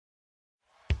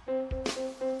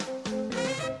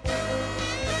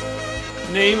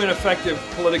Name an effective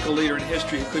political leader in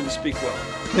history who couldn't speak well.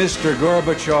 Mr.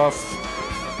 Gorbachev,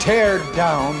 tear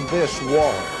down this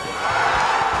wall.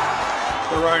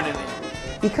 There aren't any.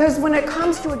 Because when it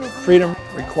comes to Freedom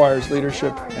requires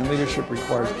leadership, and leadership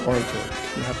requires oratory.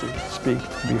 You have to speak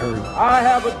to be heard. I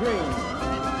have a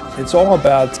dream. It's all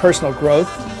about personal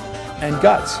growth and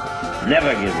guts.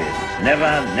 Never give in.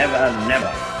 Never, never,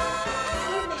 never.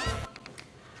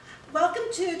 Welcome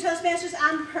to Toastmasters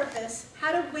on Purpose,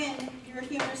 How to Win Your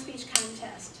Humorous Speech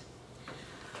Contest.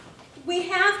 We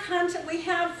have programs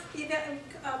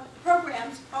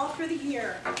all through the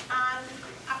year on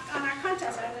our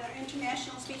contest, on our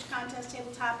International Speech Contest,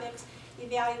 Table Topics,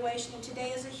 Evaluation, and today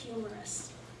is a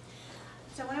Humorous.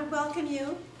 So I want to welcome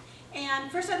you.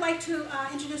 And first I'd like to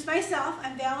introduce myself.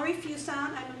 I'm Valerie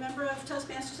Fuson. I'm a member of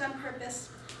Toastmasters on Purpose,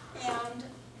 and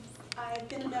I've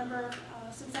been a member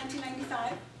since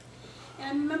 1995. And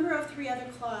I'm a member of 3 other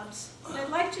clubs. What I'd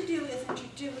like to do is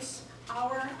introduce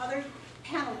our other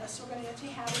panelists. We're going to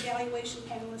have evaluation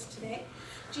panelists today.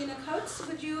 Gina Coates,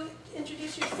 would you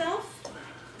introduce yourself?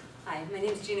 Hi, my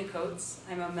name is Gina Coates.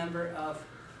 I'm a member of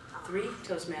 3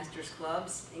 Toastmasters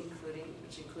clubs,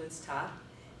 which includes TOP,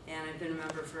 and I've been a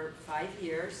member for 5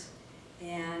 years.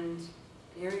 And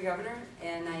you're a governor,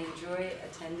 and I enjoy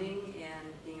attending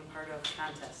and being a part of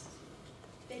contests.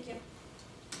 Thank you.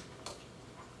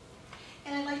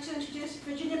 And I'd like to introduce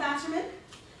Virginia Bosserman,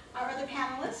 our other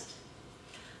panelist.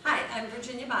 Hi, I'm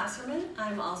Virginia Bosserman.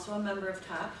 I'm also a member of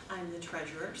TOP. I'm the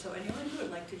treasurer, so anyone who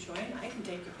would like to join, I can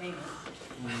take your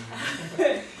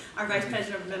payment. Our vice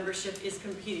president of membership is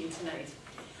competing tonight.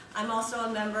 I'm also a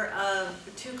member of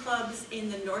 2 clubs in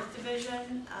the North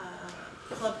Division,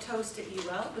 Club Toast at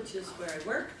UL, which is where I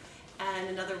work, and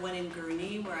another one in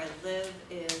Gurnee, where I live,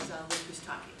 is Look Who's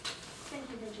Talking. Thank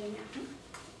you, Virginia.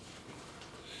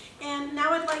 And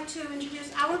now I'd like to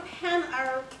introduce our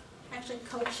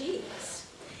coachees.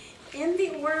 In the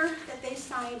order that they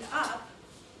signed up,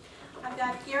 I've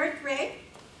got Eric Gray.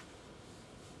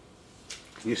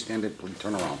 Can you stand it? Please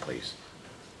turn around, please.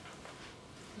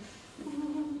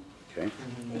 Okay.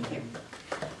 Thank you.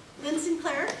 Lynn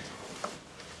Sinclair.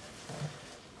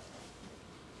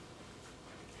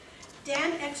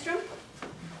 Dan Ekstrom.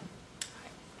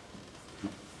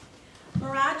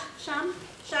 Miraj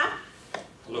Shah.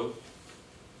 Hello.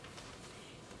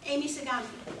 Amy Sagami.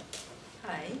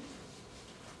 Hi.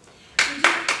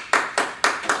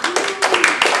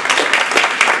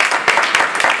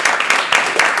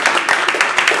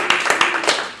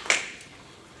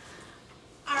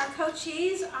 Our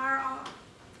coachees are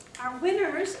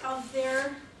winners of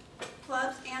their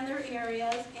clubs and their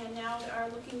areas, and now are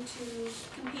looking to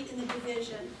compete in the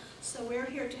division. So we're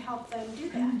here to help them do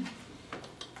that.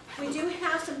 We do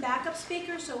have some backup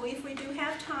speakers, so if we do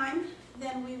have time,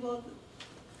 then we will,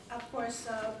 of course,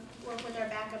 work with our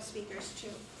backup speakers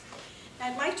too.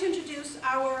 I'd like to introduce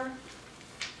our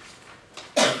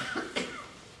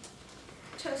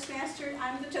Toastmaster.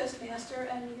 I'm the Toastmaster,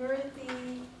 and you're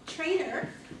the trainer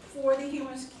for the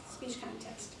Humorous Speech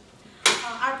Contest.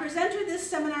 Our presenter this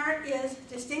seminar is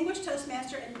Distinguished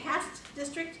Toastmaster and past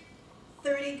District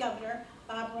 30 Governor,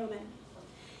 Bob Rohman.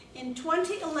 In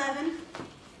 2011,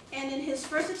 and in his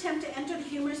first attempt to enter the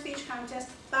Humorous Speech Contest,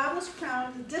 Bob was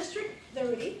crowned the District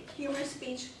 30 Humorous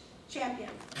Speech Champion.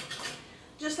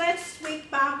 Just last week,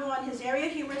 Bob won his area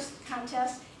humorous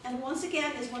contest, and once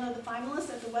again is one of the finalists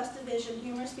at the West Division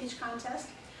Humorous Speech Contest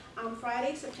on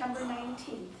Friday, September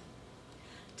 19th.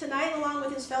 Tonight, along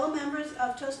with his fellow members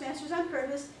of Toastmasters on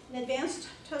Purpose and Advanced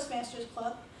Toastmasters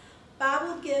Club, Bob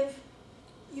will give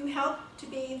you help to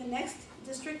be the next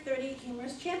District 30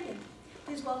 Humorous Champion.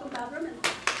 Please welcome Bob Rohman.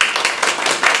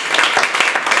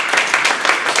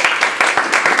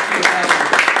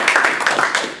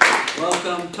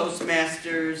 Welcome,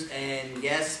 Toastmasters and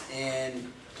guests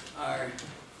and our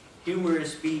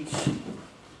Humorous Speech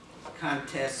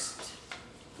Contest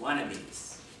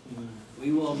wannabes.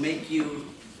 We will make you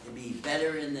be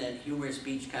better in the Humorous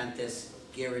Speech Contest,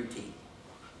 guaranteed.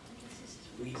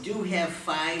 We do have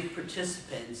 5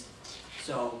 participants,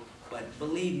 but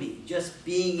believe me, just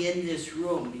being in this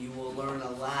room, you will learn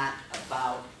a lot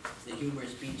about the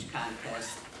Humorous Speech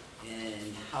Contest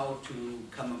and how to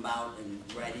come about in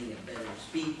writing a better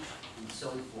speech and so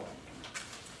forth.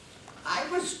 I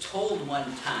was told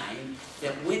one time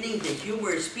that winning the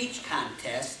Humorous Speech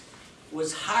Contest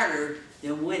was harder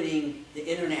than winning the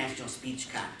International Speech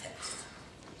Contest.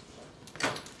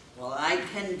 Well, I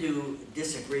tend to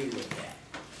disagree with that.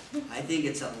 I think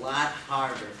it's a lot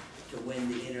harder to win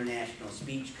the International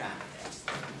Speech Contest.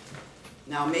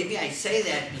 Now, maybe I say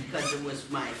that because it was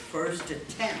my first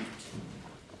attempt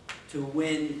to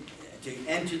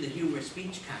enter the Humorous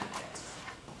Speech Contest.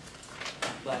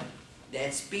 But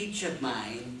that speech of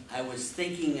mine, I was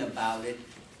thinking about it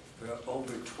for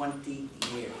over 20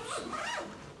 years.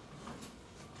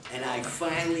 And I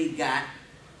finally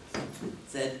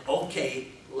said, okay,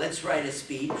 let's write a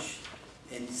speech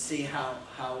and see how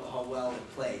well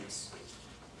it plays.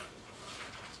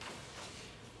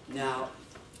 Now,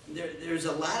 there's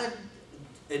a lot of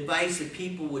advice that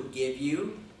people would give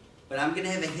you, but I'm going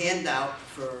to have a handout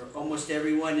for almost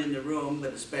everyone in the room,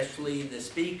 but especially the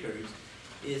speakers,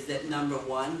 is that number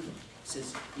one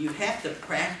says you have to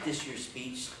practice your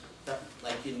speech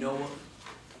like you know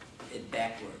it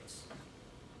backwards.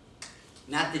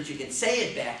 Not that you can say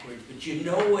it backwards, but you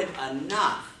know it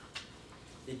enough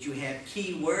that you have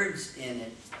key words in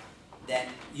it that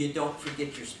you don't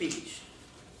forget your speech.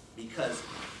 Because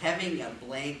having a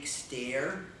blank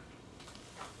stare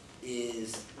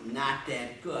is not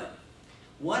that good.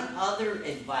 One other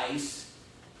advice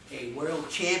a world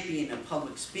champion of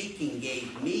public speaking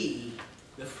gave me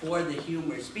before the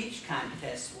humorous speech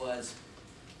contest was,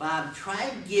 Bob,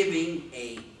 try giving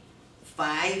a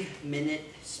 5-minute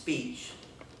speech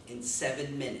in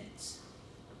 7 minutes.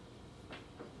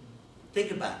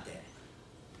 Think about that.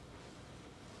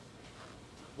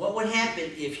 What would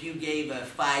happen if you gave a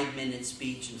 5-minute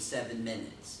speech in 7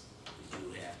 minutes? Would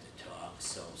you have to talk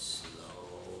so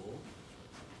slow?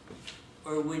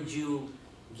 Or would you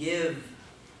give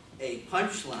a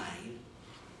punchline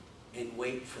and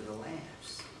wait for the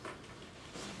laughs?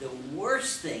 The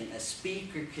worst thing a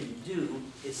speaker can do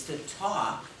is to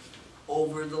talk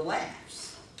over the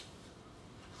laughs.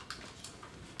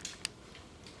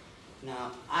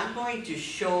 Now, I'm going to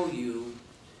show you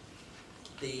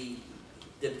the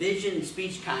division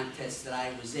speech contest that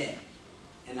I was in.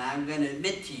 And I'm going to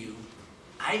admit to you,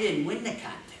 I didn't win the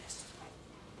contest.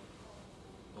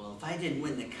 Well, if I didn't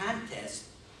win the contest,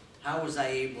 how was I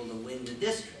able to win the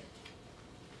district?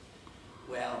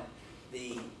 Well,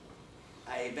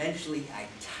 I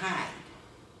tied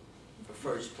for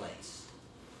first place.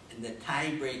 And the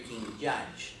tie-breaking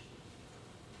judge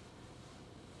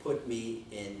put me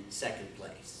in second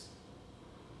place.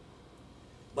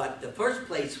 But the first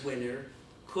place winner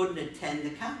couldn't attend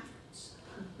the conference.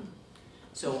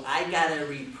 So I got a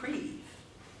reprieve.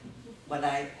 What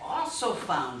I also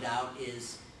found out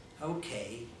is,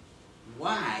 okay,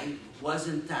 why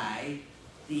wasn't I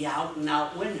the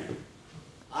out-and-out winner?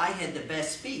 I had the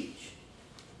best speech.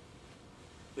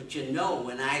 But you know,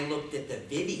 when I looked at the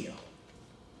video,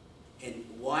 and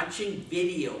watching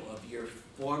video of your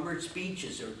former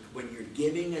speeches, or when you're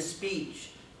giving a speech,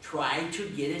 try to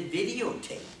get it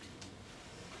videotaped.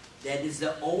 That is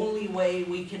the only way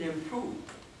we can improve.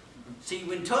 See,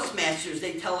 when Toastmasters,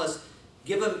 they tell us,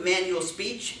 give a manual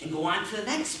speech and go on to the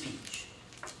next speech.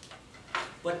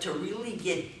 But to really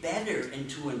get better and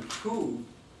to improve,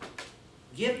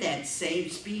 give that same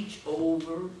speech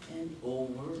over and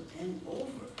over and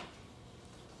over.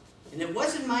 And it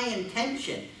wasn't my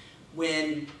intention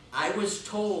when I was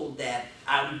told that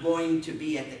I'm going to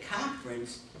be at the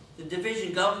conference. The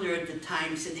division governor at the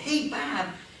time said, hey, Bob,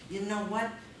 you know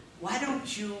what? Why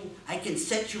don't you, I can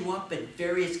set you up at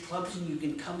various clubs and you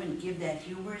can come and give that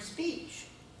humorous speech.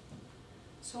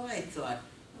 So I thought,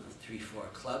 3 or 4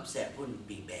 clubs, that wouldn't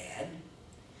be bad.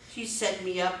 She set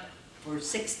me up for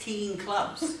 16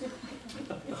 clubs.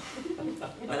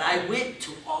 But I went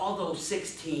to all those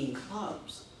 16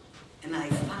 clubs and I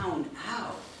found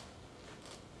out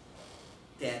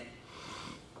that,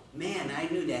 man, I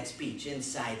knew that speech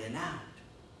inside and out.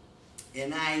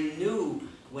 And I knew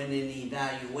when an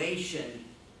evaluation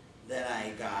that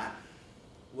I got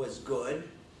was good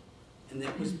and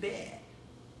that was bad.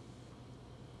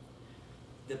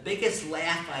 The biggest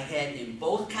laugh I had in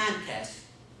both contests,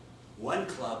 one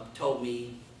club told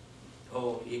me,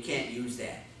 oh, you can't use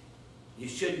that. You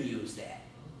shouldn't use that.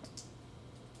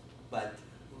 But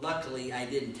luckily, I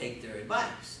didn't take their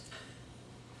advice.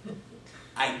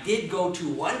 I did go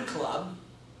to one club,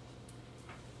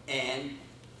 and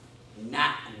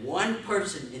not one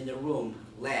person in the room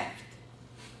laughed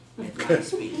at my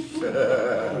speech. It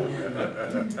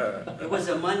was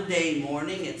a Monday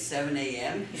morning at 7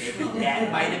 a.m. Maybe that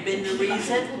might have been the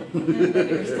reason.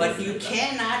 But you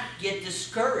cannot get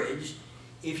discouraged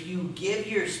if you give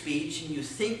your speech and you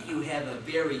think you have a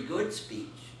very good speech,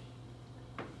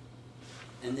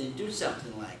 and then do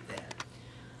something like that.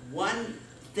 One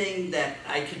thing that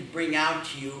I could bring out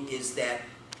to you is that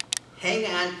hang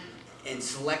on and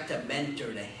select a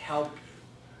mentor to help you.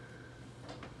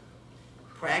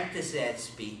 Practice that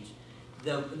speech.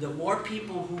 The more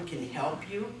people who can help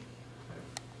you.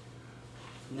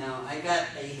 Now, I got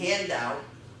a handout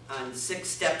on 6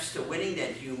 steps to winning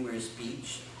that humorous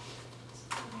speech.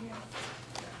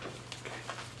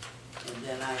 And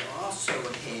then I also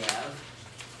have,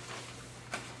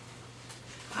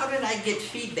 how did I get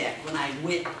feedback when I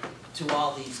went to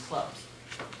all these clubs?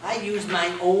 I used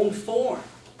my own form.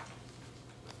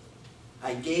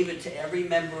 I gave it to every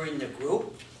member in the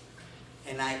group,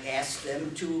 and I asked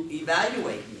them to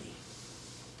evaluate me.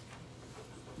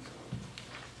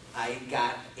 I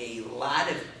got a lot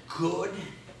of good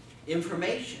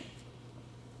information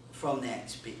from that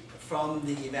speech, from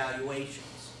the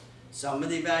evaluations. Some of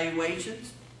the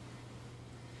evaluations,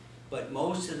 but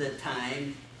most of the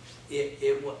time,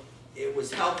 it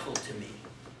was helpful to me.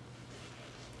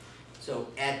 So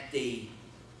and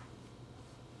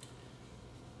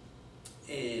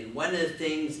one of the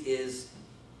things is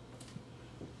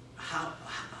how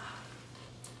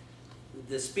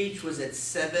the speech was at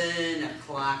 7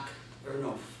 o'clock, or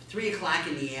no, 3 o'clock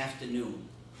in the afternoon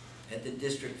at the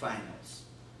district finals.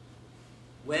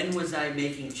 When was I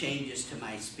making changes to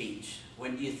my speech?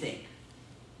 When do you think?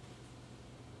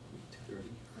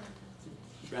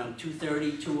 2:30. Around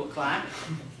 2:30, 2 o'clock?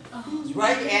 It was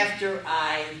right after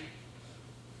I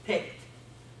picked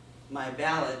my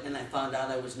ballot and I found out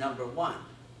I was number 1.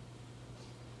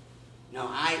 Now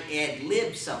I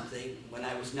ad-libbed something when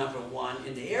I was number 1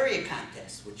 in the area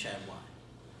contest, which I won.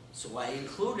 So I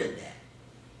included that.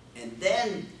 And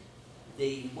then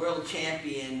the world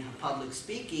champion public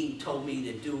speaking told me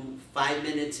to do 5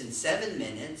 minutes and 7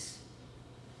 minutes.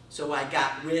 So I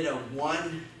got rid of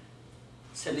one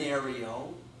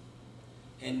scenario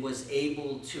and was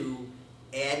able to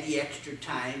add the extra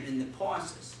time in the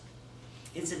pauses.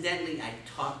 Incidentally, I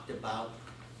talked about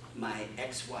my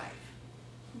ex-wife.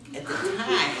 At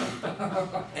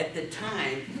the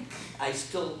time, I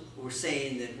still were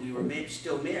saying that we were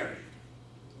still married.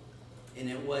 And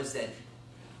it was that,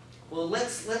 well,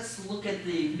 let's look at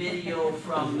the video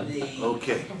from the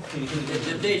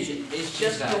division. It's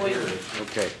just going.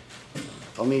 Okay.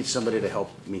 I'll need somebody to help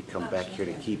me come back here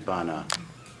to keep on. I'll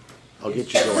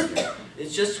get you going here.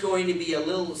 It's just going to be a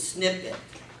little snippet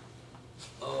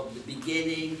of the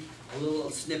beginning, a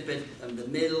little snippet of the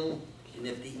middle, and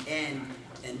at the end.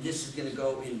 And this is going to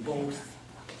go in both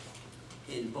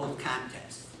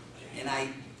contests. And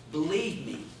believe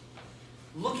me,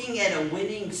 looking at a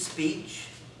winning speech,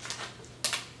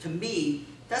 to me,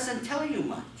 doesn't tell you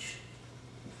much.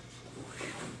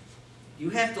 You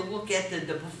have to look at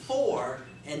the before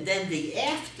and then the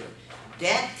after.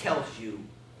 That tells you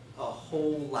a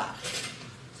whole lot.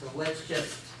 So let's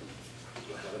just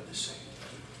We'll have it the same.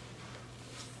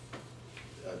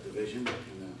 Division.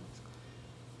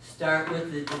 start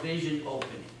with the division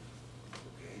opening.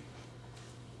 Okay.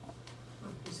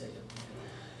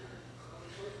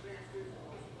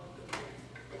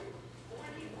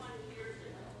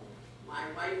 My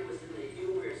wife was in the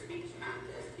Humorous speech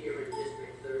contest here in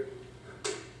District 30.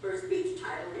 Her speech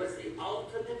title was The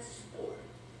Ultimate Sport.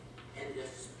 And the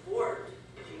sport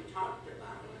she talked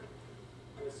about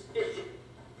was fishing.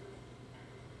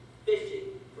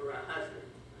 Fishing for a husband.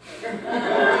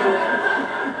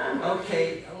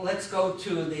 Okay, let's go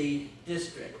to the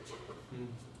district.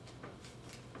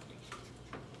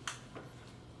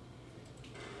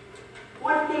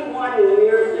 21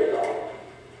 years ago,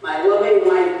 my loving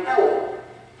wife Helen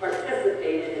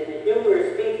participated in the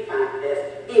Humorous speech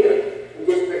contest here in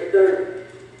District 30.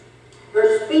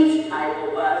 Her speech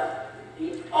title was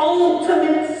The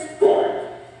Ultimate Sport.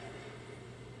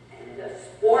 And the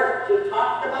sport she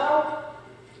talked about?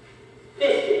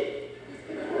 Fishing.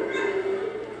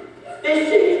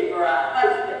 Fishing for a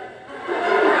husband.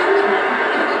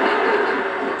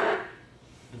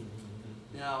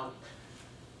 Now,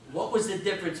 what was the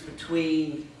difference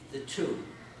between the two?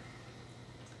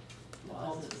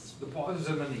 The pauses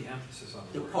and then the emphasis on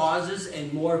The words. pauses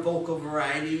and more vocal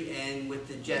variety and with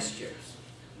the gestures,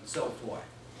 so forth.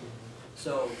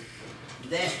 So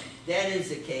that is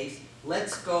the case.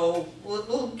 Let's go,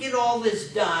 we'll get all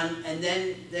this done and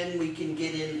then we can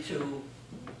get into.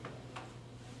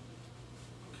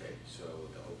 Okay, so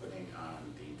the opening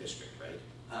on the district, right?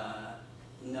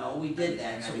 No, we did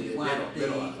that, so we want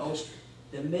middle on the district.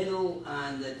 the middle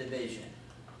on the division.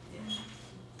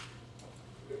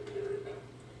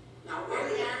 Now,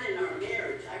 early on in our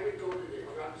marriage, I would go to the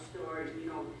drugstore and, you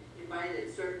buy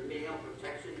that certain mail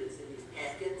protection that's in these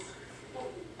packets.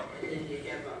 And then you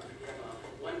have a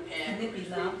 1-pack, Can it be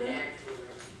louder? pack for a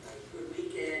good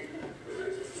weekend, or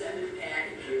there's a 7-pack,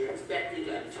 and you're expecting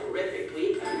a terrific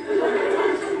week.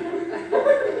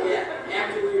 Yeah,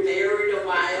 after we were married a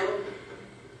while,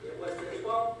 it was the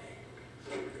 12-pack.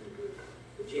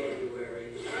 January.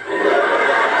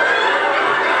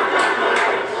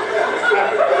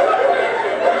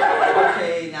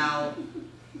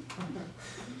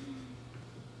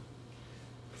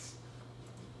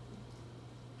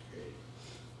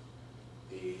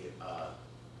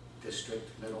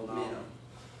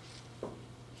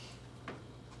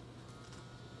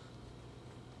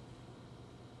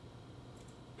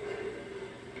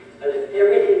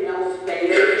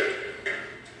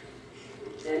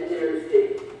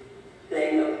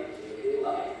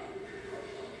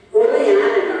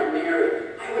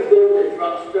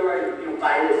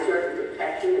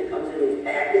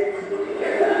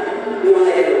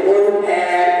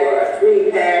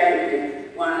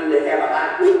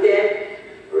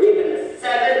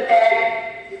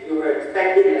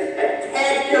 having a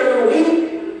spectacular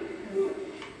week?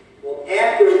 Well,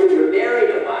 after we were married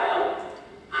a while,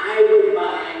 I was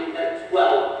buying a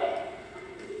 12-pack.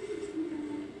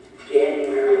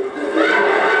 January.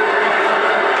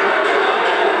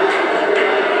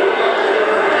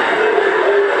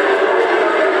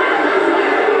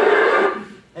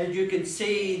 As you can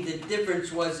see, the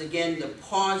difference was, again, the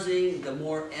pausing, the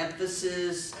more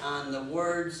emphasis on the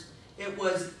words.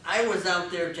 I was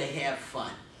out there to have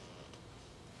fun.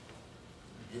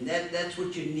 And that's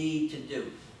what you need to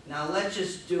do. Now let's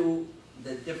just do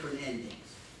the different endings.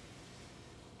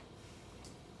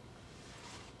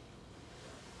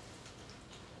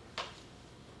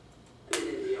 In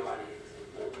the audience,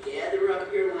 gather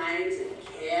up your lines and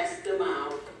cast them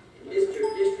out. And Mr.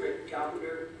 District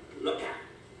Governor, look out.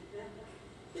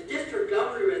 The district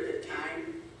governor at the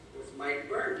time was Mike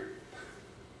Vernon,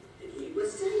 and he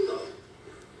was single.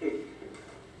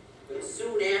 But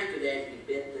soon after that, he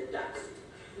bit the dust.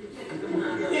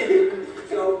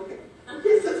 So,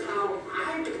 this is how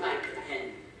I would like to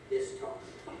end this talk.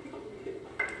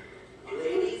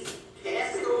 Ladies,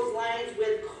 cast those lines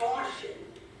with caution,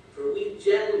 for we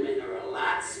gentlemen are a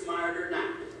lot smarter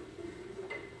now.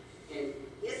 And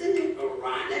isn't it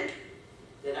ironic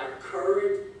that our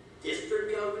current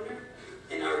district governor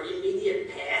and our immediate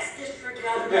past district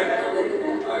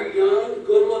governor are young,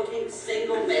 good-looking,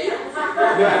 single males?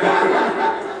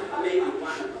 Maybe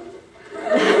one of them.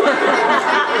 This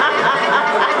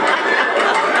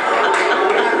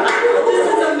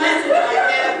is a message I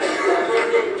have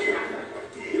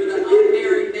for the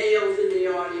unmarried males in the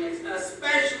audience,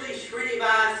 especially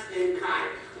Srinivas and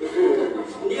Kyle.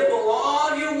 Nibble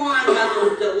all you want on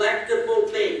those delectable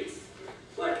baits,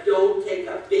 but don't take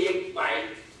a big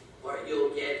bite or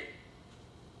you'll get,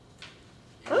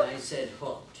 and I said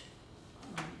hooked.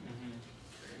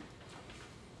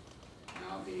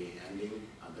 Now the ending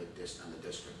on the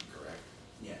district, correct?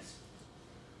 Yes.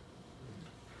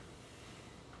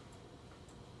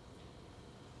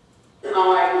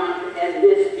 Now I want to end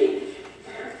this speech.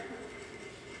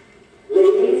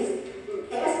 Ladies,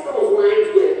 cast those lines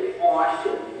with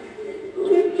caution.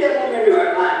 You gentlemen are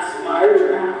a lot smarter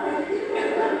now.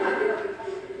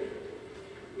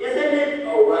 Isn't it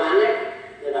ironic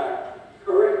that our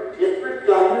current district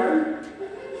governor,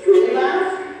 Srinivas,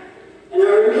 and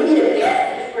our immediate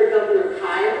past district governor,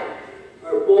 Kyle,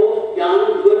 are both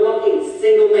young, good-looking,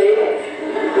 single males?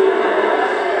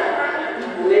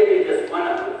 Well, maybe just one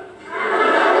of them.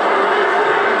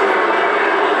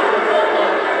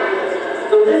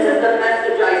 So this is the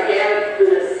message I have for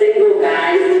the single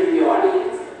guys in the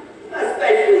audience,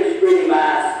 especially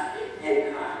Srinivas and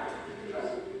Kyle.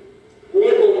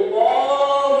 Nibble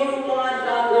all you want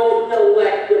on those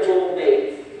delectable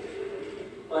baits,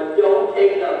 but don't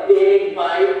take a big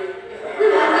bite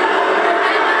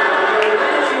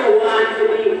unless you want to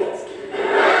be hooked.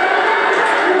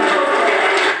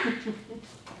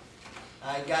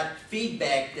 I got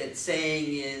feedback that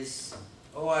saying is,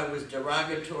 oh, I was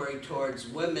derogatory towards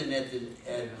women at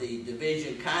the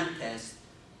division contest,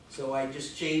 so I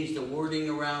just changed the wording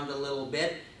around a little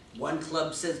bit. One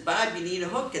club says, Bob, you need a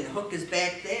hook, and the hook is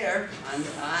back there,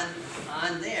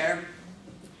 on there.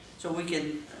 So we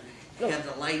can have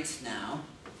the lights now.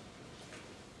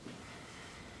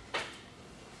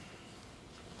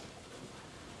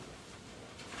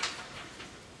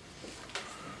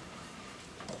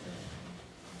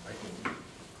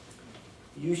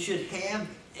 You should have,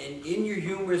 and in your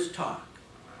humorous talk,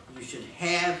 you should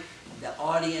have the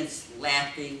audience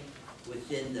laughing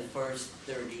within the first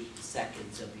 30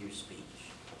 seconds of your speech.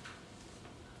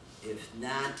 If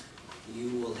not,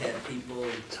 you will have people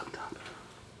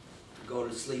go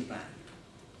to sleep on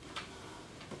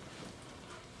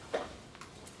you.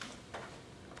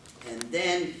 And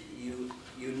then you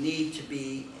need to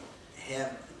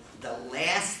have the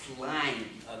last line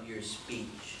of your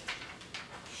speech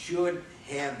should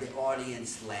have the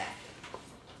audience laughing.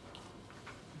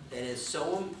 That is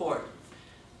so important.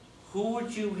 What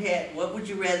would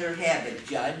you rather have, a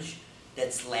judge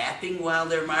that's laughing while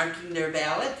they're marking their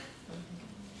ballot?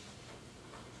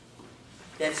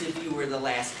 That's if you were the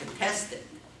last contestant.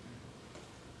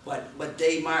 But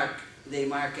they mark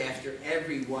after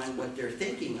everyone what they're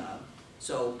thinking of.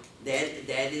 So that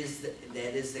is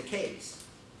the case.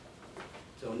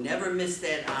 So never miss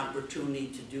that opportunity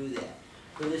to do that.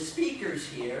 For the speakers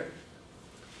here,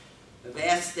 I've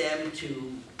asked them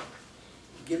to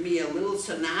give me a little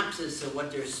synopsis of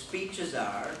what their speeches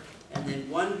are, and then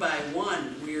one by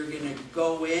one we're going to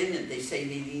go in, and they say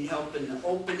they need help in the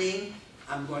opening.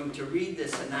 I'm going to read the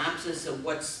synopsis of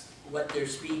what their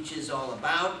speech is all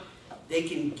about. They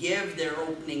can give their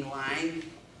opening line,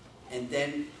 And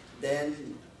then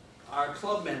our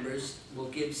club members will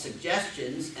give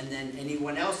suggestions, and then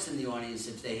anyone else in the audience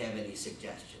if they have any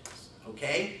suggestions,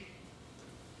 okay?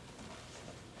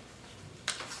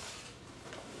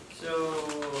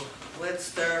 So let's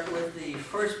start with the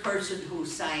first person who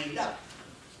signed up.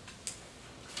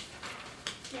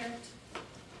 Garrett.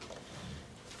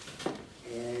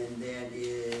 And that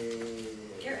is?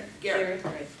 Garrett. Garrett.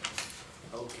 Right.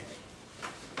 Okay.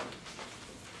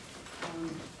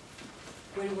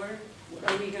 When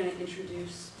are we going to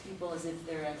introduce people as if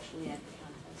they're actually at the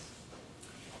contest?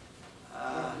 Or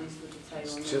at least with the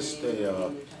title and It's their just name and a, their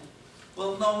title.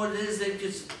 Well, no, it is,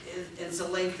 it's a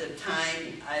length of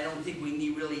time. I don't think we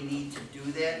really need to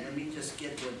do that. Let me just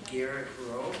get what Garrett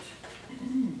wrote.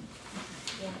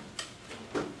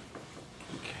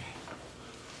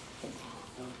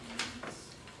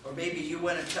 Or maybe you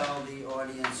want to tell the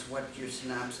audience what your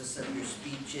synopsis of your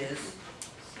speech is?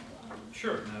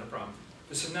 Sure, not a problem.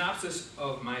 The synopsis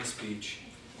of my speech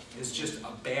is just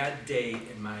a bad day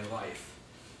in my life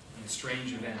and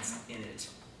strange events in it.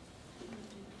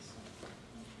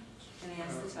 Can I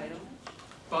ask the title?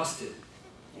 Busted.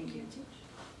 Thank you.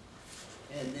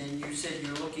 And then you said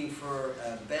you're looking for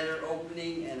a better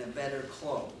opening and a better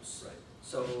close. Right.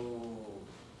 So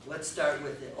let's start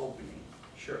with the opening.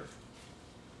 Sure.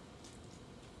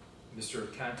 Mr.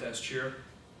 Contest Chair,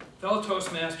 fellow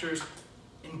Toastmasters,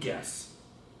 and guests.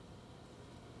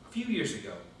 A few years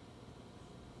ago,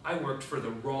 I worked for the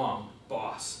wrong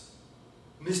boss,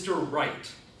 Mr.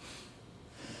 Right.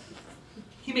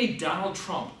 He made Donald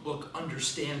Trump look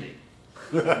understanding.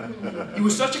 He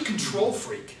was such a control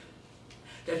freak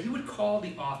that he would call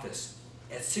the office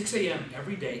at 6 a.m.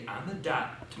 every day on the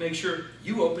dot to make sure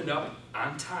you opened up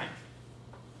on time.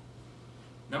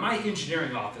 Now, my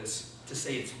engineering office, to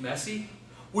say it's messy,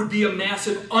 would be a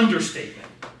massive understatement.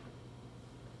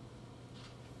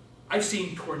 I've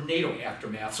seen tornado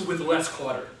aftermaths with less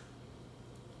clutter.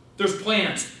 There's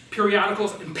plans,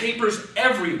 periodicals, and papers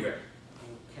everywhere.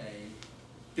 Okay.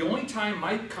 The only time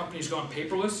my company's gone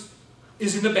paperless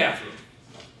is in the bathroom.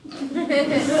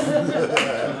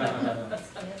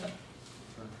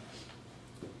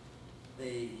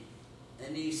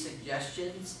 Any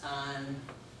suggestions on?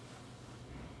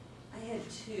 I had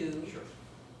two. Sure.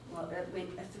 Well,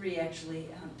 three actually.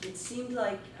 It seemed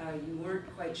like you weren't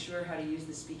quite sure how to use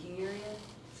the speaking area,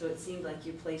 so it seemed like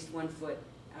you placed one foot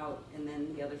out and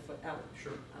then the other foot out.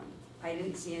 Sure. I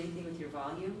didn't see anything with your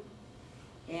volume,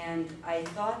 and I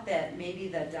thought that maybe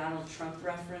the Donald Trump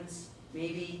reference,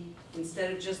 maybe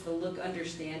instead of just the look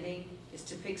understanding, is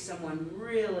to pick someone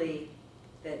really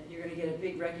that you're going to get a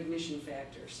big recognition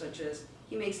factor, such as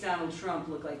he makes Donald Trump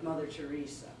look like Mother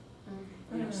Teresa.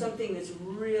 You know, something that's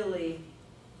really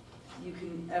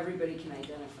everybody can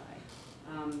identify.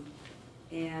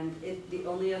 And the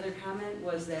only other comment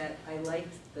was that I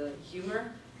liked the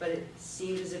humor, but it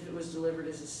seemed as if it was delivered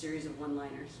as a series of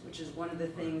one-liners, which is one of the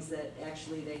things that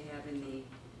actually they have in the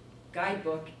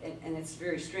guidebook, and it's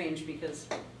very strange because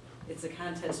it's a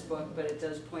contest book, but it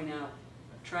does point out,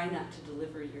 try not to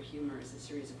deliver your humor as a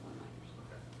series of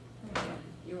one-liners. Okay.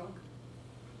 You're welcome.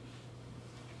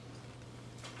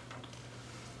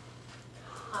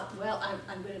 Well,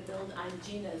 I'm going to build on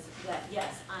Gina's, that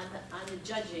yes, on the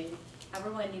judging,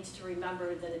 everyone needs to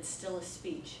remember that it's still a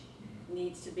speech. It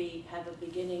needs to have a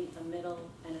beginning, a middle,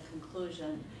 and a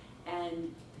conclusion.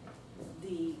 And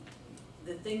the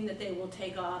thing that they will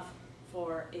take off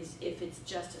for is if it's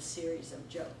just a series of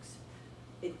jokes.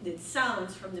 It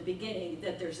sounds from the beginning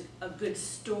that there's a good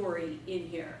story in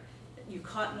here. You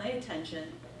caught my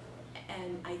attention,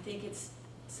 and I think it's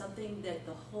something that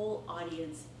the whole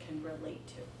audience can relate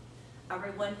to.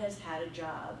 Everyone has had a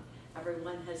job,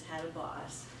 everyone has had a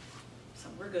boss.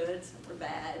 Some were good, some were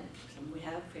bad, some we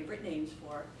have favorite names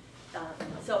for.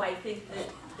 So I think that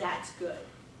that's good.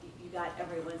 You got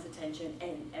everyone's attention,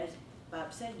 and as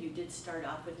Bob said, you did start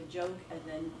off with a joke, and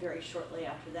then very shortly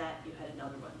after that, you had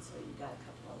another one, so you got a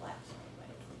couple of laughs right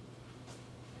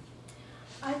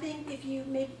away. I think if you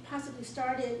maybe possibly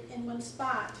started in one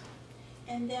spot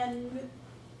and then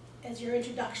as your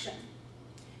introduction,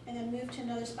 and then move to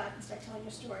another spot and start telling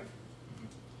your story,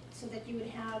 so that you would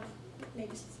have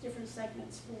maybe different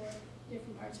segments for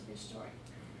different parts of your story.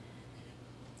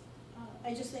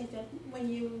 I just think that when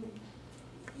you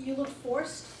look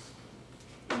forced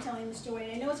in telling the story,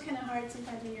 and I know it's kind of hard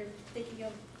sometimes when you're thinking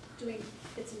of doing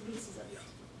bits and pieces of it.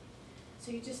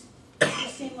 So it just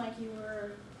seemed like you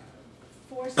were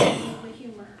forcing the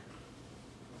humor.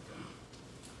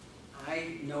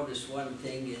 I noticed one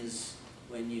thing is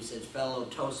when you said fellow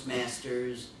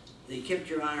Toastmasters, they kept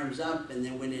your arms up and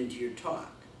then went into your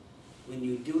talk. When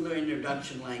you do the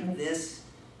introduction like this,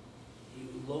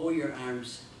 lower your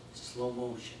arms slow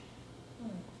motion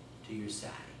to your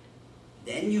side.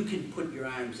 Then you can put your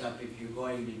arms up if you're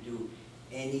going to do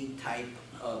any type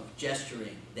of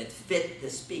gesturing that fit the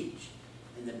speech.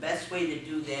 And the best way to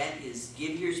do that is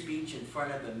give your speech in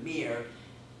front of a mirror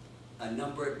a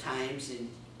number of times, and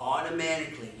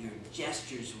automatically your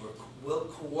gestures will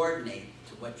coordinate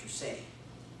to what you're saying.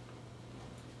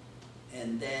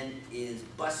 And then is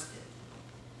busted.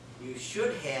 You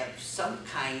should have some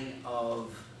kind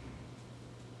of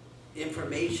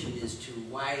information as to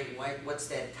what's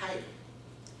that title.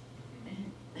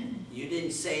 You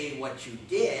didn't say what you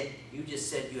did, you just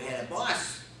said you had a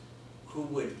boss who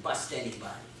would bust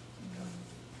anybody.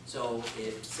 So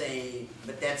if saying,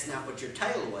 but that's not what your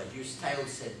title was, your title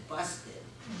said busted.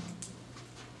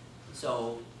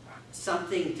 So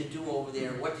something to do over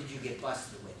there, what did you get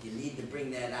busted with? You need to bring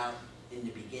that out in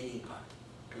the beginning part.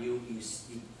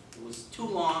 It was too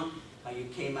long how you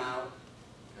came out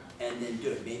and then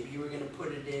do it. Maybe you were going to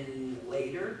put it in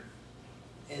later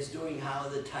as doing how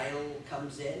the title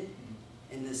comes in.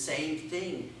 And the same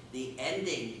thing, the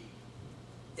ending,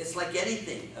 it's like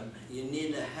anything. You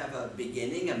need to have a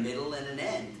beginning, a middle, and an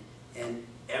end. And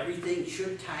everything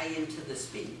should tie into the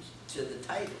speech, to the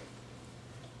title.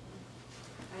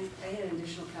 I had an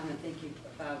additional comment, thank you,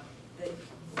 about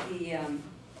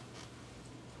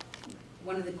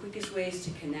one of the quickest ways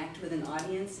to connect with an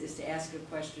audience is to ask a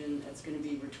question that's going to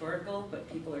be rhetorical,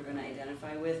 but people are going to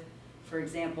identify with. For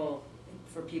example,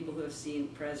 for people who have seen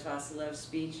Perez Vasilev's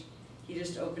speech, he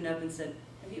just opened up and said,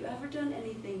 "Have you ever done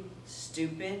anything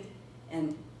stupid?"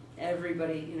 And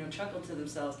everybody, chuckled to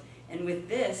themselves. And with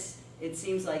this, it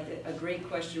seems like a great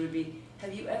question would be,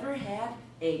 have you ever had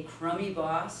a crummy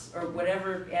boss, or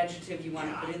whatever adjective you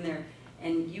want to put in there,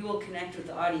 and you will connect with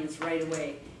the audience right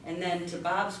away. And then to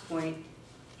Bob's point,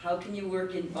 how can you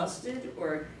work in busted,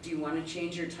 or do you want to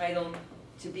change your title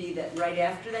to be that right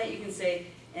after that you can say,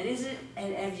 and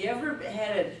have you ever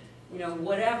had a,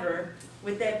 whatever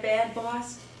with that bad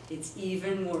boss? It's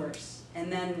even worse.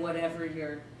 And then whatever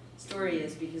your story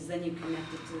is, because then you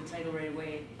connect it to the title right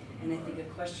away. And I think a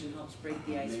question helps break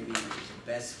the ice. Maybe the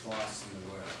best boss in the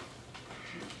world.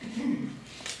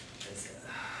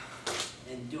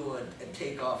 And do a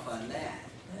takeoff on that,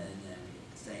 and then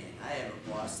saying, I have a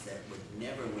boss that would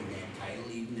never win that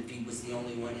title, even if he was the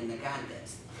only one in the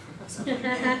contest.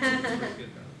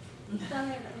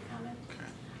 Another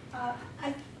comment.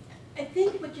 I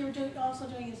think what you were also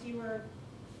doing is you were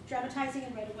dramatizing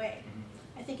it right away.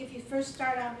 I think if you first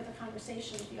start out with a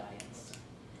conversation with the audience,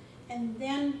 and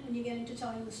then when you get into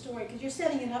telling the story, because you're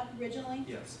setting it up originally.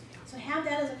 Yes. So have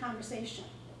that as a conversation.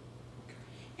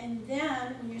 And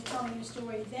then, when you're telling your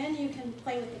story, then you can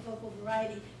play with the vocal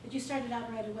variety. But you started out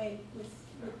right away with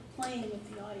playing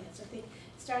with the audience. I think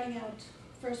starting out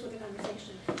first with a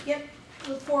conversation. Get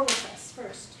rapport with us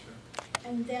first,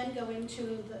 and then go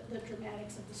into the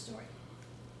dramatics of the story.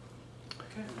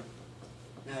 Okay.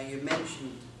 Now you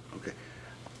mentioned... Okay.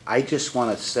 I just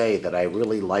want to say that I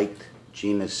really liked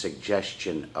Gina's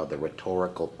suggestion of the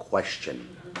rhetorical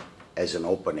question as an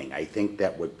opening. I think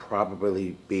that would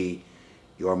probably be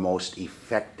your most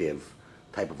effective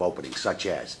type of opening, such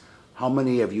as, how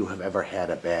many of you have ever had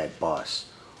a bad boss?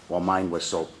 Well, mine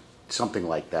was something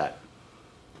like that.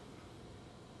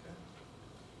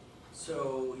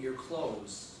 So your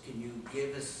close, can you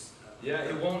give us... Yeah,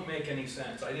 it won't make any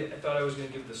sense. I thought I was going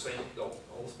to give the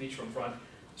whole speech from front,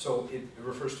 so it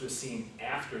refers to a scene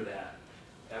after that,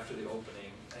 after the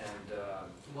opening, and...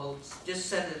 well, just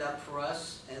set it up for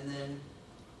us, and then...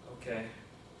 Okay.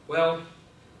 Well,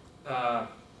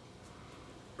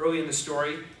 early in the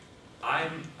story, I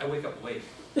wake up late,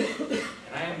 and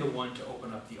I am the one to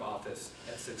open up the office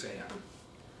at 6 a.m.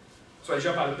 So I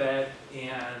jump out of bed,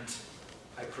 and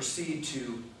I proceed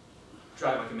to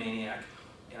drive like a maniac,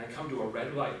 and I come to a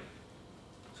red light.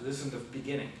 So this is the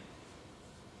beginning.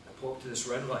 I pull up to this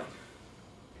red light.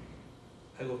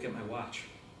 I look at my watch.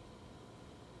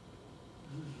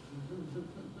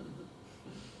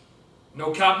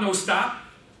 No cop, no stop.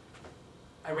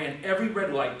 I ran every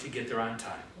red light to get there on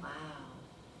time. Wow.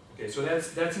 Okay, so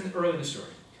that's early in the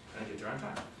story. And I get there on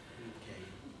time. Okay.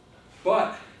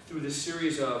 But through this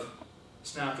series of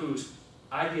snafus,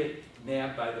 I get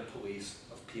nabbed by the police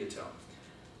of Piattone.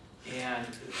 And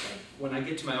when I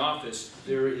get to my office,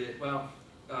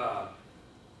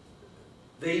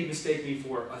 they mistake me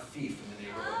for a thief in the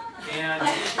neighborhood. And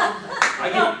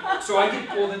I get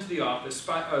pulled into the office,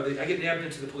 I get nabbed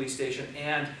into the police station,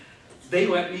 and they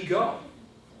let me go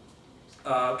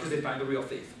because they find the real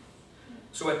thief.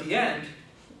 So at the end,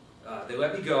 they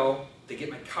let me go, they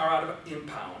get my car out of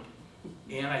impound,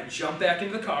 and I jump back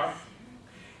into the car,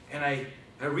 and I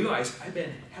I realized I'd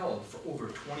been held for over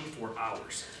 24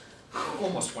 hours,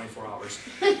 almost 24 hours.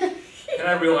 And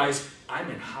I realized I'm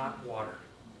in hot water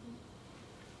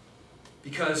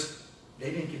because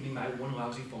they didn't give me my one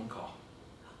lousy phone call.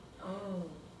 Oh.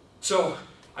 So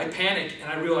I panicked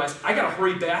and I realized I gotta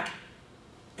hurry back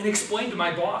and explain to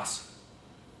my boss.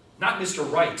 Not Mr.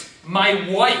 Wright, my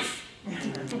wife.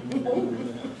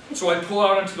 So I pull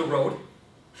out onto the road.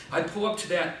 I pull up to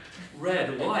that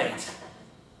red light.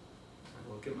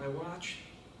 I look at my watch.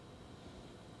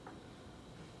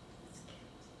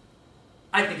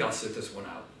 I think I'll sit this one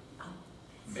out.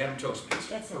 Madam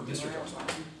Toastmaster, or Mr.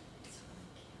 Toastmaster.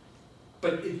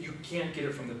 But you can't get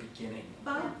it from the beginning.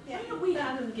 Bob, Why don't we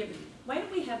have them give? Why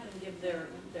don't we have them give their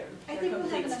I think we'll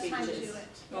have complete enough time to speeches? do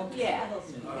it.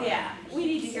 Okay. Yeah. We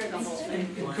need to hear the whole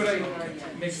thing. And could I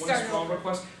make one Start small over.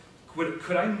 request?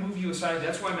 Could I move you aside?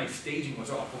 That's why my staging was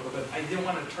off a little bit. I didn't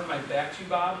want to turn my back to you,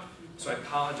 Bob, so I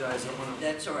apologize. I want to.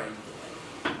 That's all right.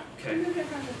 Okay. Move it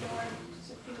from the door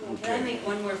so people will Can I make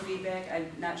one more feedback?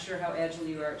 I'm not sure how agile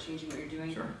you are at changing what you're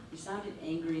doing. Sure. You sounded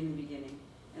angry in the beginning,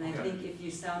 and I Okay. think if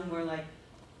you sound more like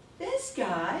this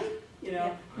guy, you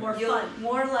know, More you'll- fun.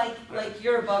 more like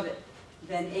you're above it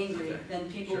than angry, Okay. then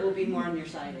people Sure. will be more on your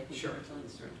side. I think. Sure. That's telling the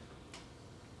story.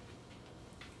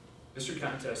 Mr.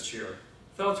 Contest Chair,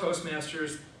 fellow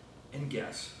Toastmasters, and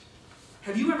guests,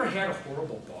 have you ever had a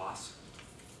horrible boss?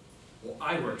 Well,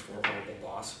 I worked for a horrible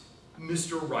boss,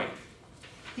 Mr. Wright.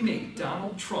 He made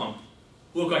Donald Trump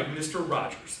look like Mr.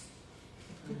 Rogers.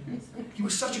 He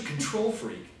was such a control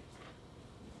freak.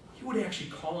 He would actually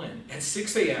call in at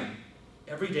 6 a.m.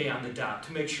 every day on the dot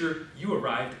to make sure you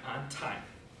arrived on time.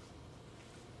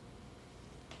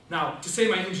 Now, to say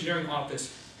my engineering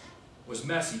office was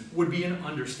messy would be an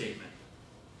understatement.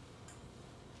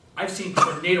 I've seen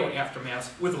tornado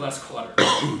aftermaths with less clutter.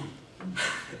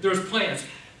 There's plans,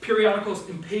 periodicals,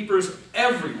 and papers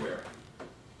everywhere.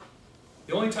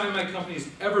 The only time my company's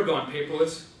ever gone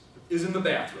paperless is in the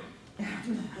bathroom.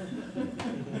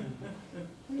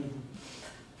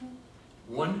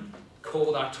 One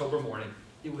cold October morning,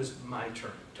 it was my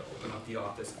turn to open up the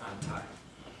office on time.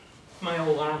 My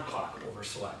alarm clock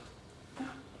overslept.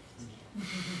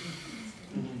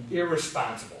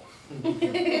 Irresponsible.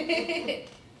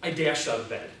 I dashed out of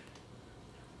bed.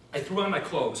 I threw on my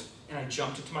clothes and I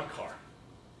jumped into my car.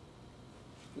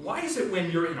 Why is it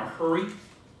when you're in a hurry,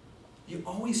 you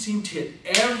always seem to hit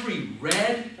every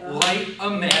red light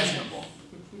imaginable?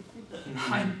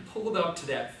 I pulled up to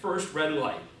that first red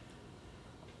light.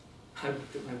 I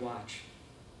looked at my watch.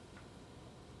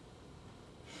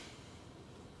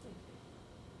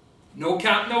 No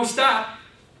cop, no stop.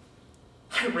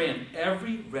 I ran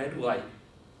every red light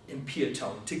in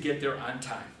Piatone to get there on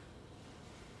time.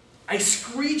 I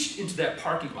screeched into that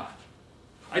parking lot.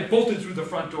 I bolted through the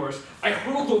front doors. I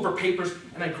hurled over papers,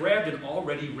 and I grabbed an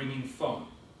already ringing phone.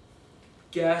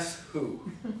 Guess who?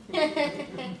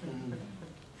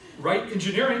 Wright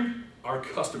Engineering, our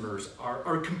customers,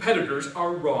 our competitors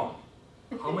are wrong.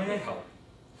 How may I help?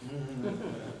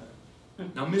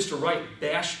 Now, Mr. Wright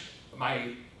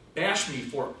bashed me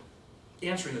for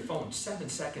answering the phone 7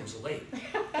 seconds late.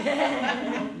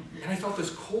 And I felt this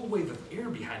cold wave of air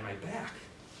behind my back.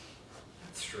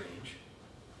 That's strange.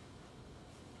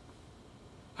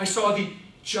 I saw the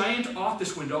giant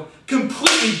office window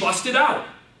completely busted out.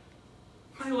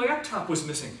 My laptop was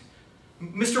missing.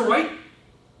 Mr. Wright,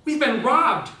 we've been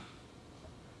robbed.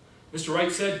 Mr.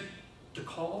 Wright said to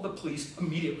call the police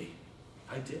immediately.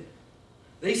 I did.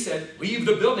 They said, leave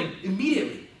the building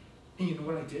immediately. And you know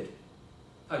what I did?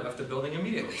 I left the building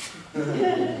immediately.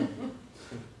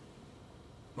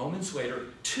 Moments later,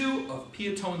 2 of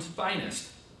Piatone's finest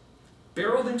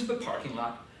barreled into the parking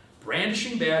lot,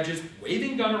 brandishing badges,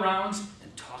 waving gun arounds,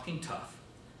 and talking tough.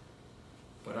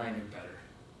 But I knew better.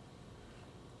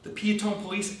 The Piatone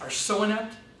police are so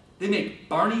inept, they make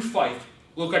Barney Fife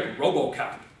look like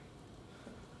RoboCop.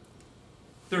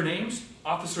 Their names,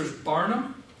 Officers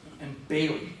Barnum and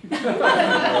Bailey.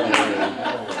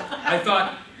 I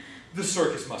thought, the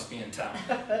circus must be in town.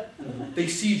 They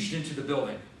sieged into the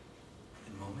building.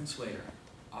 And moments later,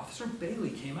 Officer Bailey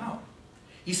came out.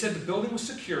 He said the building was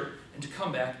secure and to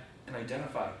come back and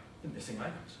identify the missing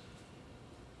items.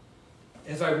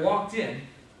 As I walked in,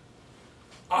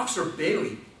 Officer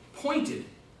Bailey pointed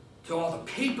to all the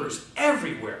papers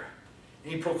everywhere,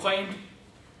 and he proclaimed,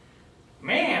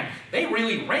 "Man, they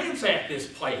really ransacked this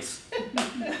place."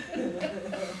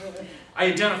 I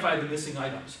identified the missing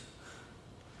items.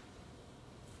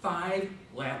 5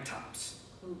 laptops,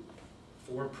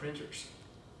 4 printers,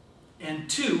 and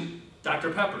 2 Dr.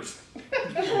 Peppers.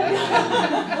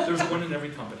 There's one in every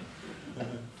company.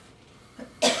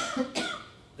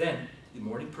 Then, the the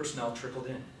morning personnel trickled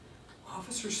in.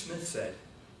 Officer Smith said,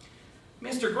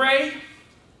 "Mr. Gray,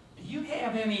 do you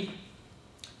have any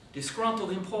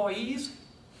disgruntled employees?"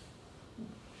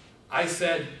 I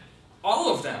said,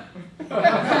 "All of them."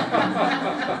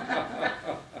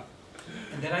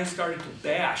 And then I started to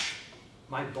bash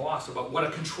my boss about what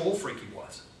a control freak he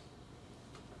was.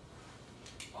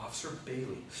 Officer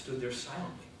Bailey stood there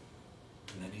silently,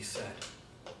 and then he said,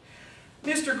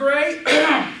 "Mr. Gray,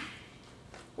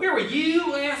 where were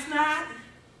you last night?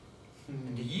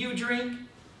 And do you drink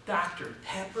Dr.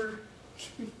 Pepper?"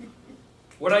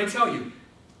 What'd I tell you?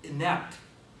 Inept.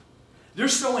 They're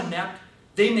so inept,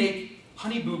 they make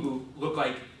Honey Boo Boo look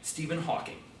like Stephen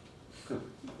Hawking.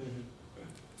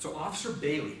 So Officer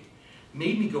Bailey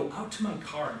made me go out to my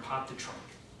car and pop the trunk.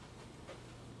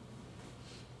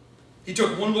 He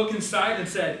took one look inside and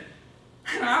said,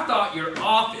 "I thought your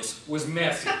office was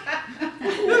messy."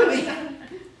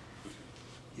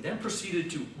 He then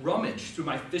proceeded to rummage through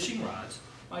my fishing rods,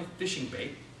 my fishing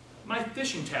bait, my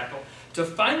fishing tackle, to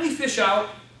finally fish out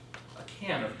a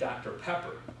can of Dr.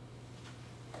 Pepper.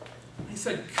 I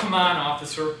said, "Come on,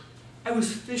 officer. I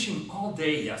was fishing all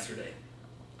day yesterday.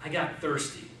 I got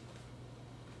thirsty."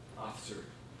 Officer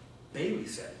Bailey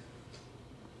said,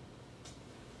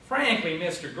 "Frankly,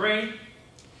 Mr. Gray,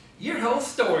 your whole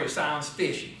story sounds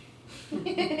fishy."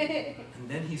 And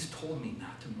then he's told me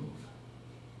not to move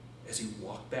as he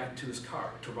walked back to his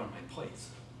car to run my plates.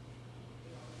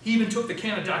 He even took the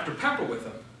can of Dr. Pepper with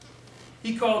him.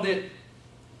 He called it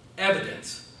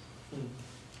evidence.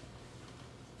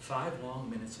 5 long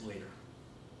minutes later,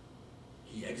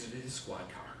 he exited his squad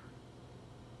car,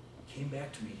 came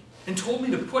back to me, and told me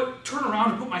to turn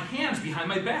around and put my hands behind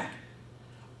my back.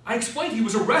 I explained he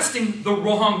was arresting the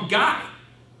wrong guy.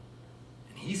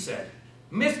 And he said,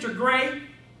 "Mr. Gray,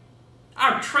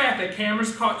 our traffic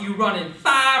cameras caught you running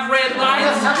 5 red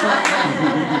lights.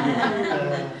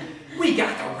 We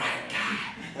got the right guy."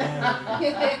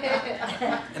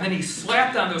 And then he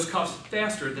slapped on those cuffs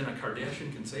faster than a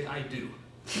Kardashian can say, "I do."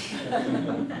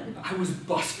 I was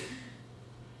busted.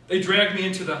 They dragged me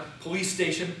into the police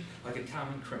station like a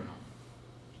common criminal.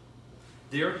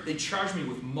 There, they charged me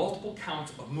with multiple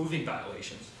counts of moving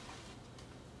violations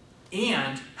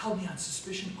and held me on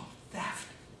suspicion of theft.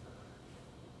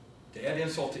 To add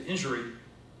insult to injury,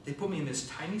 they put me in this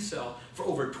tiny cell for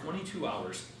over 22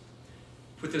 hours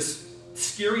with this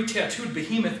scary tattooed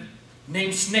behemoth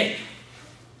named Snake.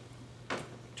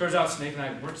 Turns out Snake and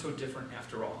I weren't so different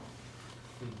after all.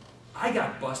 I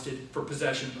got busted for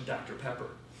possession of Dr. Pepper.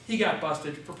 He got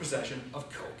busted for possession of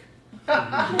Coke.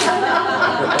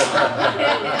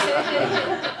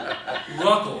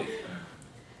 Luckily,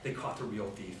 they caught the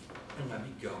real thief and let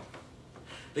me go.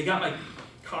 They got my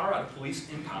car out of police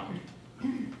impound.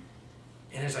 And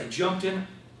as I jumped in,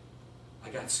 I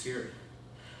got scared.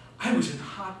 I was in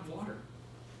hot water.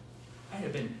 I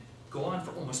had been gone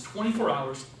for almost 24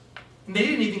 hours, and they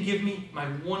didn't even give me my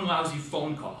one lousy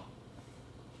phone call.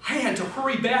 I had to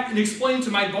hurry back and explain to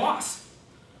my boss,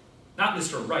 not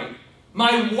Mr. Wright,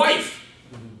 my wife.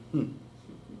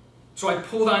 So I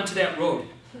pulled onto that road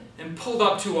and pulled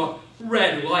up to a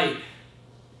red light.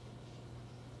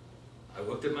 I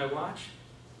looked at my watch.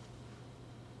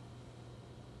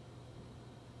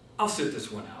 I'll sit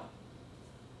this one out.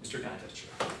 Mr. Contest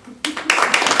Chair.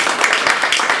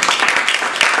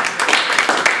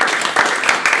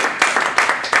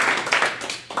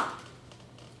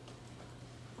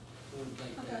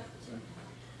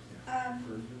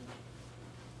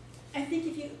 I think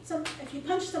if you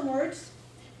punch some words,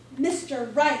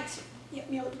 Mr. Right,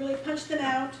 you really punch them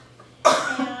out.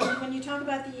 And when you talk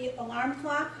about the alarm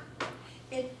clock,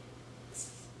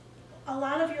 a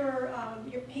lot of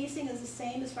your pacing is the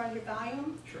same as far as your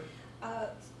volume. Sure.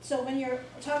 So when you're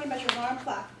talking about your alarm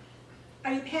clock,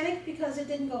 are you panicked because it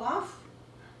didn't go off?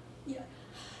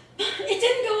 It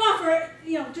didn't go off, or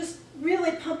just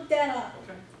really pump that up.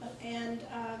 Okay. And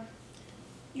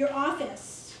your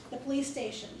office, the police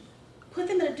station, put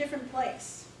them in a different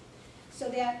place so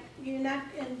that you're not,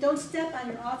 and don't step on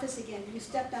your office again. You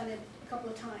stepped on it a couple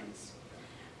of times.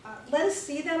 Let us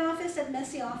see that office, that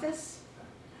messy office.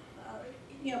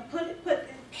 Put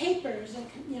papers and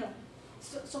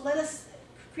so let us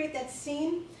create that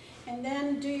scene, and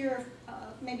then do your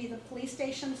maybe the police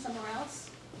station somewhere else.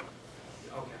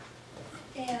 Okay.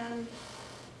 And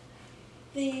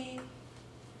the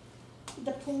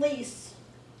police,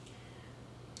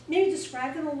 maybe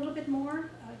describe them a little bit more,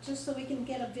 just so we can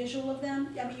get a visual of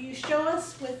them. I mean, you show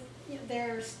us with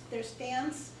their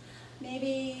stance.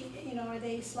 Maybe are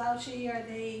they slouchy? Are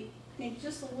they maybe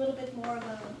just a little bit more of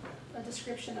a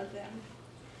description of them?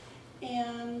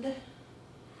 And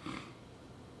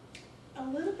a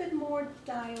little bit more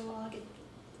dialogue at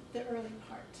the early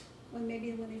part, when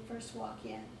maybe when they first walk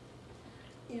in.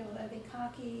 You know, are they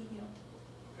cocky? You know,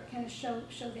 kind of show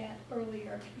that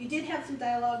earlier. You did have some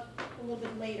dialogue a little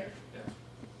bit later. Yeah.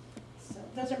 So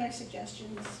those are my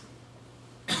suggestions.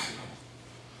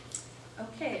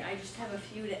 Okay, I just have a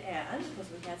few to add,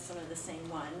 because we had some of the same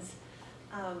ones.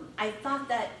 I thought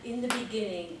that in the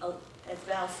beginning, as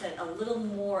Val said, a little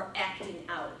more acting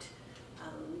out.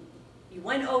 You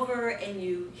went over and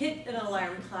you hit an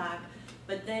alarm clock,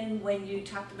 but then when you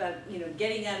talked about, you know,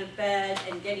 getting out of bed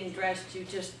and getting dressed, you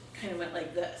just kind of went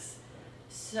like this.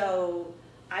 So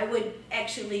I would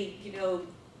actually, you know,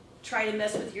 try to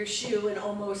mess with your shoe and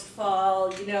almost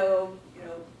fall, you know,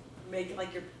 make it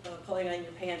like you're pulling on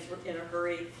your pants in a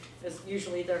hurry, because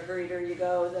usually the hurrieder you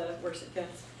go, the worse it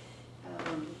gets.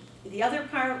 The other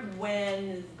part,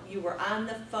 when you were on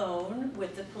the phone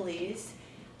with the police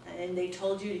and they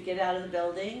told you to get out of the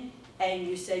building and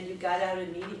you said you got out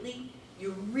immediately,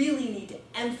 you really need to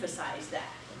emphasize that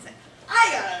and say, I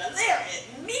got out of there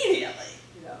immediately,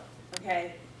 you know,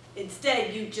 okay?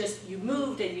 Instead, you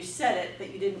moved and you said it,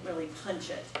 but you didn't really punch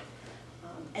it.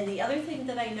 And the other thing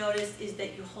that I noticed is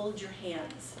that you hold your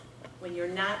hands. When you're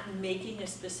not making a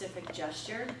specific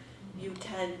gesture, you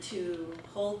tend to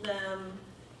hold them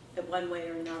one way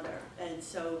or another. And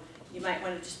so you might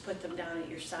want to just put them down at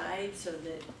your side so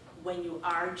that when you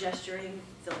are gesturing,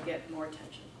 they'll get more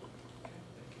attention.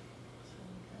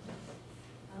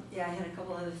 Yeah, I had a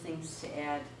couple other things to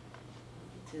add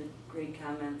to great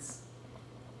comments.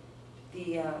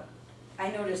 I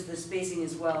noticed the spacing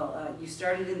as well. You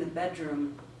started in the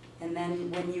bedroom, and then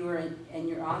when you were in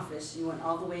your office, you went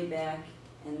all the way back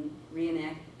and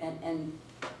and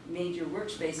made your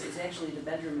workspace is actually the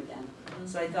bedroom again.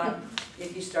 So I thought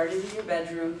if you started in your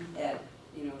bedroom at,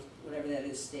 you know, whatever that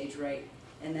is, stage right,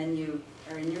 and then you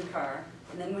are in your car,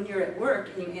 and then when you're at work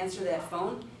and you answer that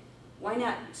phone, why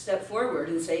not step forward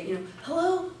and say, you know,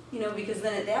 hello, you know, because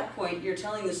then at that point you're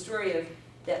telling the story of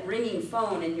that ringing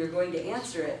phone and you're going to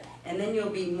answer it, and then you'll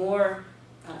be more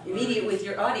immediate with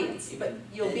your audience, but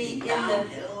you'll be in the,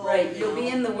 right, you'll be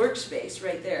in the workspace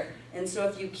right there. And so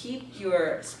if you keep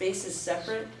your spaces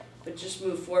separate, but just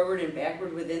move forward and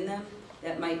backward within them,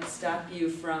 that might stop you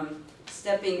from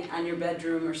stepping on your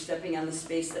bedroom or stepping on the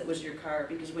space that was your car,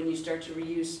 because when you start to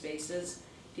reuse spaces,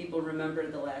 people remember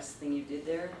the last thing you did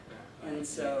there. And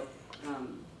so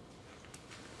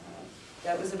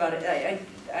that was about it.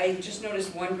 I just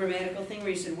noticed one grammatical thing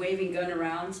where you said waving gun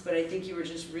arounds, but I think you were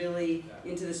just really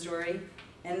into the story.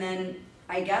 And then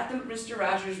I got the Mr.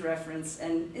 Rogers reference,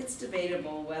 and it's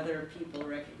debatable whether people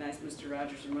recognize Mr.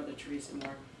 Rogers or Mother Teresa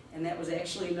more. And that was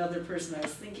actually another person I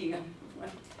was thinking of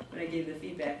when I gave the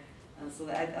feedback. So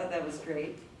I thought that was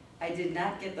great. I did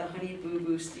not get the Honey Boo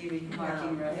Boo Stevie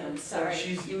Hawking reference. Sorry.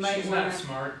 She's might not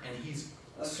smart, and he's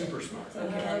super smart.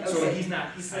 Okay. So he's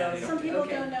not. He's So Some people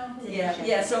don't know who.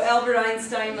 Yeah. So Albert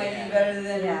Einstein might be better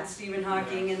than Stephen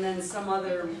Hawking, and then some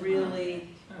other really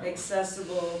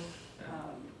accessible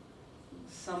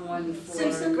someone for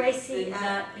Simpson, Gracie,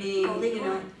 not being, you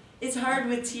know, it's hard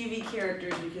with TV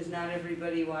characters because not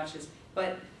everybody watches,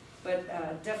 but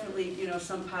definitely, you know,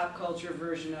 some pop culture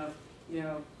version of, you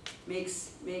know,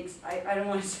 makes I don't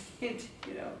want to say it,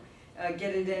 you know,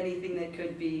 get into anything that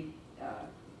could be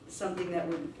something that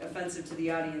would offensive to the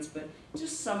audience, but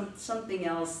just something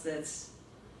else that's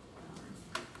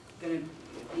going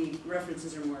to be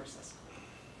references are more accessible.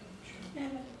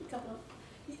 And a couple.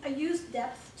 I use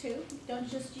depth too. Don't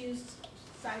just use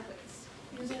sideways.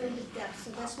 Use a little bit of depth,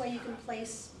 so this way you can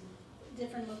place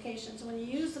different locations. When you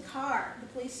use the car,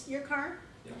 your car,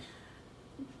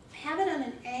 have it on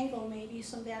an angle maybe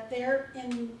so that they're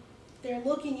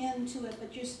looking into it,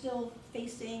 but you're still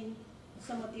facing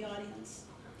somewhat the audience,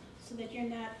 so that you're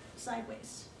not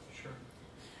sideways. Sure.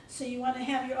 So you want to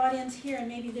have your audience here, and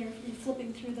maybe you're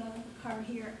flipping through the car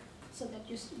here, so that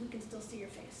we can still see your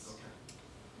face. Okay.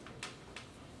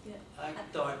 I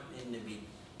thought in the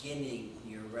beginning,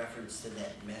 your reference to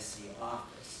that messy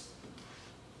office,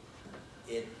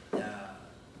 it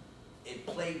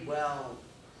played well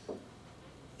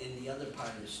in the other part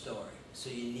of the story.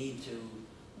 So you need to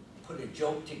put a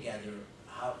joke together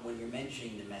when you're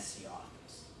mentioning the messy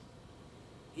office.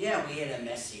 Yeah, we had a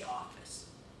messy office.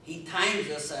 He times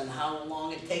us on how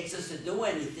long it takes us to do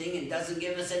anything and doesn't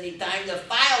give us any time to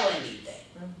file anything.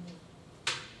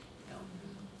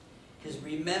 Because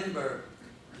remember,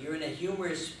 you're in a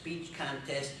humorous speech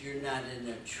contest, you're not in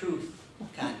a truth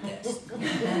contest. So you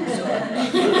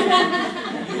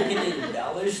can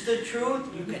embellish the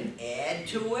truth, you can add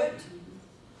to it.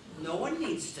 No one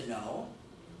needs to know.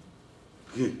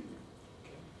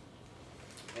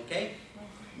 Okay?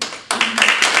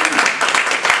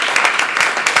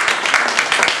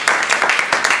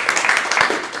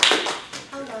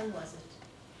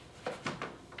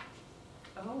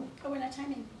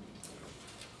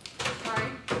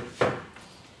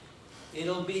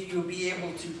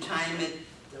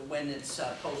 when it's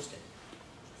posted.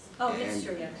 Oh, that's And-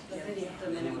 true, yeah, the video, the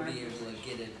minute We'll mark. be able to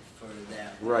get it for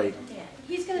that. Right.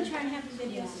 He's gonna try and have the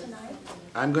videos tonight.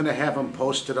 I'm gonna have them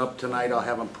posted up tonight, I'll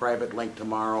have them private link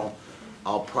tomorrow.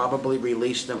 I'll probably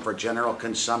release them for general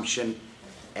consumption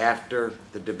after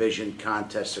the division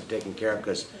contests are taken care of,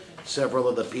 because several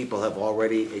of the people have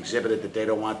already exhibited that they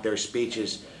don't want their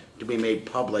speeches to be made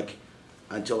public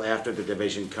until after the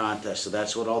division contest, so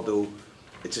that's what I'll do.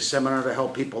 It's a seminar to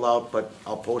help people out, but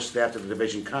I'll post it after the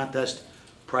division contest.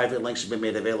 Private links have been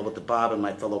made available to Bob and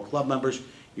my fellow club members.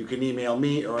 You can email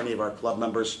me or any of our club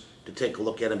members to take a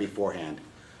look at them beforehand.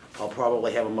 I'll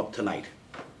probably have them up tonight.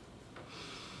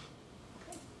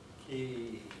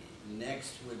 Okay,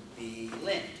 next would be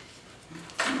Lynn.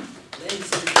 Lynn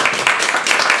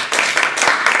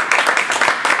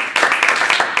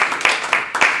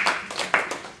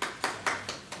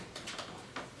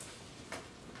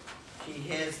She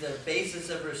has the basis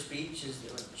of her speech is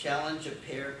the challenge of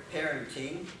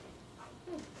parenting,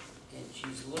 and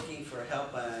she's looking for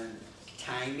help on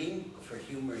timing for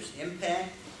humorous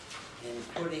impact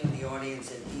and putting the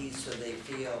audience at ease so they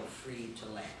feel free to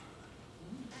laugh.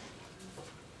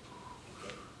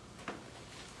 Okay.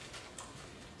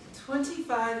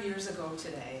 25 years ago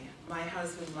today, my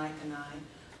husband Mike and I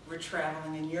were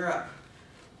traveling in Europe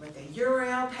with a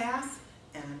Eurail pass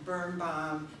and a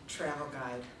Birnbaum travel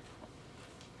guide.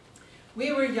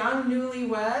 We were young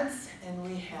newlyweds and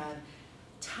we had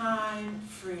time,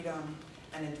 freedom,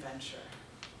 and adventure.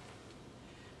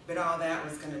 But all that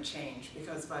was going to change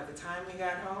because by the time we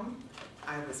got home,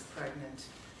 I was pregnant.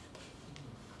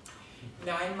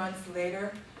 9 months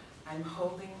later, I'm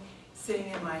sitting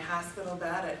in my hospital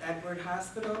bed at Edward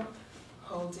Hospital,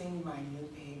 holding my new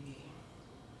baby.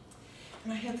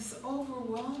 And I had this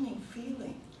overwhelming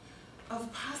feeling of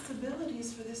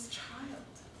possibilities for this child.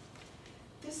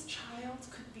 This child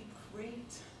could be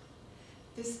great.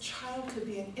 This child could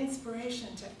be an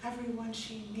inspiration to everyone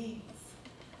she meets.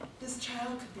 This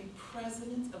child could be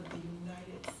President of the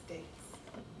United States.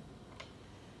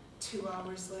 2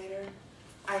 hours later,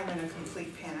 I am in a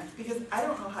complete panic because I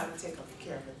don't know how to take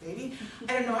care of a baby.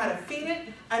 I don't know how to feed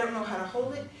it. I don't know how to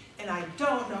hold it. And I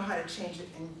don't know how to change it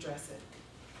and dress it.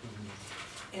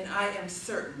 And I am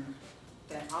certain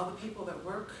that all the people that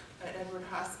work at Edward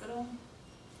Hospital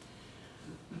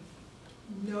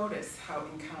notice how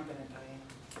incompetent I am.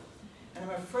 And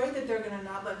I'm afraid that they're going to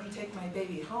not let me take my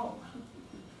baby home.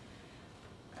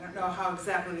 I don't know how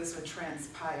exactly this would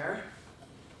transpire.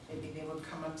 Maybe they would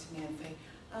come up to me and say,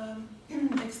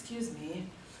 excuse me,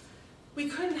 we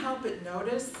couldn't help but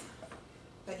notice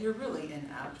that you're really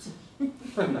inept.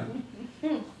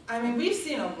 I mean, we've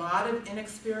seen a lot of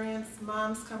inexperienced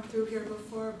moms come through here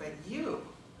before, but you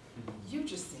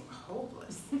just seem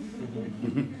hopeless.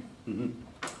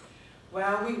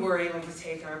 Well, we were able to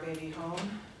take our baby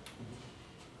home.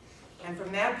 And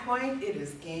from that point, it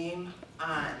is game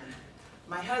on.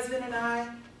 My husband and I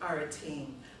are a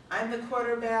team. I'm the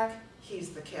quarterback, he's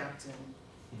the captain.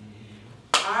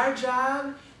 Our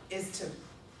job is to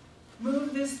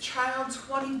move this child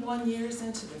 21 years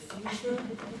into the future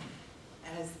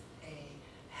as a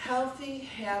healthy,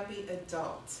 happy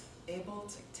adult, able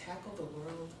to tackle the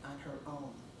world on her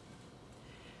own.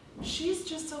 She's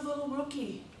just a little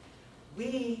rookie.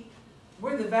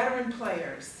 We're the veteran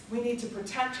players. We need to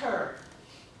protect her,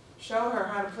 show her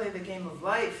how to play the game of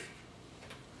life.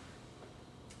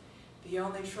 The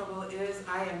only trouble is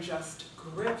I am just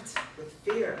gripped with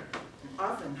fear and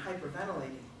often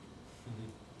hyperventilating.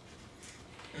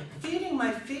 Feeding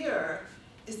my fear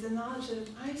is the knowledge that if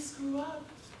I screw up,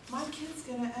 my kid's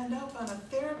going to end up on a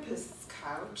therapist's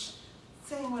couch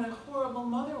saying what a horrible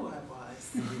mother I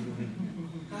was.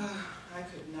 I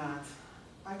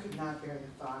could not bear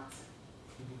the thought.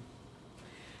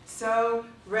 So,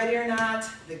 ready or not,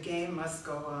 the game must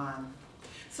go on.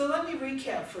 So let me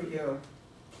recap for you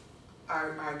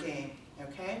our game,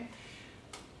 okay?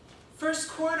 First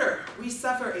quarter, we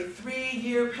suffer a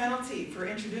 3-year penalty for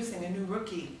introducing a new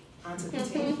rookie onto the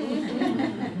team.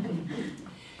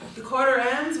 The quarter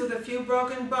ends with a few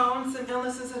broken bones and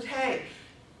illnesses that, hey,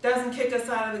 doesn't kick us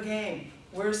out of the game.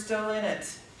 We're still in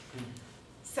it.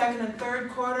 Second and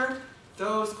third quarter,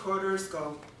 those quarters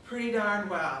go pretty darn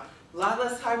well. A lot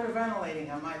less hyperventilating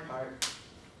on my part.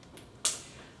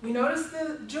 We notice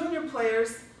the junior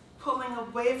players pulling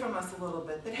away from us a little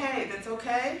bit, but hey, that's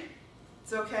okay.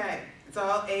 It's okay. It's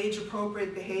all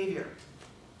age-appropriate behavior.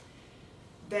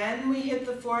 Then we hit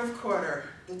the fourth quarter,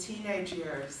 the teenage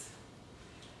years.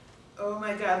 Oh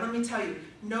my God, let me tell you,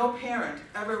 no parent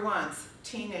ever wants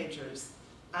teenagers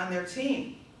on their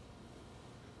team.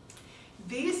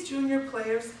 These junior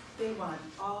players, They want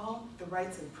all the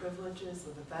rights and privileges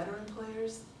of the veteran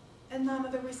players and none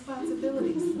of the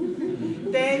responsibilities.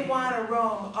 They want to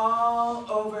roam all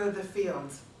over the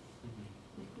field,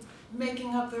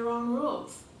 making up their own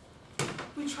rules.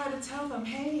 We try to tell them,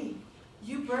 hey,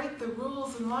 you break the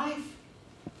rules in life,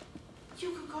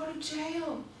 you could go to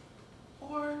jail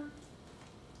or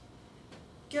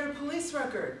get a police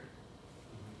record.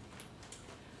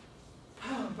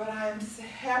 Oh, but I'm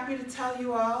happy to tell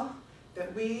you all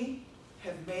that we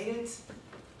have made it.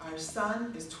 Our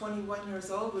son is 21 years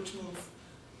old, which means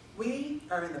we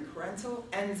are in the parental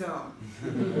end zone.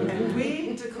 And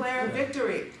we declare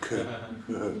victory.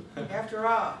 After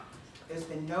all, there's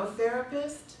been no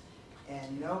therapist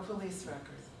and no police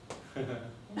records.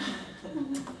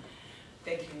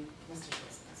 Thank you, Mr.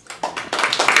 Toastmaster.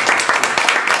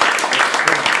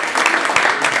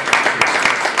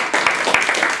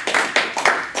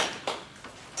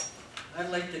 I'd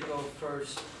like to go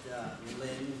first,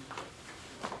 Lynn.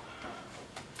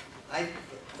 I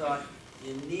thought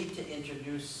you need to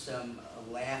introduce some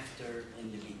laughter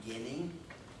in the beginning.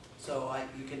 So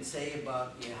you can say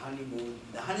about your honeymoon.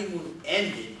 The honeymoon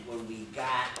ended when we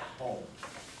got home.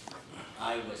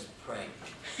 I was pregnant.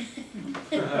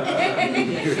 Do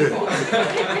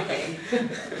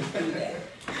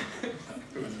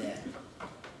that.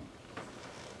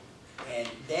 And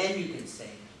then you can say,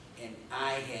 and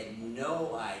I had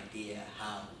no idea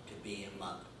how to be a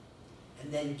mother.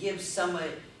 And then give some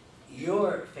of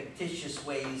your fictitious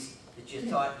ways that you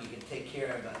thought you could take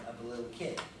care of a little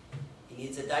kid. He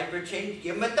needs a diaper change,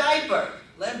 give him a diaper.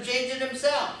 Let him change it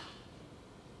himself.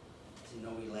 Did you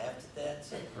know we laughed at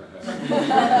that?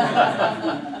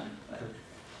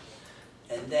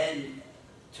 And then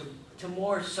to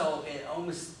more so, it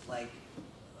almost like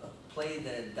play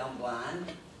the dumb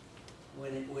blonde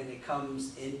when it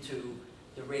comes into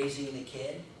the raising the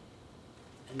kid.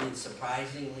 And then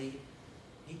surprisingly,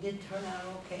 he did turn out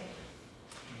okay.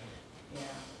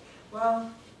 Yeah.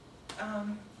 Well,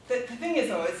 the thing is,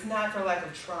 though, it's not for lack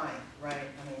of trying, right?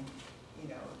 I mean, you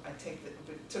know, I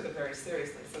took it very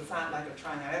seriously, so it's not lack of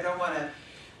trying. I don't want to,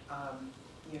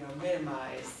 you know,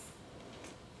 minimize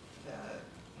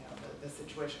the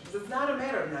situation, because it's not a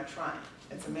matter of not trying.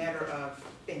 It's a matter of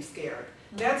being scared.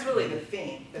 That's really the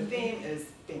theme. The theme is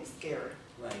being scared.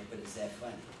 Right, but is that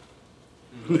funny?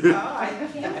 I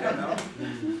don't know.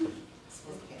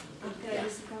 Can I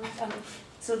just comment?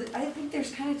 So I think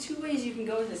there's kind of two ways you can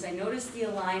go with this. I noticed the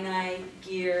Illini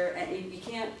gear, and you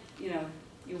can't, you know,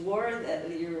 you wore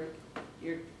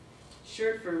your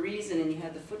shirt for a reason, and you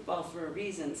had the football for a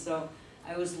reason. So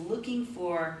I was looking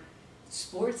for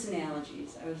sports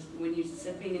analogies. When you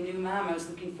said being a new mom, I was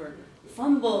looking for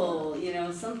fumble, you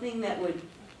know, something that would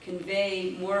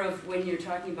convey more of when you're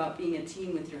talking about being a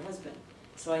team with your husband.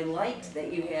 So I liked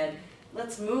that you had,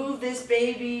 let's move this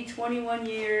baby 21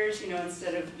 years, you know,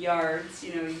 instead of yards,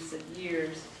 you know, you said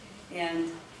years. And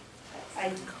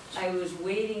I was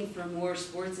waiting for more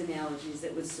sports analogies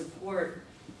that would support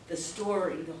the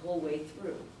story the whole way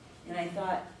through. And I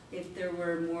thought if there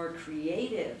were more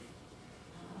creative,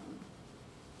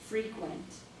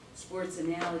 frequent sports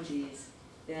analogies,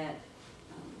 that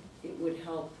it would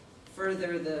help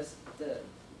further the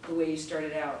way you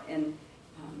started out. And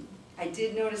I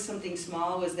did notice something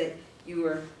small was that you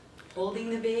were holding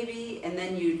the baby and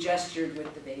then you gestured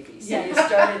with the baby. So you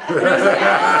started, and I was like,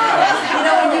 ah! You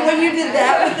know, when you did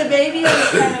that with the baby, I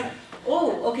was kind of,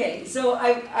 oh, okay. So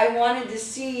I wanted to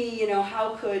see, you know,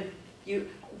 how could you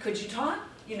talk,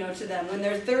 you know, to them when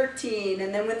they're 13,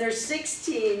 and then when they're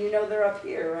 16, you know, they're up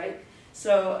here, right?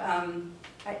 So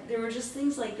there were just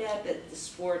things like that the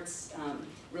sports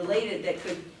related that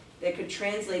could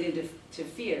translate into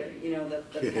fear, you know, the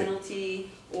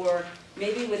penalty, or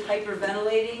maybe with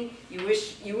hyperventilating, you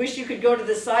wish you could go to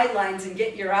the sidelines and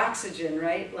get your oxygen,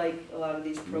 right? Like a lot of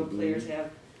these pro players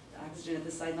have oxygen at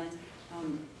the sidelines.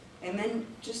 And then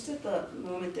just at the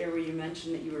moment there where you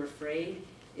mentioned that you were afraid,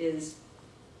 is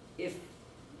if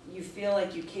you feel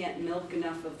like you can't milk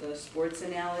enough of the sports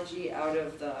analogy out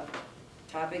of the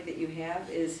topic that you have,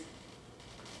 is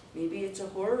maybe it's a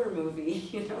horror movie,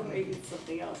 you know, maybe it's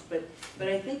something else. But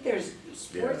I think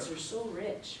sports are so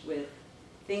rich with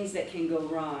things that can go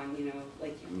wrong, you know,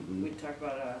 like we talked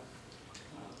about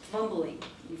fumbling.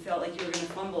 You felt like you were going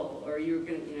to fumble, or you were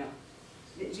going to, you know,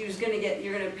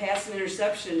 you're going to pass an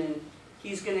interception and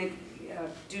he's going to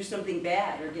do something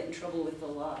bad or get in trouble with the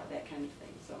law, that kind of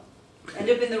thing. So end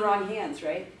up in the wrong hands,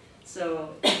 right?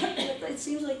 So it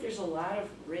seems like there's a lot of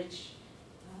rich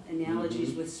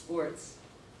analogies with sports.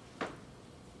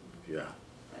 Yeah.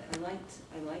 I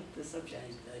liked the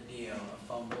subject. The idea of a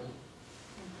fumble.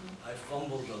 I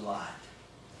fumbled a lot.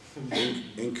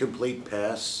 Incomplete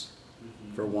pass,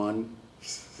 for one.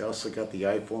 You also got the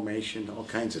I formation, all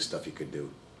kinds of stuff you could do.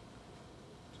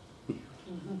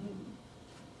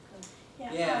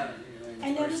 Yeah, I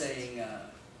and we're noticed- saying,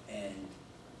 and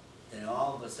then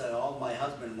all of a sudden, all my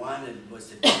husband wanted was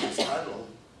to do this huddle.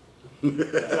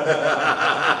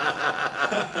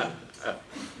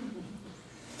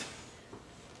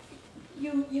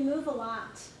 You move a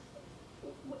lot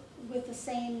with the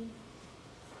same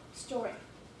story.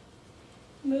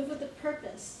 Move with a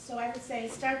purpose. So I would say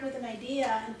start with an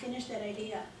idea and finish that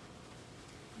idea.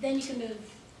 Then you can move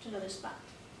to another spot.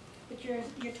 But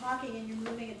you're talking and you're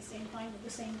moving at the same time with the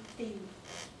same theme.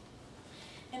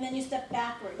 And then you step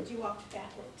backwards, you walk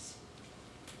backwards.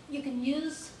 You can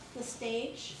use the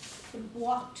stage to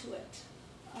walk to it,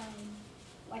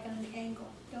 like on an angle.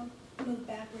 Don't move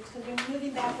backwards, because when you're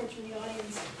moving backwards from the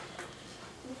audience,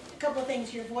 a couple of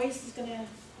things, your voice is going to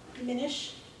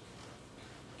diminish,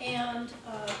 and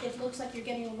it looks like you're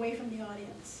getting away from the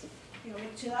audience. You know,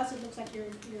 to us, it looks like you're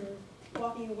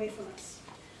walking away from us.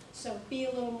 So be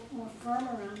a little more firm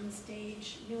around the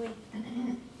stage, really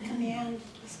command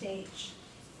the stage.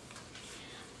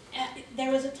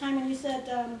 There was a time when you said,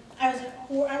 I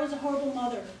was a horrible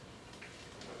mother.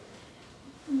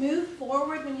 Move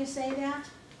forward when you say that.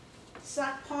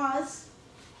 Stop, pause,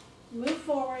 move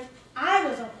forward. I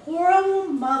was a horrible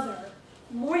mother.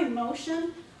 More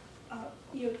emotion,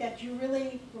 that you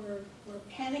really were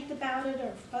panicked about it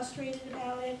or frustrated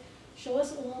about it. Show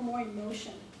us a little more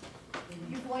emotion.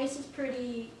 Your voice is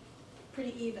pretty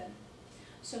even.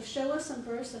 So show us some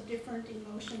bursts of different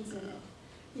emotions in it.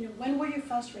 You know, when were you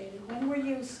frustrated? When were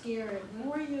you scared? When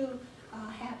were you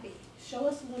happy? Show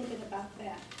us a little bit about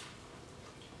that.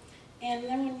 And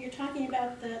then when you're talking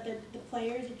about the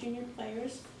players, the junior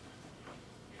players,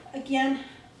 again,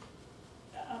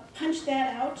 punch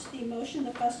that out, the emotion,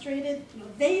 the frustrated. You know,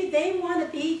 they want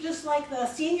to be just like the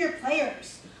senior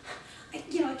players. I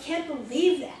can't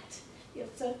believe that. You know,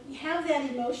 so you have that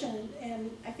emotion,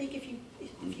 and I think if you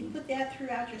put that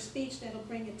throughout your speech, that'll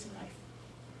bring it to life.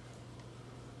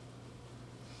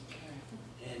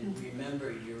 And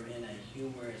remember, you're in a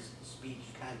humorous speech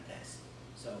contest,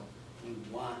 so you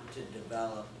want to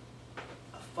develop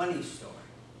a funny story.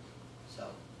 So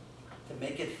to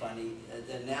make it funny,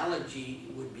 the analogy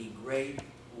would be great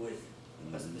with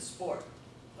the sport,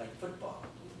 like football.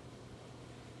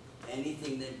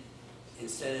 Anything that,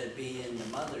 instead of being the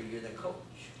mother, you're the coach.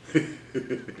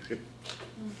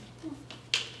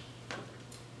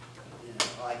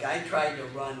 Like I tried to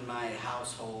run my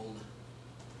household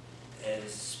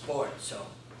as sports, so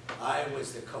I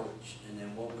was the coach, and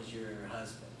then what was your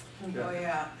husband? Oh,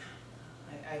 yeah.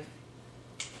 I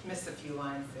missed a few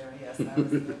lines there, yes. I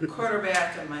was the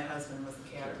quarterback and my husband was the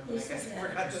captain. I guess I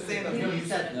forgot to say that. You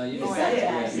said No, you Oh, said I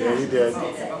that. did. Yeah, you did. Oh,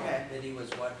 okay. that he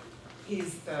was what?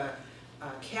 He's the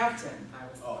captain. I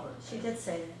was the Oh. quarterback. She did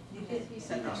say that. You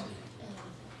said that.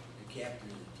 The captain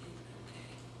of the team, okay.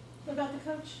 What about the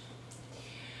coach?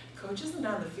 Coach isn't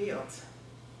on the field.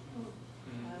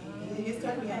 He's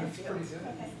got to be on the field.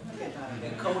 The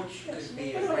coach could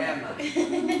be a grandma.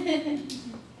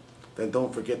 Then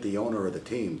don't forget the owner of the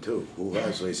team, too, who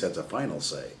actually sets a final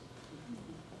say.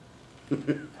 All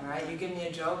right, you give me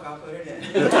a joke, I'll put it in.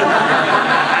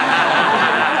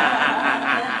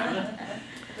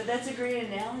 But that's a great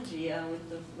analogy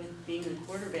with being the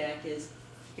quarterback. Is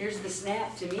here's the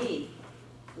snap to me.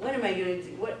 What am I going to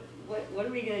do? What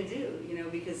are we going to do? You know,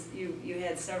 because you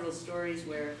had several stories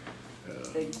where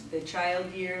the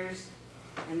child years,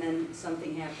 and then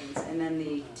something happens, and then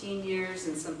the teen years,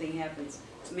 and something happens.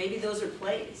 So maybe those are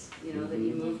plays, you know, that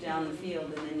you move down the field,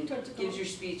 and then it gives your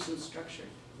speech some structure.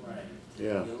 Right.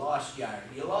 Yeah. You lost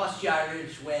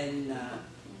yardage when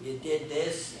you did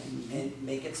this, and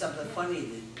make it something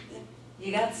funny.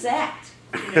 You got sacked.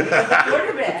 You know, you're the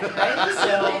quarterback, right?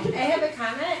 So I have a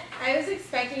comment. I was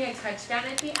expecting a touchdown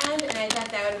at the end, and I thought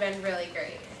that would have been really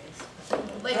great.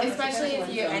 Like, especially if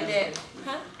you end it,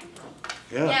 huh?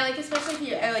 Yeah, like especially if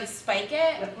you like spike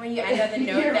it when you end on the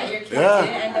note that your kid didn't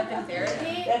end up in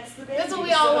therapy. That's what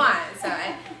we all want. So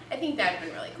I think that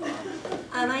would have been really cool.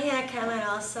 I had a comment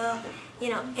also.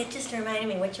 You know, it just reminded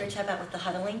me what you were talking about with the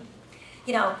huddling.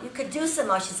 You know, you could do some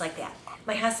motions like that.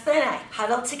 My husband and I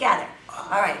huddled together.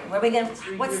 All right,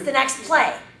 what's the next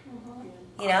play?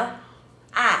 You know?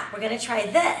 We're gonna try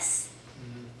this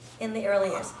in the early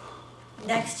years.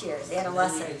 Next year, they had a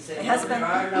lesson. My husband. There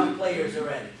are enough players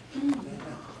already.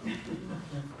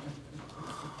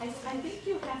 I think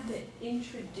you have to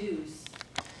introduce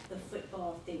the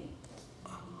football theme,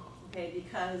 okay?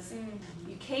 Because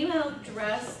you came out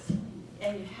dressed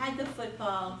and you had the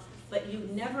football, but you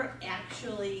never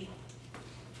actually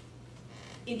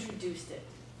introduced it,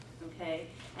 okay?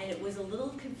 And it was a little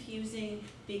confusing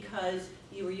because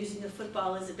you were using the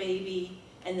football as a baby,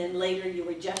 and then later you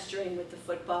were gesturing with the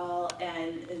football,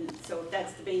 and so if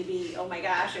that's the baby, oh my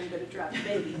gosh, I'm gonna drop the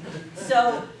baby.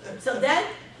 So that,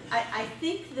 I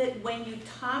think that when you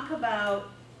talk about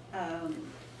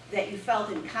that you felt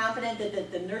incompetent,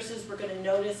 that the nurses were gonna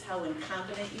notice how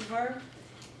incompetent you were,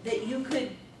 that you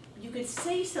could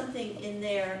say something in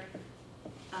there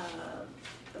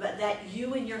about that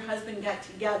you and your husband got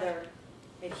together,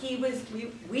 and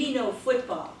we know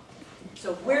football,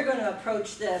 so we're gonna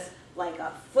approach this like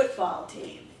a football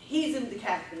team. He's in the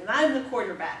captain and I'm the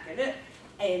quarterback,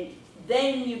 and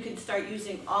then you can start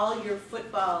using all your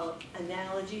football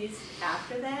analogies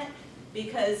after that,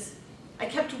 because I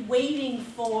kept waiting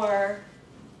for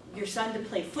your son to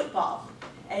play football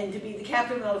and to be the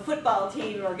captain of a football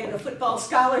team or get a football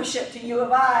scholarship to U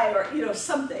of I or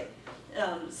something.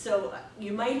 So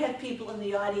you might have people in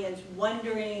the audience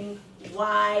wondering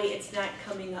why it's not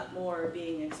coming up more or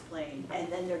being explained,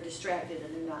 and then they're distracted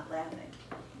and they're not laughing.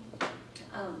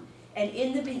 And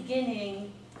in the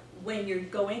beginning, when you're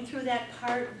going through that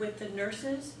part with the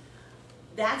nurses,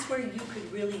 that's where you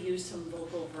could really use some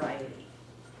vocal variety.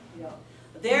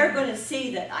 They're going to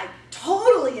see that I'm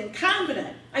totally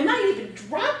incompetent. I might even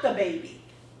drop the baby,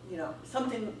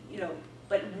 something,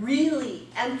 but really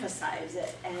emphasize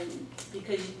it, and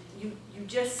because you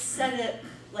just said it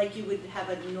like you would have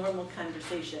a normal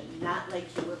conversation, not like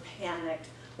you were panicked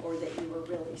or that you were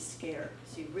really scared.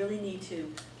 So you really need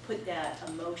to put that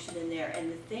emotion in there.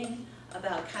 And the thing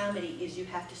about comedy is you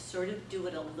have to sort of do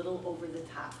it a little over the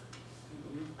top,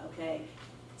 okay?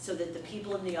 So that the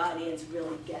people in the audience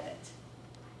really get it.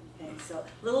 Okay, so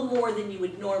a little more than you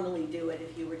would normally do it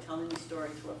if you were telling a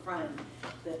story to a friend,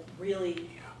 that really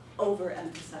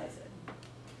overemphasize it.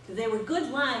 Because they were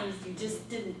good lines, you just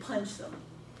didn't punch them.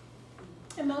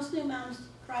 And most new moms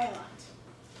cry a lot.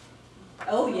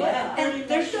 Oh yeah, and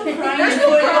there's no crying in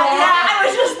football. Yeah, I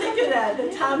was just thinking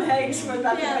that Tom Hanks was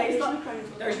about to face.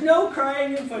 There's no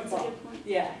crying in football.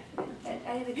 Yeah.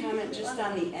 I have a comment just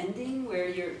on the ending where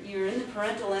you're in the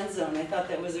parental end zone. I thought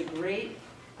that was a great.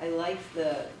 I liked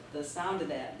the sound of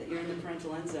that you're in the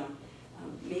parental end zone.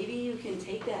 Maybe you can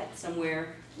take that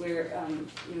somewhere where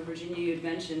Virginia, you had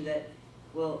mentioned that.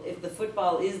 Well, if the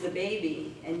football is the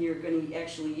baby and you're going to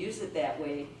actually use it that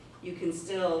way, you can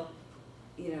still,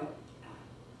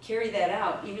 carry that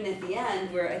out, even at the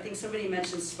end, where I think somebody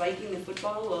mentioned spiking the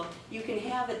football. Well, you can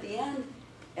have at the end,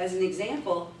 as an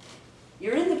example,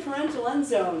 you're in the parental end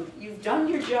zone, you've done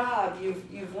your job,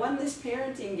 you've won this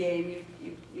parenting game,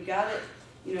 you got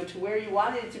it, to where you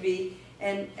wanted it to be,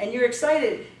 and you're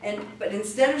excited. But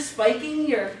instead of spiking,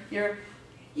 you're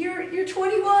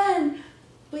 21.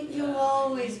 But you'll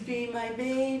always be my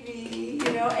baby,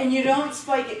 and you don't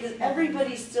spike it because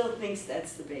everybody still thinks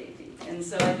that's the baby. And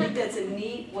so I think that's a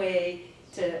neat way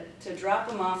to drop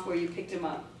them off where you picked them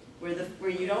up, where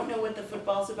you don't know what the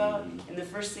football's about, and the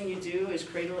first thing you do is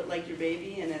cradle it like your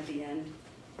baby, and at the end,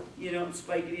 you don't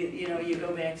spike it, you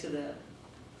go back to the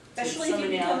Especially if you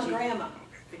become a grandma,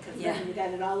 because then you got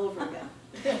it all over again.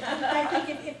 I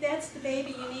think if that's the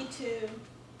baby, you need to,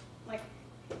 like,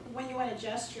 when you want to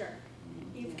gesture,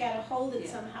 you've got to hold it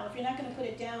somehow. If you're not going to put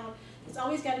it down, it's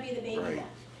always got to be the baby then.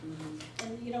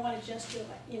 And you don't want to gesture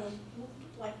like,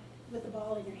 like with the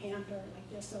ball in your hand or like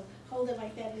this. So hold it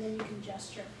like that, and then you can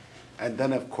gesture. And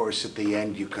then, of course, at the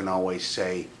end, you can always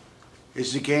say,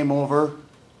 "Is the game over?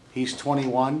 He's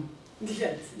 21."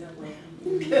 Yes.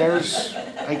 There's,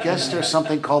 I guess, there's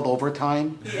something called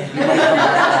overtime. Yeah. You might come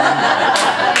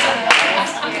back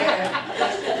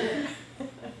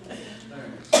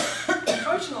on.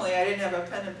 Fortunately, I didn't have a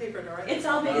pen and paper to write. It's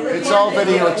all video. It's all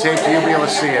videotaped. You'll be able to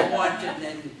see it.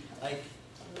 And like,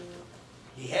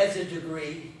 he has a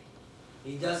degree,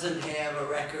 he doesn't have a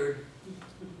record,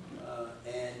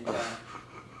 and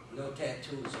no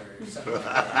tattoos or something like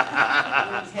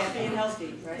that. He's happy and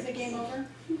healthy, right? Is it game over?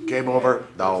 Game over?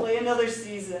 No. Play another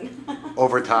season.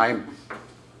 Overtime.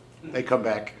 They come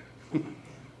back. Okay.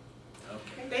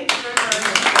 Thank you very much.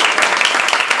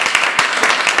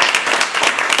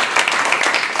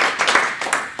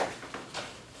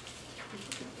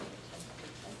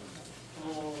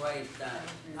 All right,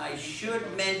 I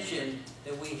should mention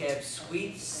that we have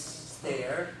sweets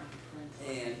there,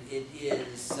 and it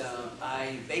is,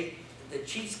 I baked the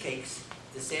cheesecakes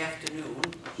this afternoon.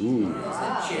 Ooh. There's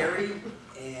a cherry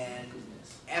and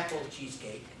apple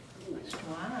cheesecake.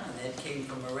 Wow. And that came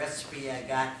from a recipe I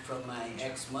got from my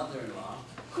ex-mother-in-law.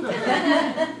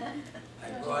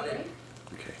 I brought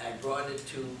it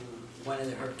to one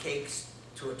of her cakes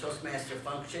to a Toastmaster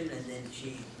function, and then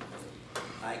she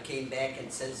I came back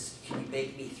and says, can you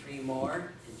bake me 3 more?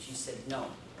 And she said, no.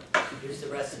 Here's the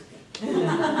recipe.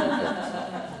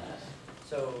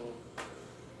 So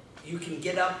you can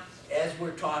get up as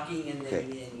we're talking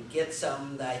and get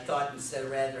some. I thought instead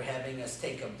of rather having us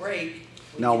take a break,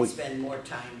 we can spend more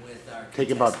time with our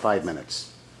Take about 5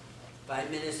 minutes.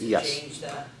 5 minutes to Yes. change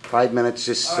the... 5 minutes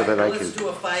just so that I can... Let's do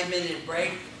a 5-minute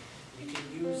break. You can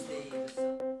use the...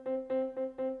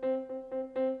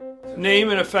 Name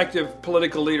an effective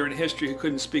political leader in history who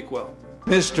couldn't speak well.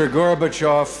 Mr.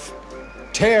 Gorbachev,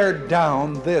 tear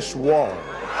down this wall.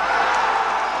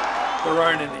 There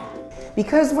aren't any.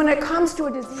 Because when it comes to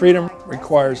a disease, Freedom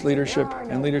requires leadership,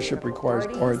 and leadership requires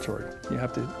oratory. You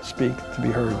have to speak to be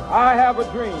heard. I have a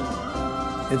dream.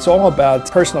 It's all about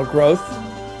personal growth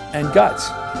and guts.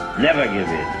 Never give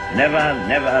in. Never,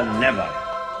 never, never.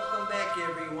 Welcome back,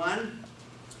 everyone.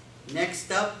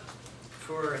 Next up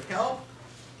for help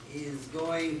is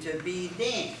going to be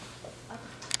Dan.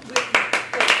 We're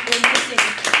missing.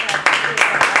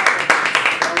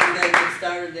 When they get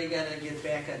started, they gotta get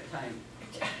back on time.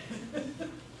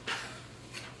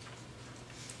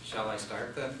 Shall I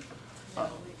start then?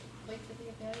 Wait for the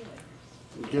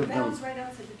evaluators. Give That them... was right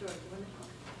outside the door.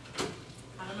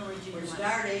 I don't know where Gina We're went.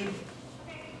 starting.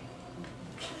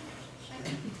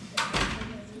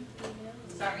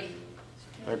 Sorry.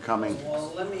 They're coming.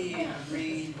 Well, let me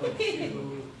read what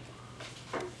you...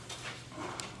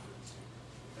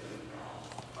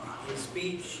 His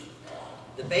speech,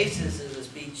 the basis of the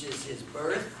speech is his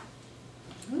birth,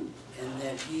 and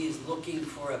that he is looking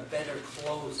for a better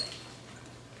closing.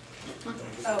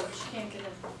 Oh, she can't get in.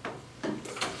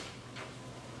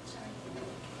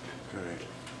 Okay.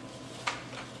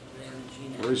 Then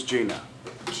Gina. Where's Gina?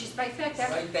 She's right back there.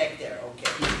 Right back there,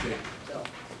 okay. So,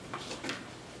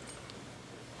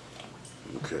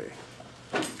 Okay.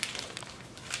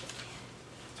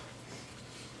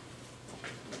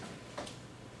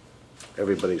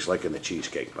 Everybody's liking the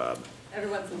cheesecake, Bob.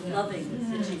 Everyone's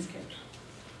loving the cheesecake.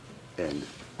 And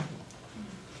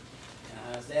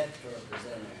how's that for a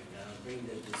presenter? Bring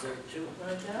the dessert too?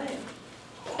 I'll tell you.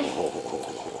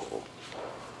 oh,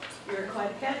 You're quite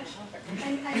a catch.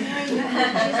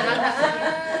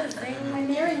 I'm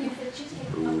marrying you for the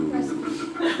cheesecake recipe.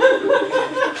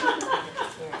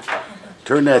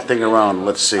 turn that thing around.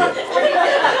 Let's see it.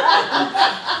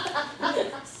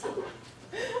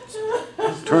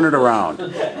 Turn it around. You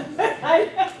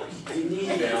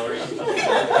need Valerie.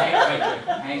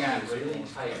 Hang on really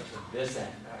tight to this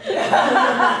end.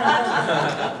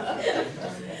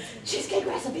 Cheesecake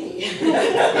recipe.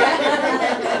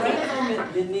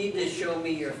 You need to show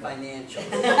me your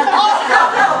financials.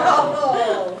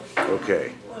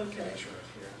 Okay. Okay.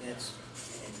 That's,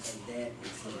 and that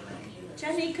is the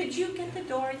Jenny, could you get the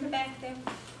door in the back there?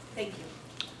 Thank you.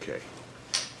 Okay.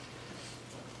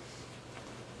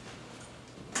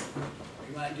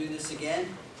 You want to do this again?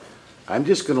 I'm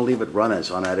just going to leave it run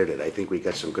as unedited. I think we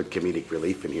got some good comedic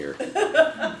relief in here.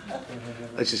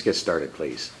 Let's just get started,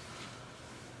 please.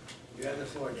 You have the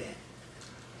floor, Dan.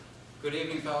 Good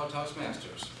evening, fellow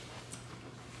Toastmasters.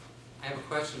 I have a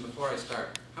question before I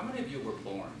start. How many of you were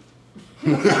born?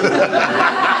 Anybody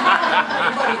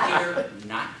here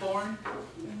not born? I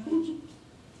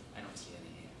don't see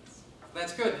any hands.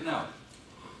 That's good to know.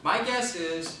 My guess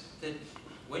is that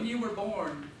when you were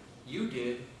born, you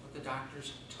did what the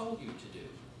doctors told you to do.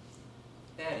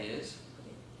 That is,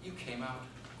 you came out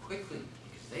quickly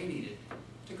because they needed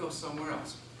to go somewhere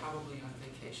else, probably on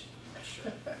vacation, I'm not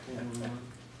sure.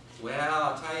 Well,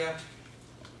 I'll tell you,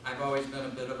 I've always been a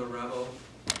bit of a rebel.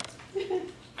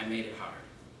 I made it hard,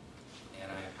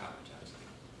 and I apologize.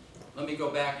 Let me go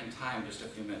back in time just a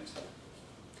few minutes.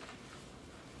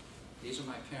 These are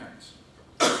my parents.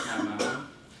 My mom,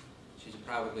 she's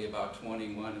probably about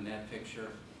 21 in that picture.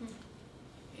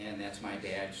 And that's my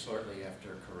dad shortly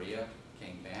after Korea,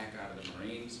 came back out of the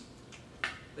Marines.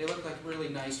 They look like really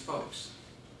nice folks.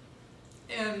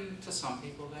 And to some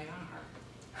people they are.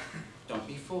 Don't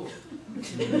be fooled.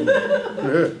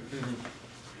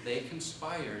 They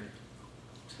conspired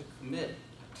to commit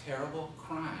a terrible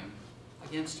crime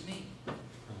against me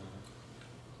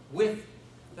with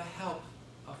the help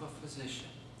of a physician.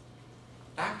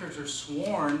 Doctors are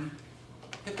sworn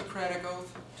Hippocratic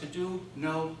oath to do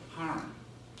no harm.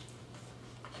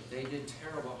 But they did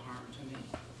terrible harm to me.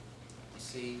 You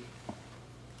see,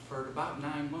 for about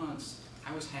 9 months,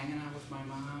 I was hanging out with my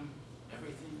mom.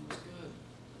 Everything was good.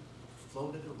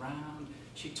 Floated around.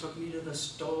 She took me to the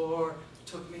store,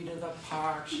 took me to the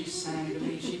park. She sang to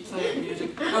me. She played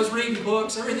music. I was reading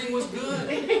books. Everything was good.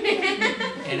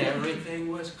 And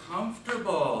everything was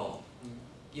comfortable.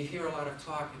 You hear a lot of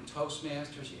talk in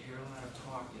Toastmasters. You hear a lot of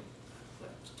talk in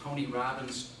Tony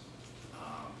Robbins,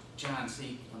 John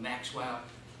C. Maxwell.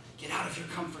 Get out of your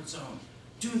comfort zone.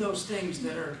 Do those things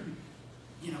that are,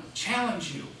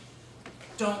 challenge you.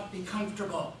 Don't be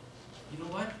comfortable. You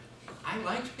know what? I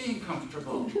liked being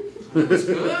comfortable. It was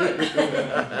good.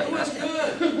 It was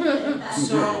good.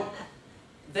 So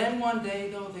then one day,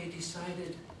 though, they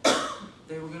decided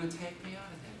they were going to take me out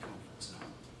of that comfort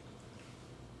zone.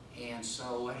 And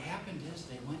so what happened is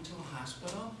they went to a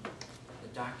hospital. The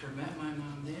doctor met my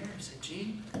mom there. He said,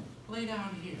 Jean, lay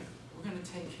down here. We're going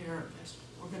to take care of this.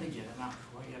 We're going to get him out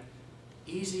for you.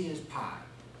 Easy as pie.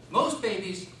 Most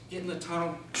babies get in the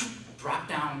tunnel, drop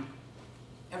down.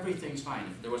 Everything's fine.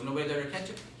 If there was nobody there to catch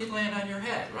you, you'd land on your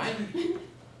head, right?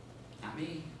 Not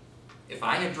me. If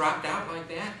I had dropped out like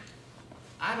that,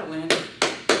 I'd have landed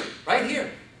right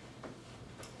here.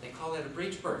 They call that a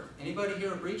breech birth. Anybody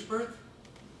here a breech birth?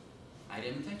 I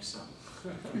didn't think so.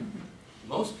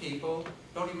 Most people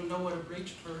don't even know what a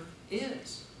breech birth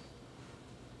is.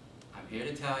 I'm here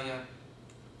to tell you,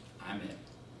 I'm it.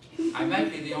 I might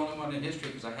be the only one in history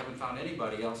because I haven't found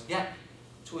anybody else yet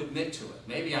to admit to it.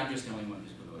 Maybe I'm just the only one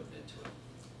who's going to admit to it.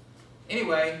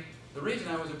 Anyway, the reason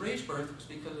I was a breech birth was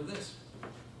because of this.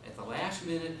 At the last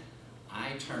minute,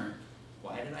 I turned.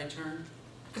 Why did I turn?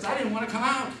 Because I didn't want to come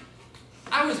out.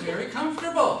 I was very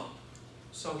comfortable.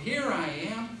 So here I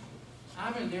am.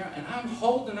 I'm in there, and I'm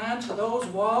holding on to those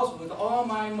walls with all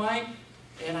my might,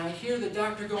 and I hear the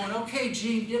doctor going, okay,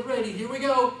 Jean, get ready. Here we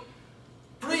go.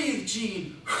 Breathe,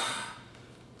 Jean.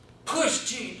 Push,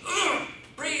 Jean.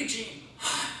 Breathe, Jean.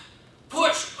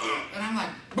 Push. And I'm like,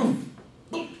 boom,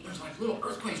 boom. There's like little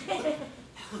earthquakes. What the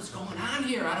hell is going on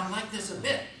here? I don't like this a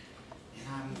bit. And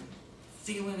I'm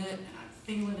feeling it, and I'm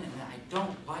feeling it, and I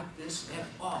don't like this at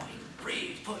all.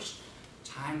 Breathe, push.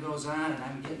 Time goes on, and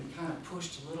I'm getting kind of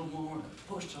pushed a little more,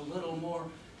 pushed a little more.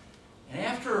 And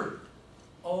after,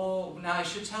 now I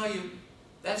should tell you,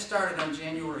 that started on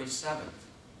January 7th.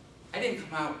 I didn't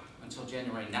come out until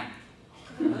January 9th.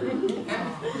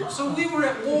 Okay? So we were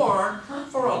at war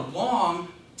for a long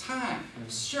time.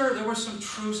 Sure, there were some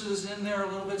truces in there, a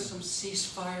little bit, some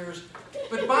ceasefires,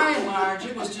 but by and large,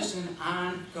 it was just an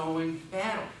ongoing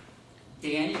battle.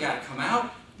 Dan, you gotta come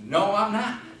out? No, I'm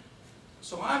not.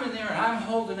 So I'm in there and I'm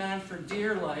holding on for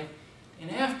dear life,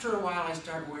 and after a while I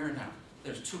start wearing out.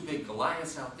 There's two big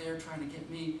Goliaths out there trying to get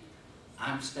me.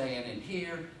 I'm staying in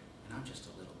here, and I'm just a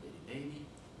little bitty baby.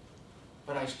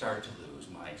 But I start to lose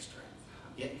my strength.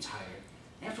 I'm getting tired.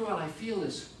 After a while I feel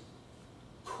this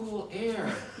cool air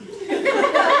right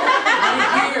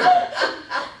here.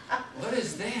 What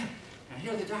is that? And I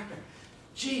hear the doctor,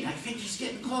 Gene, I think he's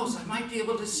getting close. I might be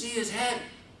able to see his head.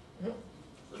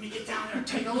 Let me get down there and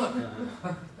take a look.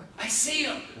 I see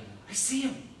him. I see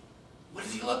him. What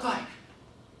does he look like?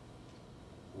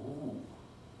 Ooh,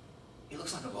 he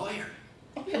looks like a lawyer.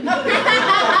 Lawyer?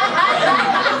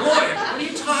 What are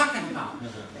you talking about?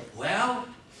 Well,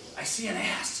 I see an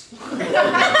ass.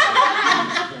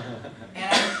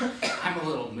 And I'm a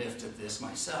little miffed at this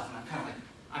myself, and I'm kind of like,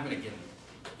 I'm going to give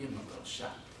him a little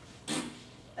shot.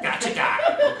 Gotcha, doc.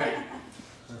 Okay.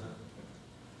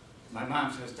 My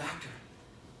mom says, Doctor,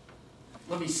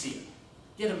 let me see him.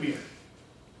 Get a mirror.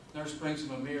 Nurse brings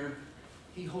him a mirror.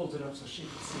 He holds it up so she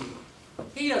can see him.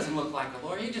 He doesn't look like a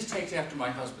lawyer. He just takes after my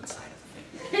husband's side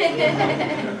of the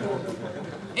family.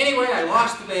 Anyway, I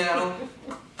lost the battle.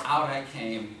 Out I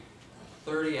came.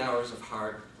 30 hours of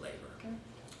hard labor.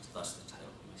 Thus the title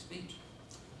of my speech.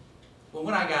 Well,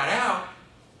 when I got out,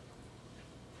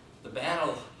 the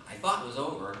battle I thought was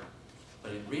over,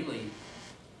 but it really,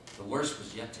 the worst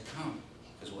was yet to come.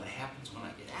 Because what happens when I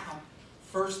get out,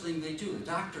 first thing they do, the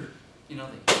doctor, they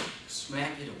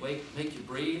smack you to make you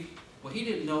breathe. Well, he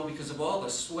didn't know because of all the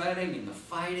sweating and the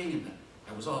fighting and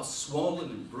I was all swollen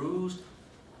and bruised.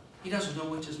 He doesn't know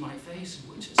which is my face and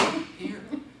which is here.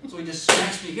 So he just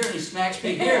smacks me here and he smacks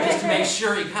me here just to make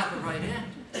sure he got the right end.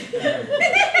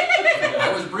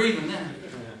 I was breathing then.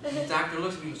 And the doctor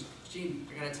looks at me and goes, Gene,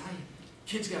 I gotta tell you,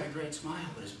 kid's got a great smile,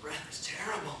 but his breath is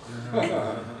terrible.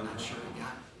 I'm not sure I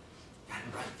got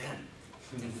it right then.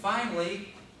 And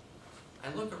finally,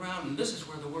 I look around and this is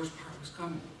where the worst part was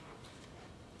coming.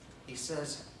 He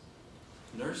says,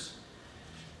 Nurse,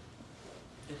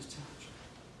 get his temperature.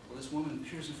 Well, this woman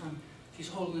appears in front of me. She's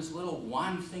holding this little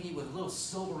wand thingy with a little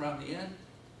silver on the end.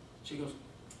 She goes,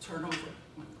 turn over.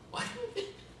 I'm like, what?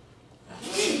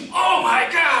 Oh my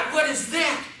God, what is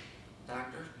that?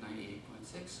 Doctor,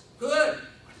 98.6. Good.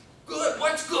 Good,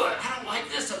 what's good? I don't like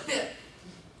this a bit.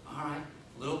 All right,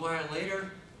 a little while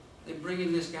later, they bring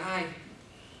in this guy.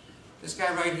 This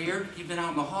guy right here, he'd been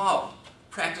out in the hall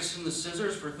practicing the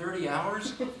scissors for 30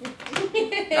 hours.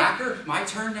 Doctor, my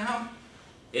turn now?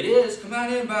 It is. Come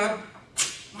on in, Bob.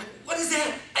 I'm like, what is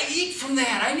that? I eat from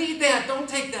that. I need that. Don't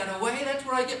take that away. That's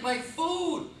where I get my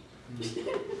food.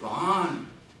 Gone.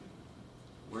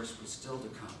 Worse was still to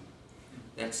come.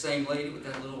 That same lady with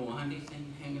that little wandy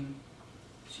thing hanging,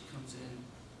 she comes in.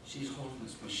 She's holding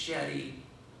this machete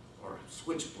or a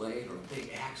switchblade or a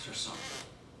big axe or something.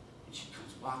 And she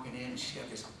comes walking in and she's got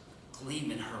this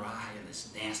gleam in her eye and this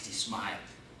nasty smile.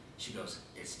 She goes,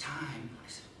 it's time. I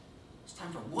said, it's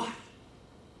time for what?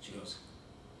 She goes,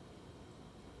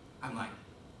 I'm like,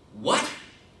 what?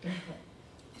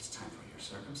 It's time for your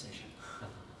circumcision.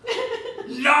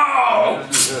 No!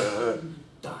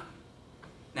 Done.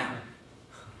 Now,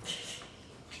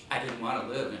 I didn't want to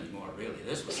live anymore, really.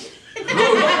 This was brutal.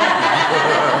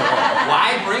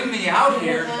 Why bring me out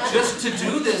here just to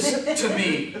do this to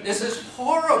me? This is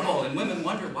horrible. And women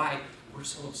wonder why we're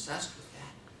so obsessed with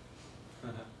that.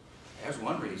 There's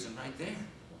one reason right there.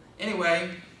 Anyway,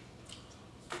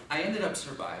 I ended up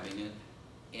surviving it.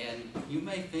 And you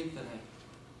may think that I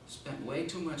spent way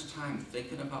too much time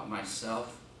thinking about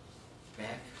myself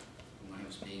back when I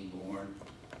was being born.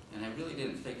 And I really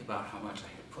didn't think about how much I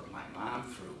had put my mom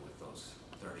through with those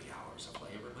 30 hours of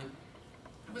labor, but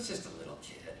I was just a little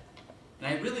kid. And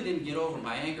I really didn't get over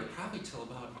my anger probably till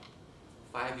about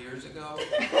 5 years ago.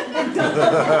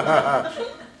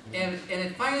 and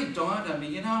it finally dawned on me,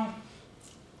 you know,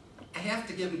 I have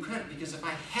to give him credit, because if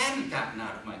I hadn't gotten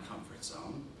out of my comfort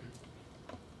zone,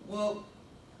 well,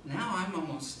 now I'm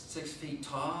almost 6 feet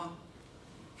tall,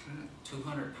 kind of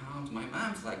 200 pounds. My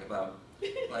mom's like about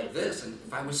like this, and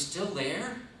if I was still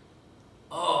there,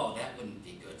 oh, that wouldn't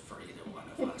be good for either one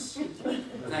of us.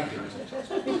 Thank you.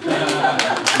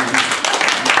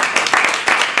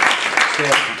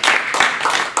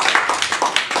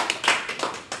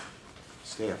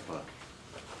 Stay up.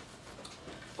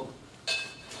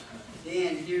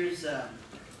 Dan, here's,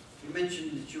 you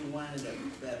mentioned that you wanted a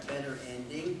better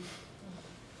ending.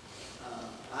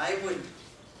 I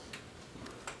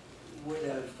would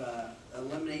have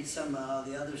eliminated some of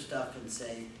the other stuff and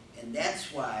say, and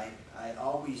that's why I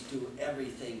always do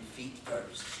everything feet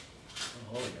first.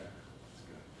 Oh, yeah. That's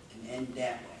good. And end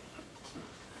that way.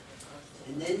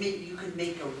 And then maybe you could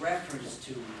make a reference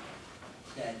to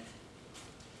that.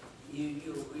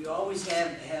 You always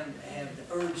have the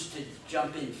urge to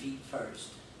jump in feet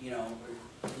first, you know,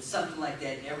 or something like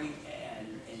that.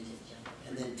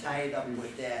 And then tie it up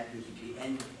with that. If you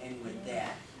end with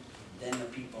that, then the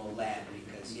people will laugh,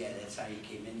 because yeah, that's how you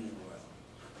came into the world.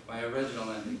 My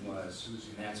original ending was,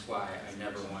 and that's why I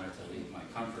never wanted to leave my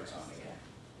comfort zone again.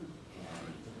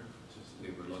 And we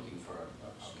were looking for a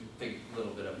big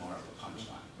little bit of more of a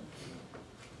punchline.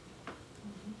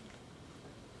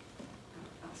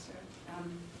 I'll start.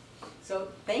 So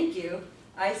thank you.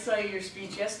 I saw your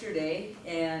speech yesterday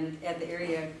and at the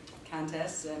area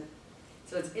contest.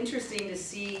 So it's interesting to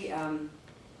see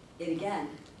it again.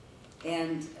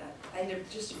 And I have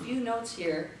just a few notes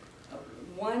here.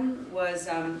 One was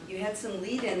you had some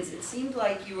lead-ins. It seemed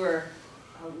like you were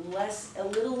a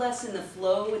little less in the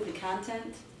flow with the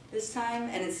content this time,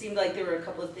 and it seemed like there were a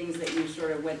couple of things that you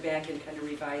sort of went back and kind of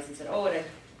revised and said, oh, what I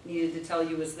needed to tell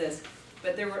you was this.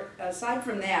 But there were, aside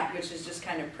from that, which is just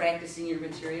kind of practicing your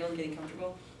material and getting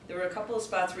comfortable, there were a couple of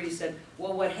spots where you said,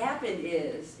 well, what happened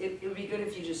is, it would be good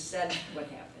if you just said what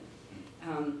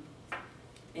happened.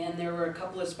 And there were a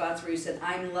couple of spots where you said,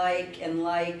 I'm like,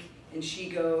 and she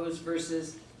goes,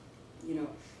 versus, you know,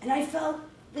 and I felt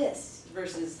this,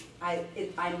 versus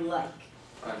I'm like.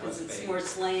 Because it's more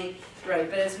slang, right,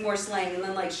 but it's more slang, and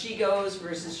then like she goes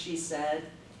versus she said.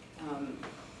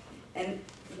 And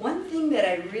one thing that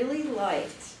I really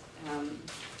liked,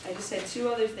 I just had two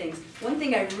other things. One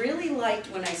thing I really liked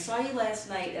when I saw you last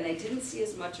night, and I didn't see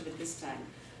as much of it this time,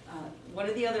 one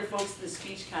of the other folks at the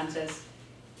speech contest,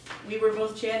 we were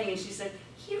both chatting, and she said,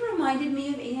 he reminded me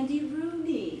of Andy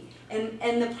Rooney.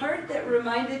 And the part that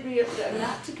reminded me of,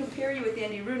 not to compare you with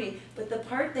Andy Rooney, but the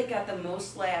part that got the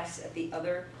most laughs at the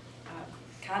other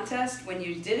contest when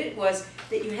you did it was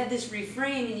that you had this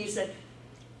refrain and you said,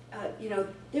 you know,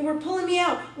 they were pulling me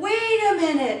out. Wait a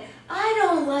minute, I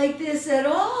don't like this at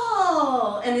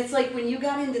all. And it's like when you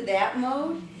got into that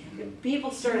mode,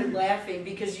 people started laughing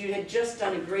because you had just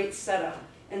done a great setup.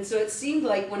 And so it seemed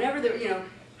like whenever the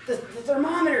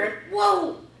thermometer,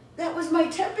 whoa, that was my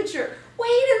temperature. Wait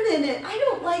a minute, I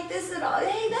don't like this at all.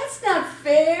 Hey, that's not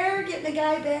fair, getting the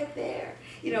guy back there.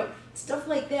 You know, stuff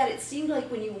like that. It seemed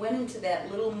like when you went into that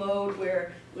little mode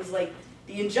where it was like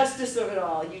the injustice of it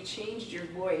all, you changed your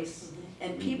voice,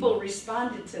 and people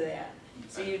responded to that.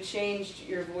 So you changed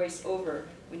your voice over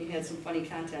when you had some funny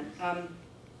content.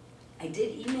 I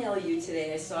did email you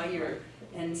today, I saw your,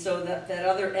 and so that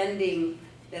other ending,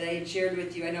 that I had shared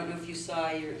with you. I don't know if you saw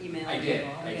your email. I did,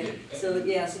 Okay. I did. So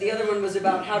yeah, so the other one was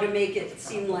about how to make it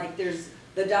seem like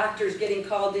the doctor's getting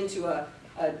called into a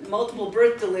multiple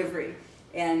birth delivery,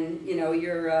 and you know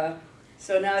you're.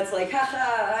 So now it's like,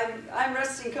 haha, I'm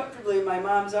resting comfortably in my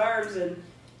mom's arms, and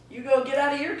you go get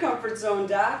out of your comfort zone,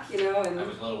 doc. You know, and I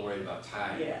was a little worried about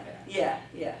time.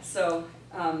 yeah. So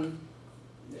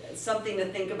something to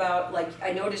think about. Like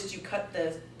I noticed you cut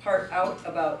the part out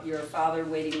about your father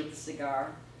waiting with the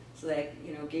cigar, so that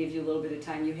gave you a little bit of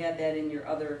time. You had that in your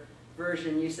other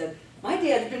version. You said, my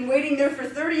dad's been waiting there for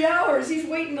 30 hours. He's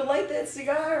waiting to light that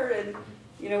cigar. And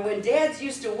when dads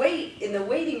used to wait in the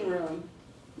waiting room,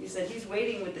 you said he's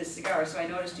waiting with this cigar. So I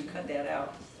noticed you cut that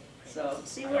out. So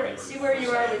see where you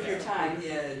are with your time.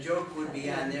 Yeah, the joke would be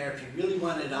on there, if you really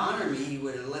wanted to honor me, you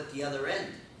would have lit the other end.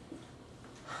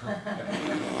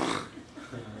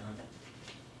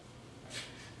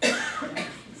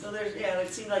 So it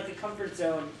seemed like the comfort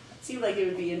zone. It seemed like it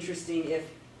would be interesting if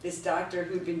this doctor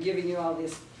who'd been giving you all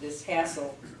this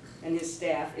hassle, and his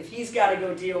staff, if he's got to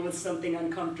go deal with something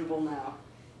uncomfortable now,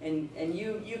 and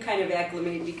you kind of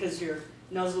acclimate because you're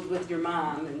nuzzled with your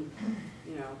mom, and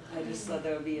I just thought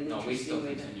that would be an interesting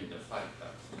way to. No, we still continue to fight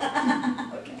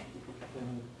though. Okay.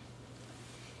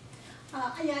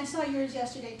 Yeah, I saw yours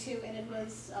yesterday too, and it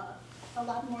was a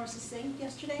lot more succinct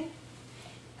yesterday.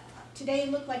 Today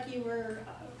it looked like you were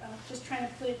just trying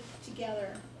to put it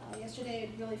together. Yesterday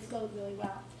it really flowed really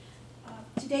well.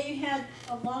 Today you had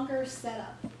a longer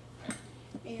setup,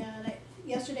 and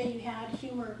yesterday you had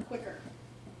humor quicker.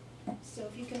 So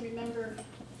if you can remember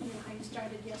how you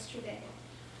started yesterday.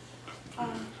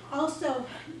 Also,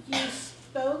 you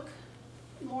spoke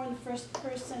more in the first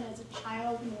person as a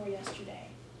child more yesterday.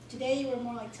 Today you were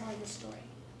more like telling the story.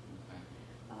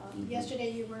 Yesterday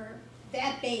you were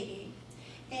that baby,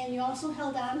 and you also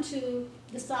held on to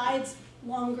the sides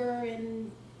longer,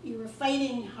 and you were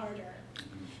fighting harder,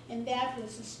 and that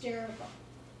was hysterical.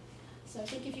 So I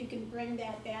think if you can bring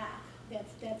that back, that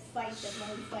fight, that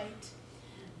long fight.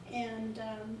 And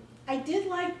I did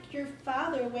like your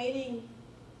father waiting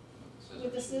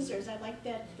with the scissors. I like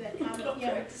that comment.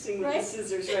 Yeah, practicing right? with the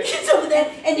scissors, right? So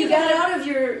and you got out of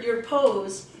your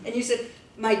pose, and you said,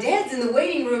 my dad's in the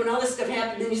waiting room, and all this stuff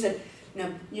happened, and you said, no,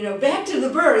 back to the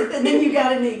birth, and then you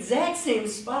got in the exact same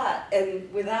spot, and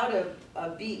without a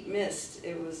beat missed.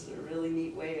 It was a really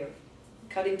neat way of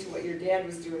cutting to what your dad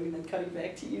was doing, and then cutting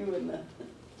back to you and the.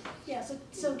 Yeah,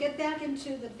 so get back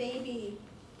into the baby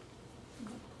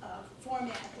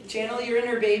format. Channel your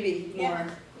inner baby more.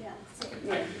 Yeah, so,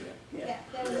 yeah,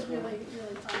 that was really,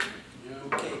 really fun.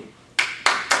 Okay.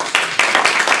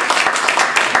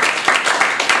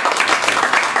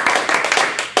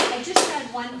 I just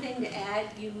had one thing to add.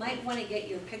 You might want to get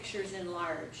your pictures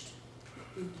enlarged.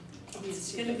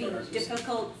 It's going to be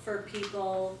difficult for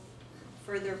people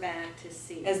further back to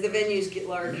see. As the venues get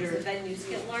larger. As the venues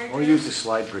get larger. Or use a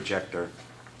slide projector.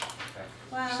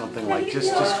 Well, something like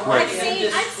just quick. I've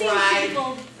seen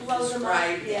people blow them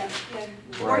up. Yeah.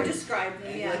 Or Right. describe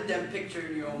them, And yeah. let them picture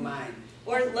in your own mind.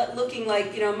 Or looking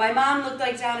like, my mom looked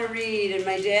like Donna Reed, and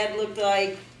my dad looked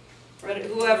like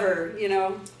whoever,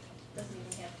 the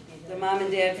mom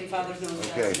and dad from Father's Own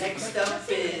Side. Okay. Next up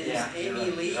is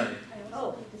Amy Lee.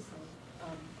 Oh.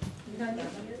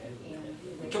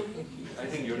 I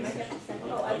think you're next.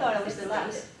 Oh, I thought I was the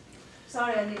last.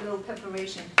 Sorry, I need a little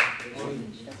preparation.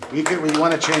 You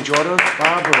want to change order,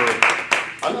 Bob, or?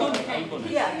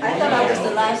 Yeah, I thought I was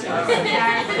the last one.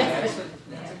 That's a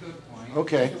good point.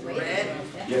 Okay. Red.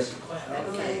 Yes.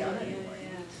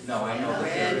 No, I know.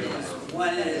 Red is one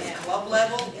at his club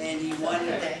level, and he won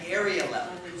at the area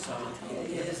level. So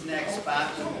his next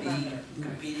spot will be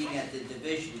competing at the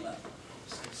division level.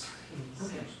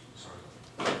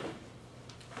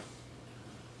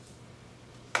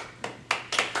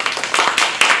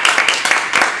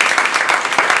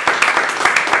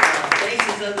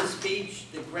 Basis of the speech: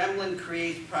 the gremlin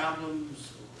creates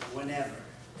problems whenever.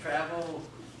 Travel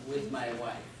with my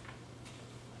wife.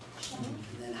 And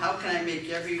then how can I make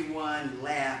everyone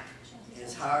laugh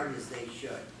as hard as they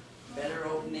should? Better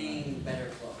opening, better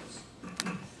close.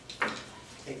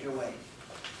 Take it away.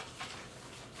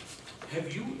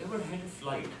 Have you ever had a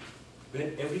flight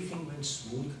where everything went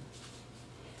smooth?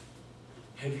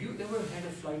 Have you ever had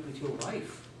a flight with your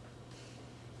wife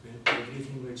where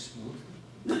everything went smooth?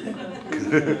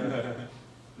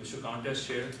 Mr. Contest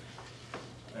Chair,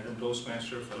 Madam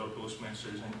Toastmaster, fellow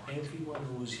Toastmasters, and everyone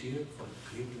who is here for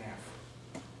a great laugh.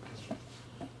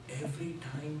 Every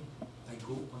time I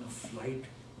go on a flight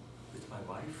with my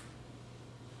wife,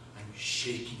 I'm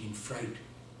shaking in fright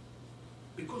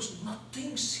because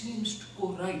nothing seems to go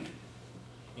right.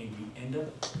 and we end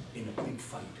up in a big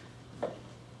fight. Do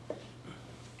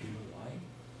you know why?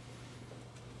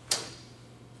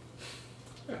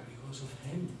 Because of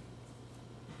him.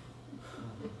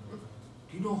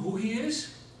 Do you know who he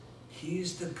is? He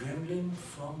is the gremlin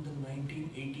from the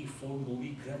 1984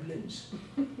 movie Gremlins.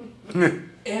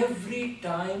 Every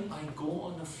time I go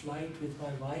on a flight with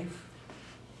my wife,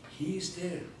 he is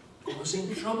there,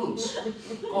 causing troubles,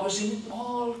 causing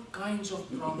all kinds of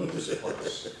problems for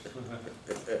us.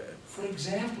 For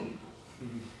example,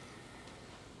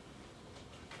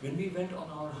 when we went on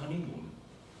our honeymoon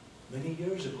many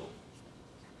years ago,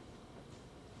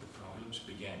 the problems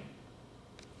began.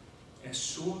 As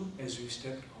soon as we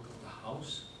stepped out of the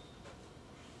house,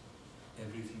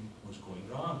 everything was going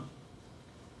wrong.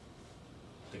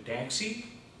 The taxi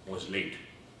was late.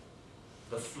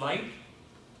 The flight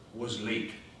was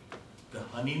late. The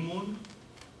honeymoon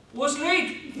was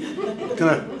late.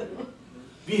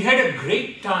 We had a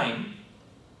great time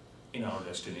in our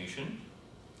destination,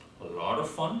 a lot of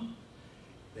fun.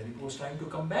 Then it was time to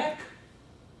come back.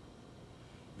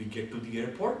 We get to the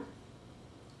airport,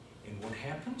 and what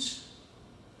happens?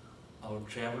 Our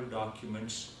travel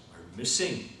documents are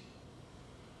missing.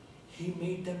 He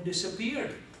made them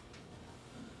disappear.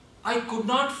 I could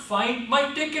not find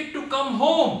my ticket to come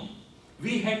home.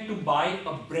 We had to buy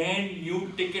a brand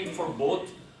new ticket for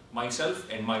both myself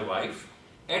and my wife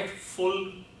at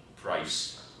full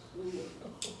price.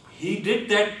 He did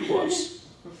that to us.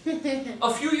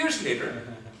 A few years later,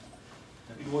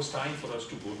 it was time for us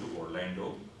to go to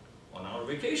Orlando on our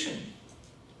vacation.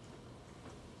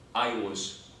 I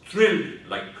was thrilled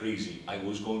like crazy. I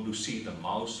was going to see the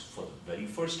mouse for the very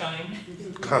first time.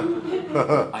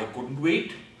 I couldn't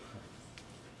wait.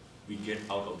 We get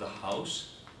out of the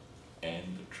house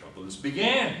and the troubles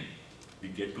began. We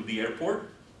get to the airport,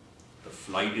 the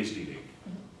flight is delayed.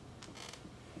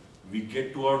 We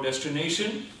get to our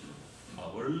destination,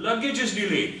 our luggage is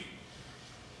delayed.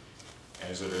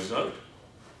 As a result,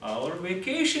 our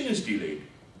vacation is delayed.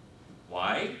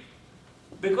 Why?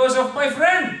 Because of my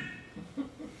friend.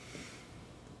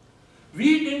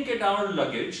 We didn't get our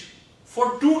luggage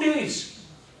for 2 days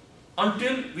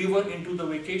until we were into the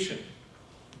vacation.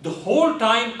 The whole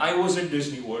time I was at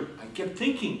Disney World, I kept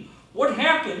thinking, what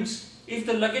happens if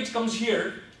the luggage comes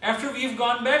here after we've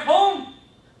gone back home?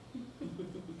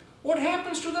 What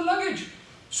happens to the luggage?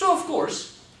 So of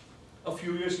course, a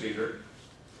few years later,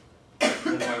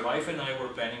 when my wife and I were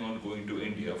planning on going to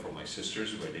India for my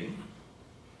sister's wedding,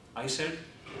 I said,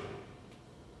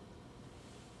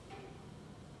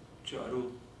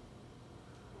 Charu,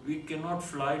 we cannot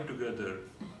fly together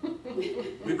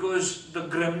because the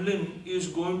gremlin is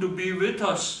going to be with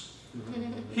us.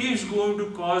 He is going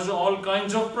to cause all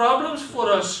kinds of problems for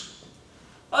us.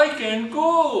 I can't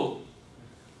go.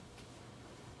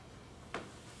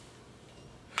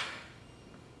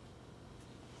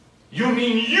 You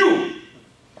mean you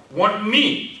want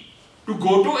me to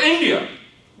go to India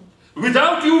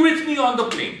without you with me on the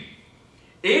plane?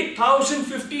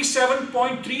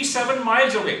 8,057.37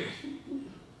 miles away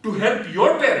to help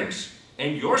your parents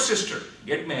and your sister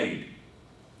get married.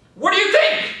 What do you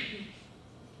think?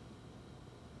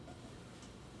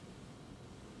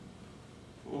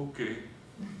 Okay,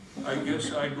 I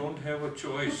guess I don't have a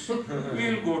choice.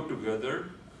 We'll go together.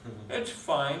 That's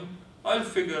fine. I'll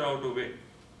figure out a way.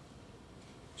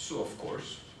 So, of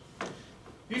course,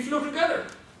 we flew together.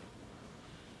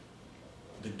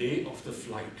 The day of the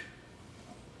flight,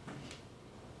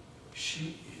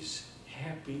 she is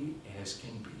happy as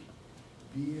can be.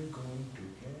 We are going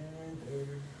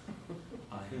together.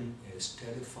 I am as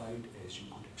terrified as you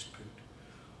could expect.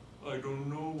 I don't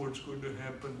know what's going to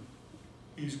happen.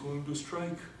 He's going to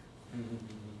strike.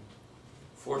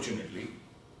 Fortunately,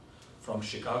 from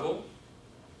Chicago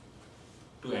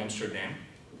to Amsterdam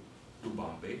to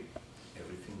Bombay,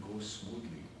 everything goes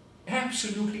smoothly.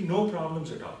 Absolutely no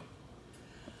problems at all.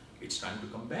 It's time to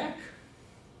come back.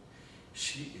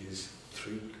 She is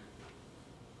thrilled.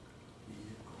 We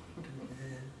are going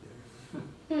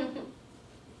together.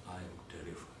 I am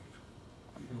terrified.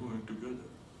 We are going together.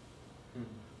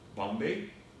 Bombay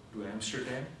to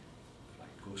Amsterdam,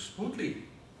 flight goes smoothly.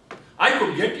 I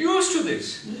could get used to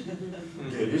this.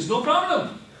 There is no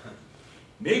problem.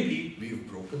 Maybe we've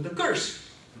broken the curse.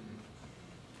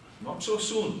 Not so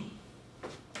soon.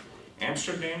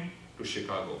 Amsterdam to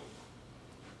Chicago.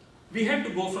 We had to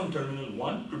go from Terminal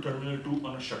 1 to Terminal 2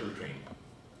 on a shuttle train.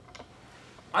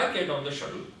 I get on the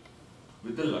shuttle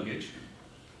with the luggage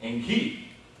and he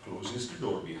closes the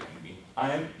door behind me.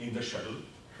 I am in the shuttle.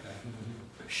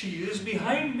 She is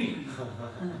behind me.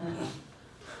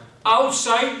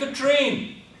 Outside the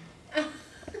train.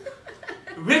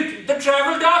 with the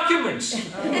travel documents.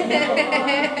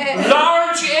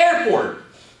 Large airport.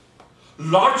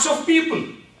 Lots of people.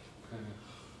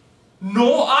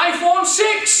 No iPhone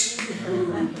 6.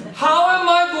 How am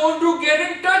I going to get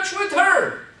in touch with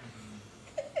her?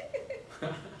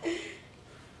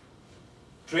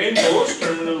 Train goes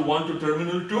Terminal 1 to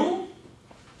Terminal 2.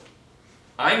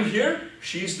 I'm here,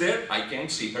 she's there, I can't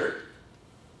see her.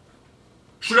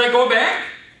 Should I go back?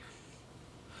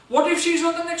 What if she's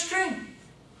on the next train?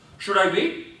 Should I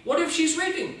wait? What if she's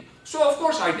waiting? So of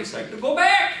course I decide to go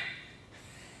back.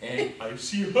 And I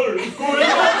see her going on the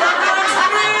next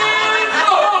train!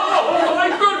 Oh my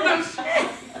goodness!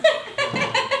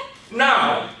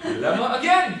 Now, dilemma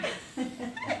again. Do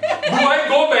I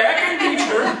go back and reach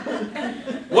her?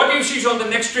 What if she's on the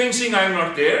next train saying I'm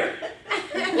not there?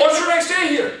 Or should I stay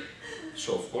here?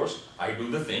 So of course, I do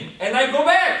the thing and I go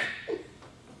back.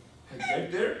 I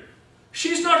get there.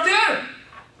 She's not there.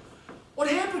 What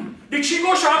happened? Did she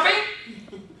go shopping?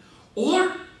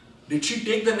 Or did she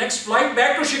take the next flight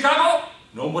back to Chicago?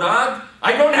 No, Murad.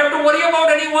 I don't have to worry about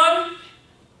anyone.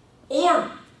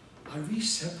 Or are we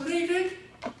separated?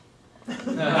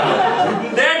 Wouldn't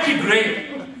that be great?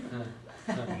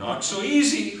 Not so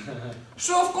easy.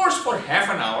 So of course, for half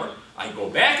an hour, I go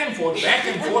back and forth,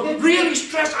 really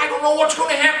stressed. I don't know what's going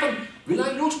to happen. Will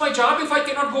I lose my job if I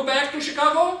cannot go back to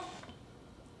Chicago?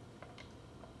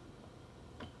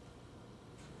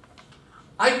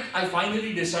 I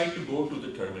finally decide to go to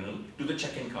the terminal, to the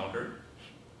check-in counter,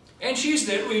 and she's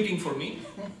there waiting for me.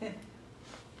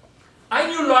 I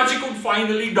knew logic would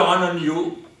finally dawn on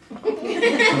you.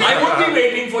 I would be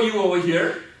waiting for you over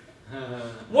here.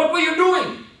 What were you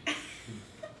doing?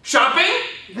 Shopping?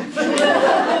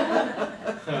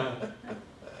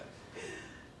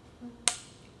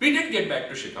 We did get back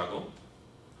to Chicago.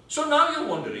 So now you're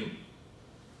wondering,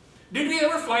 did we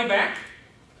ever fly back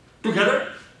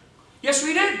together? Yes,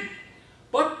 we did.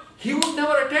 But he would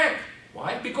never attack.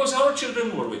 Why? Because our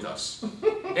children were with us.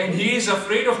 And he is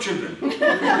afraid of children. He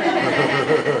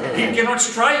cannot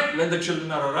strike when the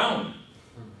children are around.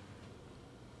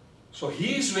 So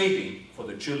he is waiting for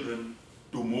the children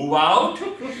to move out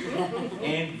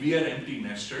and we are empty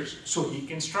nesters so he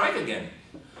can strike again.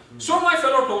 So my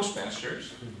fellow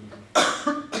Toastmasters,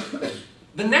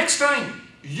 the next time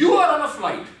you are on a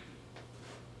flight,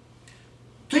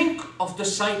 think of the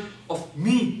sight of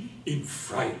me in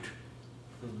fright.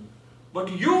 But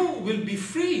you will be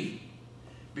free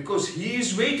because he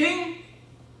is waiting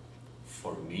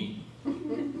for me.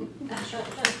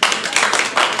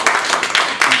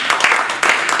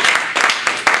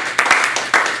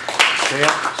 Say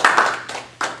it.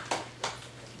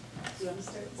 Do you want to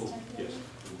start this time? Yes.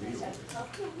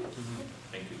 Okay.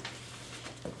 Thank you.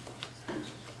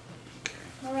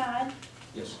 Murad,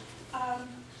 Yes.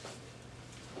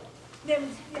 that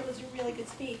was a really good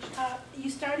speech. You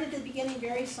started at the beginning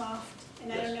very soft,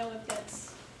 and I don't know if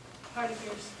that's part of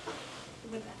yours,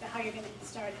 with how you're going to get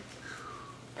started.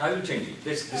 I will change it.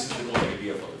 This is the whole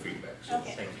idea for the feedback. So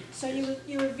Okay. thank you. So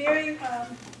you were very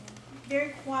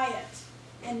very quiet,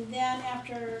 and then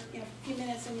after a few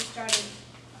minutes, then you started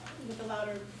with a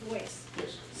louder voice.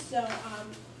 Yes. So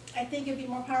I think it'd be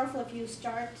more powerful if you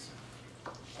start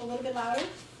a little bit louder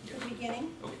at the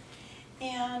beginning. Okay.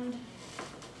 And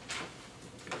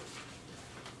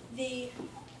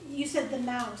you said the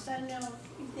mouse. I don't know.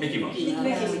 Mickey Mouse.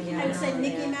 I would say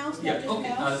Mickey Mouse, not Yeah, just okay.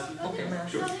 mouse. Okay,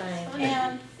 sure.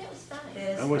 And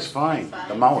That was fine.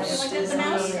 The mouse. like the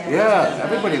mouse. Yeah,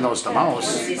 everybody knows the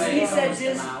mouse. He said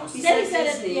He said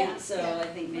Disney, yeah. so I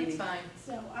think maybe.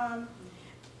 So,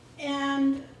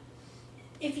 and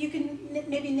if you can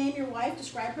maybe name your wife,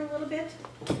 describe her a little bit.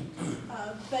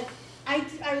 But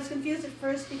I was confused at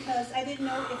first because I didn't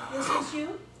know if this was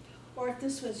you or if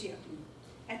this was you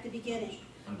at the beginning.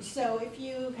 So if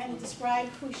you kind of describe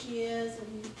who she is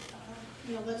and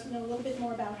let us know a little bit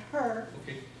more about her.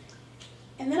 Okay.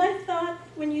 And then I thought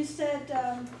when you said,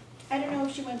 I don't know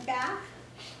if she went back,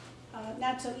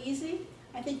 not so easy,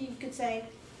 I think you could say,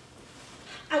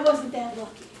 I wasn't that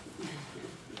lucky.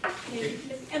 Maybe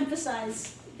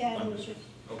emphasize that emotion.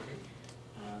 Okay.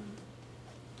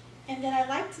 And then I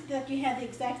liked that you had the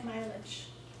exact mileage.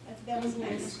 That was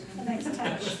nice, a nice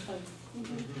touch. Thank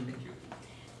you.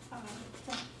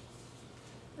 So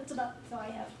that's about all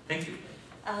I have. Thank you.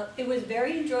 It was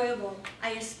very enjoyable.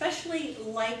 I especially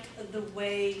liked the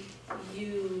way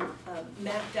you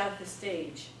mapped out the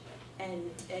stage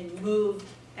and moved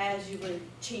as you were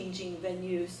changing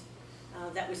venues.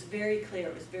 That was very clear.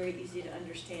 It was very easy to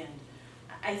understand.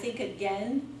 I think,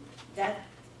 again, that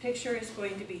picture is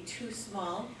going to be too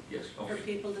small for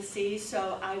people to see,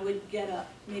 so I would get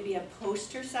maybe a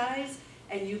poster size,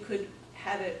 and you could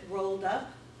have it rolled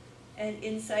up and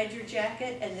inside your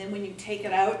jacket, and then when you take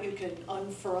it out, you can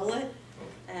unfurl it.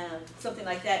 Something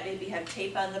like that, maybe have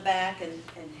tape on the back and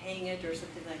hang it or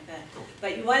something like that.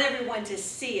 But you want everyone to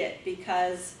see it,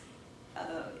 because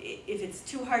if it's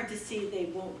too hard to see, they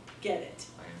won't get it.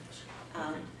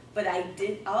 But I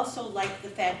did also like the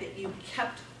fact that you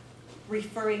kept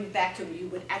referring back to it. You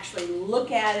would actually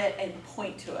look at it and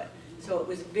point to it. So it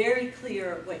was very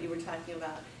clear what you were talking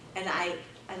about. And I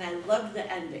loved the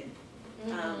ending,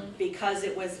 because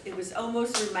it was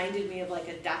almost reminded me of like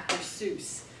a Dr.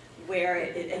 Seuss, where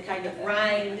it kind of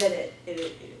rhymed and it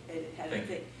had a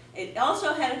thing. It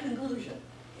also had a conclusion.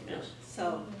 You know? Yes.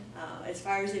 So as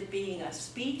far as it being a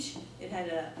speech, it had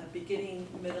a beginning,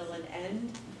 middle, and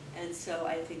end. And so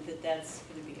I think that that's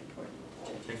going to be important.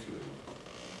 Thank you.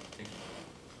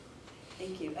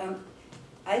 Thank you.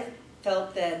 I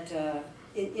felt that,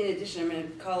 in addition, I'm going to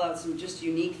call out some just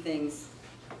unique things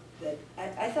that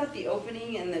I thought the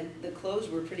opening and the close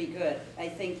were pretty good. I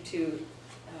think to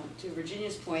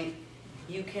Virginia's point,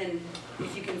 if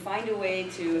you can find a way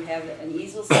to have an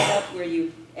easel set up where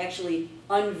you actually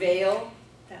unveil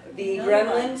the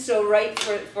gremlin, so right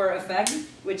for effect,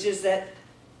 which is that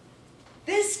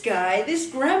this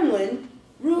gremlin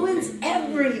ruins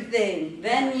everything.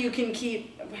 Then you can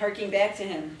keep harking back to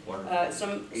him,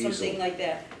 something like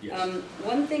that. Yes.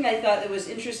 One thing I thought that was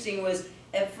interesting was,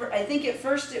 I think at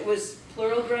first it was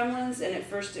plural gremlins,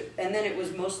 and then it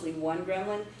was mostly one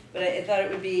gremlin. But I thought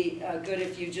it would be good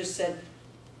if you just said,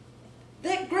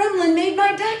 "That gremlin made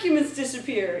my documents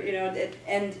disappear," you know,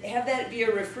 and have that be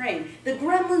a refrain. "The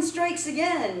gremlin strikes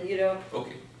again," you know.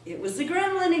 Okay. "It was the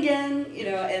gremlin again," you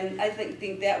know, and I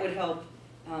think that would help.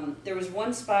 There was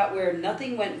one spot where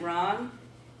nothing went wrong.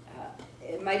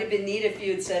 It might have been neat if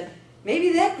you had said,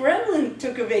 "Maybe that gremlin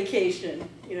took a vacation,"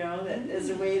 you know, as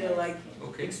a way to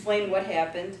explain what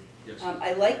happened. Yes.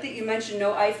 I like that you mentioned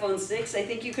no iPhone 6. I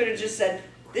think you could have just said,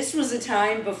 "This was a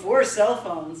time before cell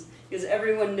phones," because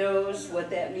everyone knows what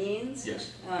that means.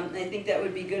 Yes. I think that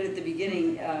would be good at the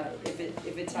beginning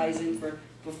if it ties in for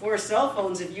before cell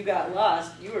phones. If you got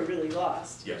lost, you were really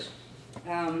lost. Yes.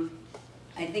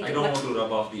 I don't want to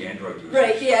rub off the Android users.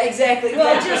 Right, yeah, exactly.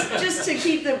 Well, just to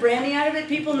keep the branding out of it,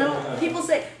 people know. People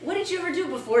say, "What did you ever do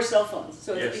before cell phones?"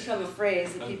 So it's become a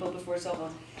phrase, the people before cell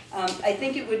phones. I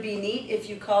think it would be neat if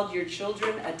you called your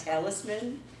children a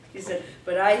talisman. You said,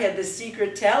 "But I had the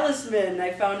secret talisman.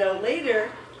 I found out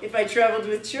later, if I traveled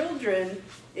with children,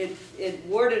 it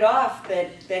warded off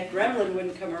that gremlin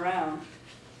wouldn't come around."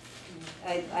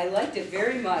 I liked it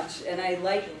very much, and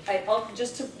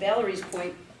just to Valerie's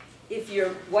point, if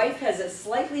your wife has a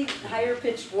slightly higher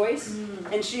pitched voice,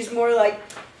 and she's more like,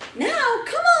 "Now,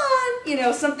 come on," you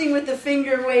know, something with the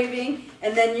finger waving,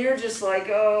 and then you're just like,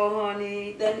 "Oh,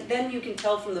 honey," then you can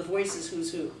tell from the voices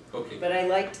who's who. Okay. But I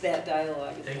liked that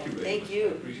dialogue. Thank you very much. Thank you.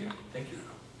 Appreciate it. Thank you.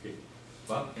 Okay.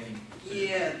 Bob,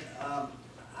 Yeah,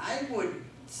 I would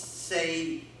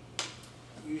say,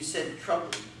 you said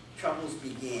troubles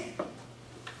began.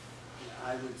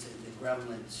 I would say the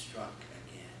gremlin struck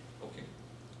again. Okay.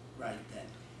 Right then.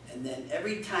 And then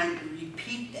every time you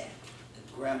repeat that, the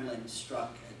gremlin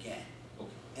struck again.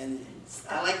 Okay. And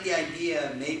I like the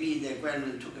idea, maybe the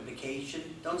gremlin took a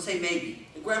vacation. Don't say maybe.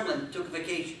 The gremlin took a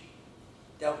vacation.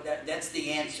 That's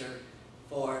the answer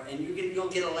and you'll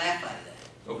get a laugh out of that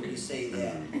when you say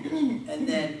that. And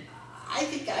then I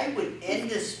think I would end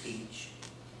the speech,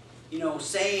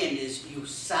 saying is, you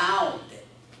solved it.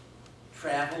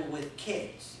 Travel with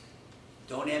kids.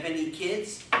 Don't have any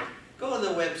kids? Go to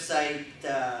the website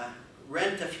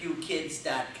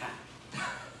rentafewkids.com.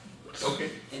 Okay.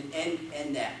 And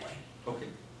end that way. Okay.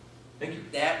 Thank you.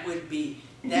 That would be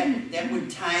that would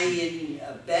tie in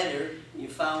better. You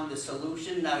found a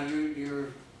solution. Now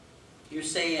you're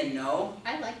saying no.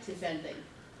 I liked his ending.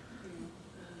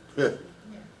 I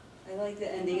like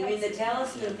the ending. I mean, the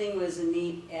talisman thing was a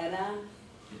neat add-on.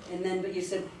 And then, but you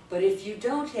said, "But if you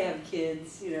don't have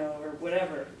kids, or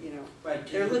whatever, Right,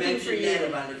 they're looking for you." That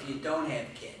about if you don't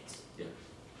have kids. Yeah.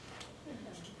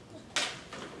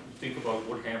 Think about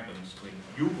what happens when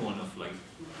you go on a flight.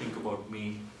 Think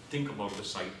about the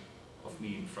sight of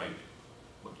me in fright.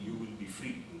 But you will be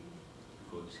free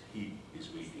because he is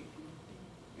waiting.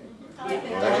 Or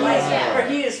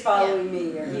he is following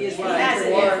me, or he is has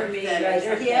it in for me,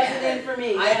 or he has it in for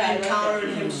me. I've encountered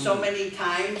him so many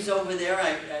times over there.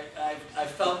 I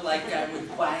felt like I was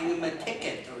buying him a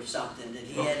ticket or something, that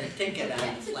he had a ticket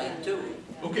on the flight too.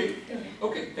 Okay,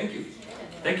 thank you.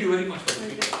 Thank you very much for the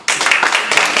feedback.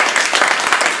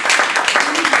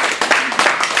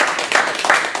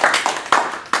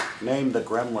 Name the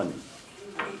gremlin.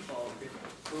 People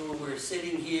who were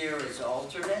sitting here as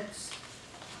alternates,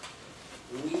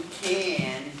 we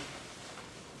can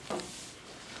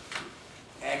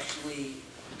actually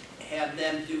have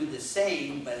them do the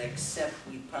same, but except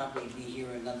we'd probably be here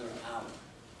another hour.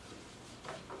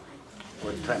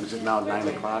 What time is it now, 9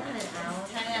 o'clock? 10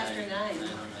 after 9.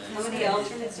 How many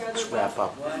alternates are there? Let's wrap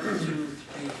up. 1, 2,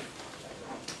 3,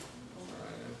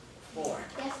 4.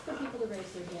 Ask for people to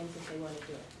raise their hands if they want to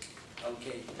do it.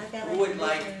 Okay. I've got Who would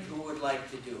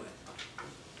like to do it?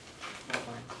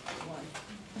 One.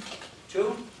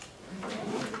 2?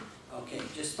 Okay,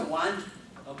 just the one?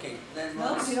 Okay, then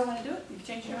No, let's. you don't want to do it? You've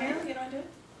changed your mind? You don't want to do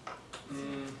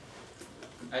it?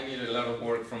 I need a lot of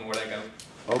work from what I got.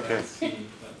 Okay.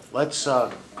 Let's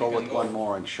go with one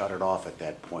more and shut it off at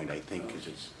that point, I think, because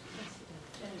it's...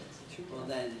 Well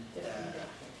then,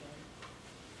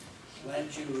 why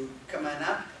don't you come on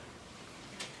up?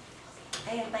 I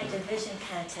have my division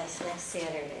contest next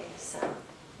Saturday, so,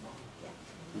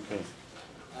 Okay.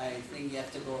 I think you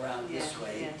have to go around this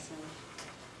way. Yes.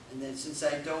 And then since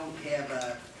I don't have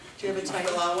a, Do you have a did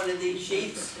title? fill out one of these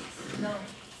sheets? No.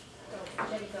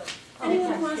 Jenny, go.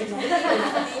 Anyone who wants to leave?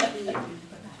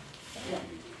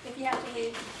 If you have to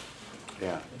leave.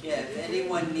 Yeah. Yeah, if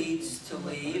anyone needs to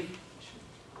leave.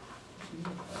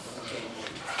 Okay.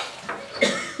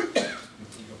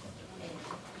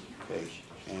 Okay,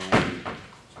 and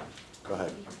go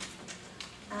ahead.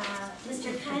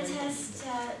 Mr. Contest,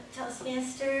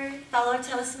 Toastmaster, fellow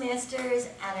Toastmasters,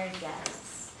 honored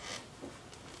guests.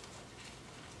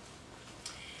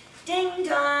 Ding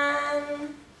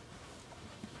dong.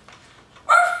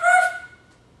 Woof, woof.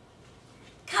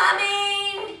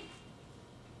 Coming.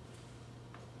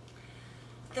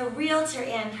 The realtor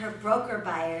and her broker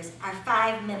buyers are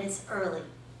 5 minutes early,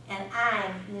 and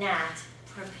I'm not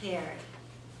prepared.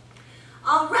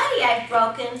 Already I've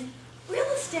broken real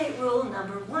estate rule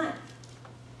number 1.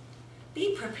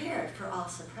 Be prepared for all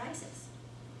surprises.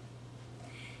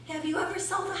 Have you ever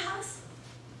sold a house?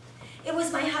 It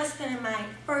was my husband and my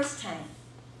first time.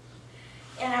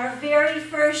 And our very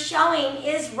first showing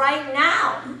is right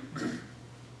now.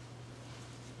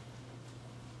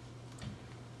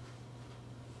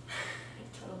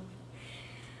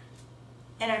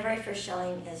 And our very first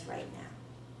showing is right now.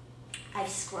 I've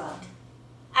scrubbed.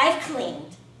 I've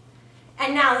cleaned.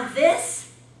 And now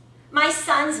this, my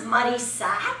son's muddy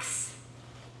socks?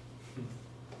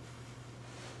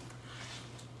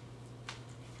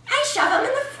 I shove them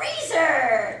in the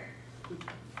freezer.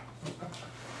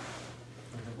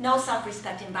 No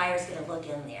self-respecting buyer's gonna look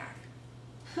in there.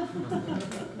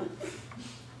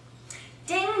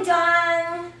 Ding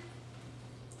dong.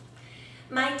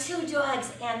 My 2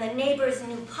 dogs and the neighbor's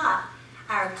new pup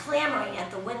are clamoring at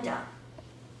the window.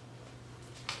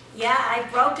 Yeah,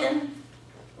 I've broken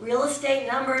real estate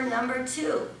number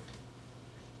 2.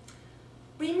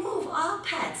 Remove all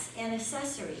pets and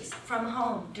accessories from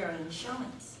home during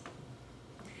showings.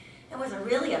 It was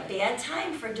really a bad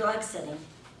time for dog sitting.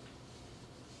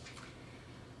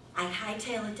 I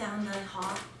hightail it down the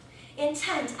hall,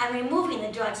 intent on removing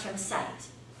the dogs from sight,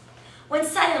 when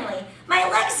suddenly my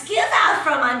legs give out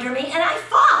from under me and I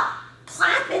fall,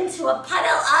 plop into a puddle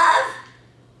of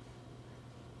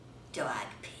dog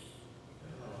pee.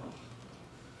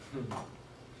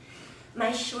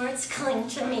 My shorts cling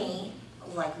to me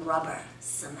like rubber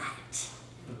cement.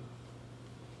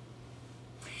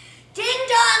 Ding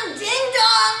dong, ding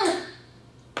dong!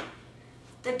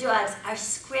 The dogs are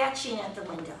scratching at the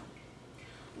window.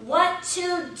 What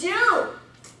to do?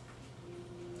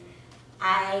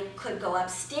 I could go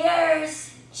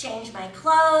upstairs, change my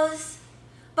clothes,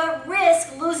 but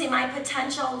risk losing my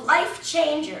potential life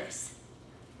changers.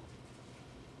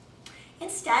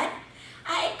 Instead,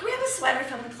 I grab a sweater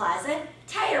from the closet,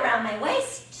 tie it around my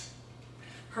waist,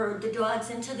 herd the dogs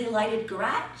into the lighted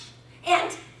garage,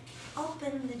 and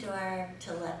open the door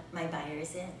to let my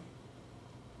buyers in.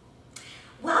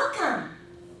 Welcome.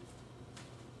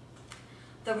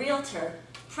 The realtor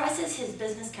presses his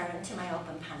business card into my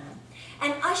open palm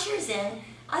and ushers in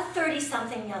a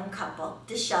 30-something young couple,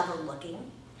 disheveled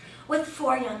looking, with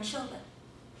 4 young children.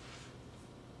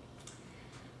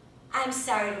 I'm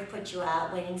sorry to put you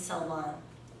out waiting so long.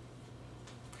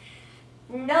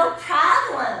 No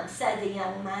problem, said the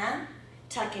young mom,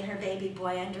 tucking her baby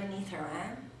boy underneath her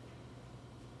arm.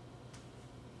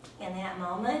 In that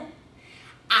moment,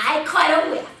 I caught a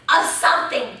whiff of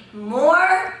something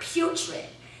more putrid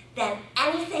than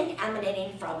anything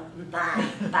emanating from my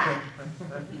body.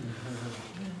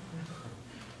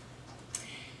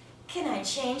 Can I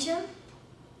change him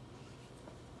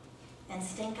and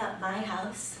stink up my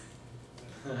house?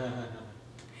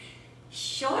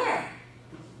 Sure.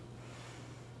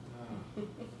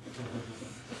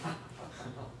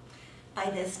 By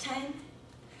this time,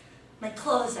 My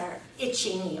clothes are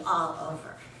itching me all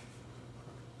over.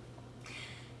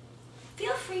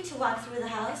 Feel free to walk through the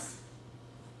house.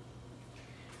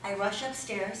 I rush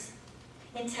upstairs,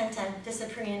 intent on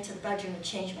disappearing into the bedroom to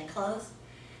change my clothes,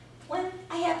 when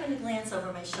I happen to glance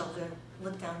over my shoulder,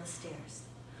 look down the stairs.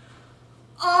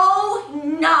 Oh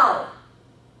no!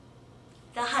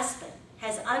 The husband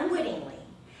has unwittingly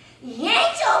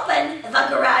yanked open the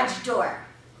garage door.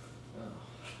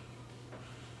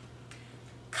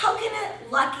 Coconut,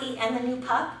 Lucky, and the new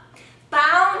pup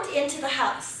bound into the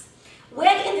house,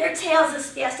 wagging their tails as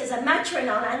fast as a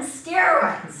metronome on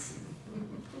steroids.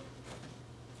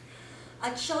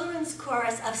 A children's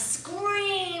chorus of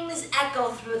screams echo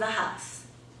through the house.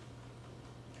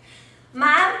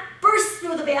 Mom bursts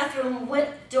through the bathroom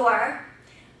door,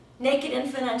 naked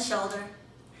infant on shoulder.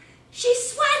 She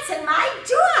swats at my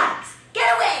dogs.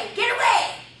 Get away, get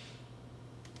away.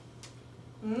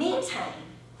 Meantime,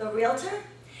 the realtor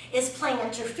is playing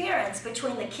interference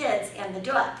between the kids and the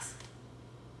dogs.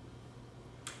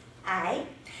 I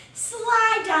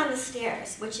slide down the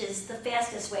stairs, which is the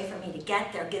fastest way for me to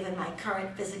get there given my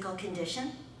current physical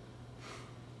condition.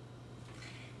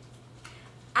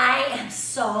 I am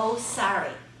so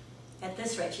sorry. At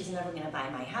this rate, she's never going to buy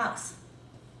my house.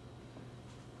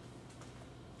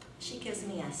 She gives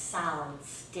me a solid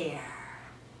stare.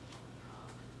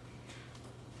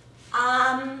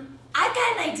 I've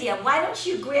got an idea. Why don't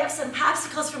you grab some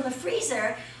popsicles from the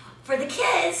freezer for the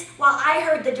kids while I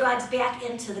herd the dogs back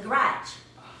into the garage?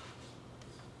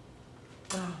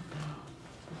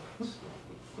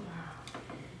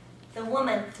 The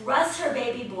woman thrusts her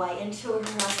baby boy into her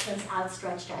husband's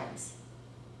outstretched arms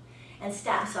and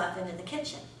stomps off into the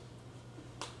kitchen.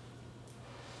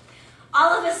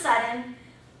 All of a sudden,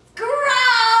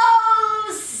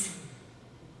 gross!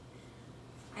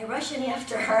 I rush in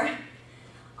after her,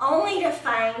 only to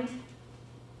find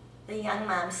the young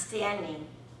mom standing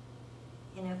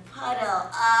in a puddle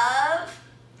of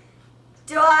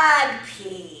dog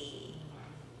pee.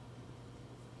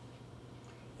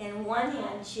 In one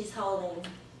hand, she's holding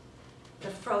the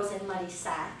frozen muddy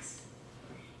socks.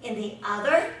 In the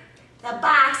other, the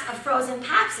box of frozen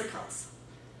popsicles.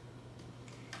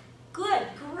 Good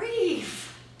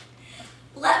grief.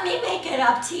 Let me make it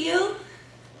up to you.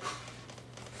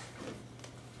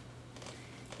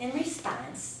 In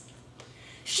response,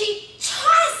 she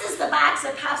tosses the box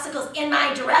of popsicles in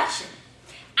my direction.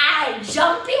 I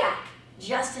jump back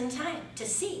just in time to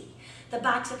see the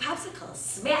box of popsicles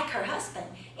smack her husband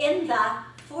in the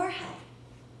forehead.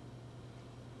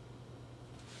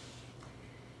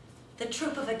 The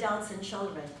troop of adults and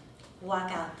children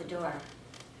walk out the door,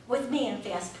 with me in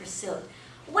fast pursuit.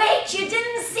 Wait, you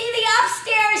didn't see the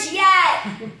upstairs yet!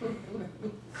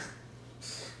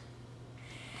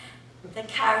 The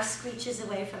car screeches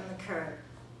away from the curb.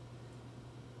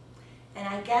 And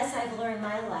I guess I've learned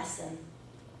my lesson.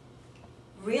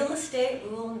 Real estate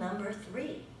rule number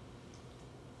 3.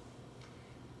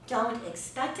 Don't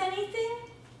expect anything,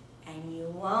 and you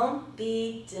won't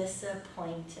be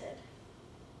disappointed.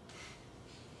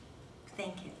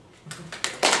 Thank you.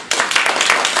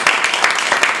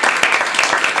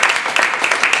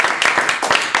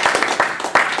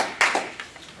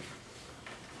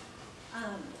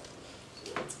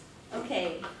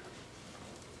 Okay.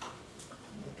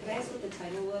 Could I ask what the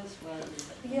title was?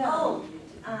 Yeah. Oh,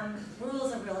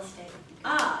 rules of real estate.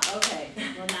 Ah, okay.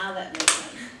 Well, now that makes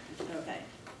sense. Okay.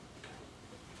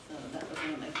 So that was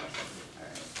one of my questions. All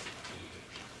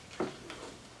right.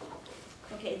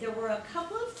 Okay, there were a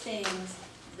couple of things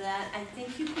that I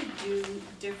think you could do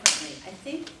differently. I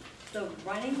think the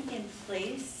running in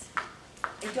place,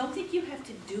 I don't think you have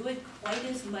to do it quite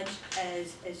as much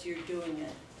as you're doing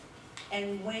it.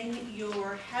 And when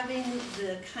you're having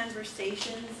the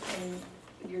conversations and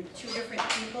you're two different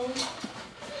people,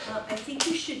 I think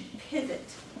you should pivot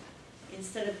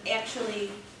instead of actually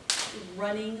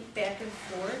running back and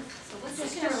forth. So what's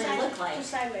this going to really look like?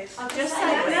 Just sideways. Oh, Just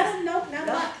sideways. No, not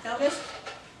up.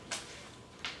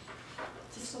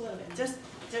 Just a little bit. Just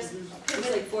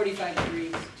It's like 45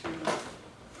 degrees.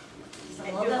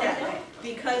 And do it that way.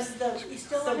 Because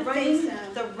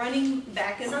the running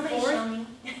back and Somebody forth. show me.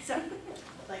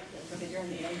 Like this, okay, you're on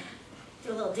the end.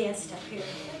 Do a little dance step here.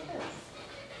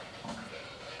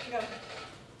 Go.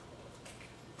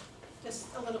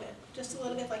 Just a little bit. Just a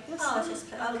little bit like this. Oh, just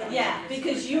okay. Yeah,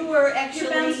 because you were actually.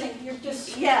 You're bouncing. You're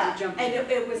just. Yeah, You're and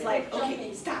it was Yeah, like, you're okay,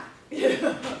 jumping. stop.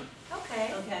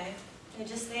 Okay. Okay. And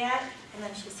just that, and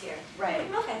then she's here. Right.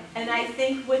 Okay. And I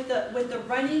think with the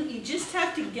running, you just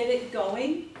have to get it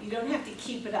going. You don't have to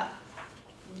keep it up.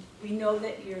 We know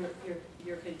that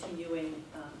you're continuing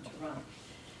to run.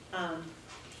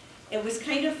 it was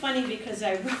kind of funny because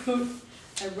I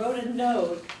wrote a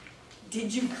note,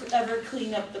 did you ever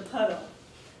clean up the puddle?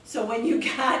 So when you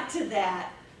got to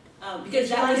that, because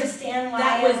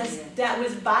that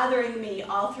was bothering me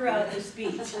all throughout the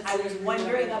speech. I was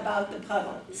wondering about the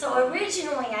puddle. So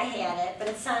originally I had it, but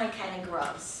it sounded kind of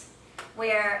gross.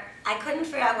 Where I couldn't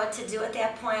figure out what to do at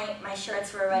that point. My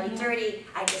shirts were already dirty.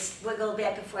 I just wiggled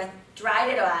back and forth, dried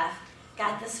it off,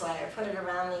 got the sweater, put it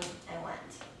around me, and went.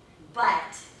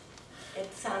 But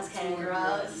it sounds kind of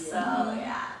gross, so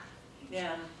yeah.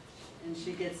 Yeah. And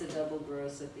she gets a double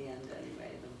gross at the end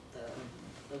anyway,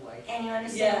 the wife. And you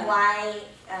understand why,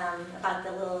 about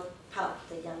the little pup,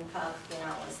 the young pup,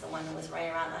 was the one who was running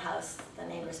around the house. The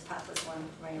neighbor's pup was one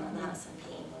running around the house and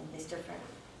peeing when these different.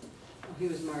 Oh, he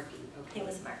was marking. Okay. He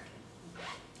was marking.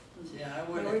 Yeah, I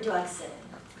would. Where were dogs sitting?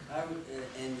 I would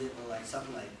end it with like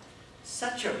something like,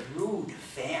 such a rude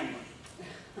family.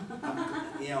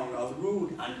 A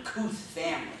rude, uncouth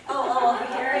family. Oh, over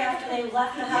here after they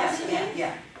left the house?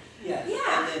 Yeah.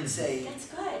 And then say, that's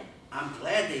good. I'm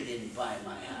glad they didn't buy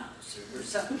my house, or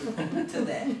something to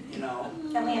that,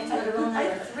 Then we have to go to rule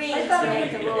number 3 I thought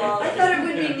it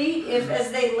would be neat if,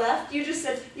 as they left, you just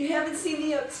said, you haven't seen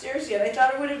the upstairs yet. I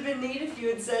thought it would have been neat if you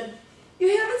had said,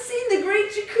 you haven't seen the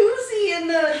great jacuzzi and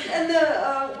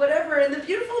the whatever, and the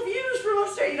beautiful views from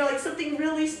upstairs, like something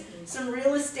really, some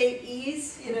real estate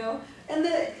ease, and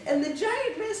the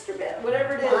giant master bath,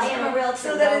 whatever it is. Well, I am a realtor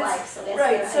so in that real it's, life, so that's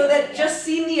right, so that yeah. just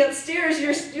seeing the upstairs,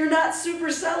 you're not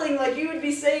super selling, like you would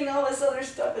be saying all this other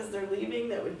stuff as they're leaving,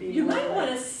 that would be You more might like-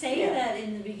 want to say yeah. that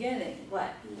in the beginning.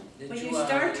 What? When you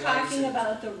start talking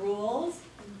about the rules,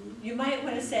 you might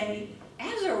want to say,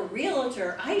 as a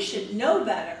realtor, I should know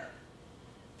better.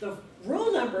 The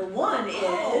rule number 1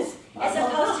 is... As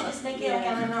opposed to just making it like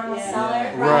I'm a normal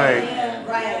seller.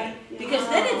 Right. Because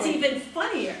then it's even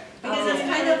funnier. Because it's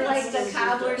kind of like the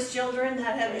cobbler's children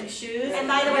not having shoes. And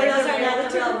by the way, those are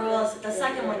not the real rules. The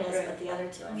second one is, but the other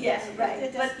two are. Yes,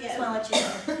 right. But just want to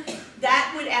let you know.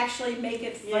 that would actually make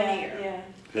it funnier.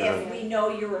 Yeah. If we know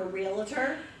you're a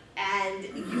realtor and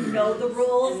you know the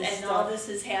rules and all this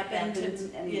has happened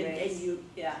and you,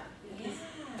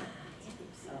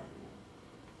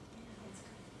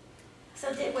 So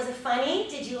was it funny?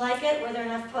 Did you like it? Were there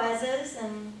enough pauses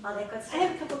and all that good stuff? I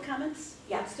have a couple of comments.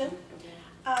 Yeah.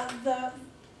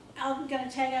 I'm going to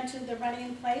tag on to the running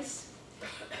in place.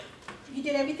 You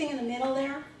did everything in the middle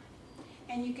there,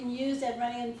 and you can use that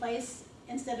running in place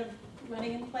instead of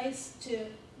running in place to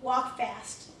walk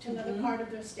fast to another part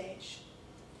of their stage.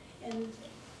 And,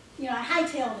 I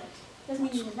hightailed it. Doesn't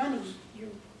mean you were running. You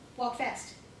walk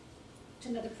fast to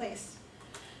another place.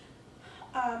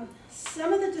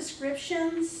 Some of the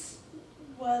descriptions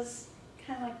was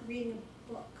kind of like reading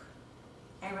a book.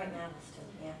 And right now it's still,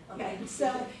 yeah. Okay,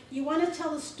 so you want to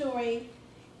tell the story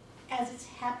as it's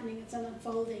happening, it's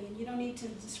unfolding, and you don't need to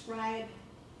describe.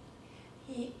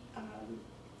 He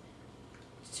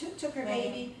took her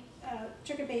baby.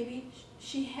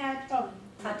 She had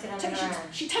tucked it under her arm.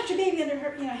 She tucked her baby under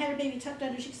her. Had her baby tucked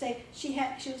under. She'd say she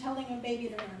was holding her baby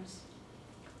in her arms.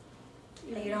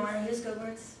 You don't want to use good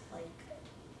words like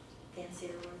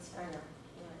fancier words, or no?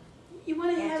 You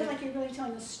want to have like you're really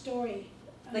telling a story.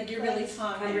 Like you're really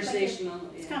talking. Conversational.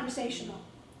 It's conversational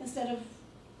instead of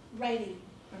writing.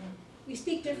 We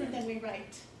speak different than we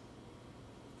write.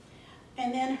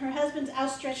 And then her husband's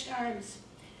outstretched arms.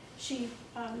 She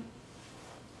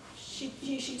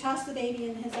tossed the baby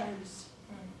in his arms.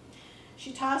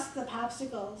 She tossed the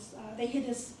popsicles. They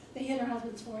hit her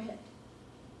husband's forehead.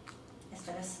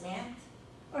 Instead of smacked?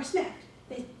 Or smacked.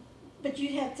 But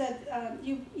you had said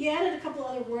you added a couple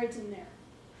other words in there.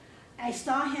 I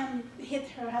saw him hit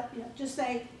her. Just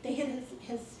say they hit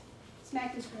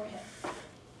smacked his forehead.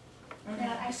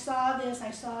 That I saw this. I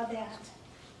saw that.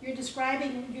 You're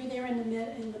describing. You're there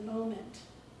in the moment.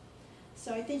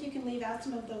 So I think you can leave out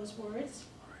some of those words.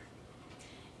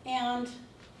 And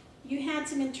you had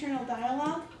some internal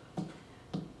dialogue.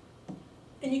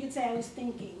 And you could say I was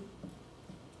thinking,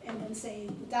 and then say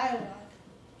the dialogue.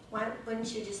 Why wouldn't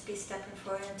you just be stepping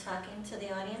forward and talking to the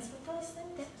audience with those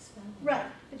things? Right,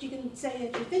 but you can say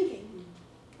that you're thinking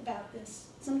about this.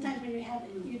 Sometimes when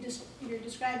you're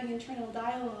describing internal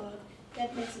dialogue,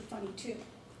 that makes it funny too.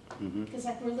 Because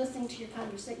like we're listening to your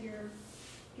conversation,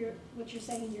 what you're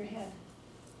saying in your head.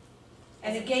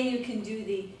 And again, you can do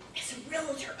as a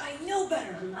realtor, I know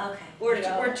better.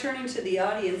 Okay. Or turning to the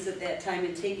audience at that time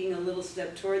and taking a little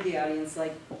step toward the audience,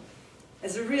 like,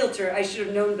 as a realtor, I should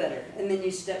have known better. And then you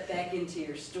step back into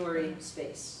your story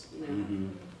space,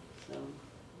 So.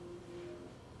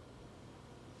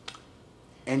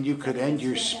 And you could end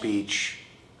your speech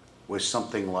with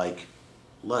something like,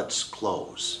 let's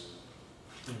close.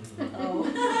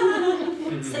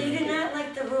 Oh. So you did not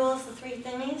like the rules, the three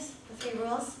thingies, the three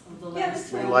rules? We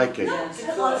like it.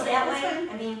 To close that way?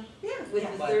 I mean, with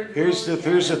the third Here's the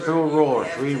through rule or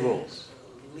three rules.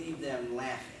 Leave them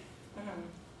laughing.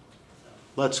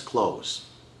 Let's close.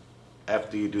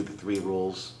 After you do the three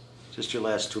rules, just your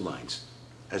last 2 lines.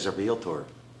 As a realtor,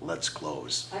 let's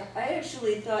close. I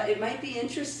actually thought it might be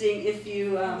interesting if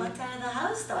you, I looked out of the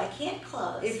house though, I can't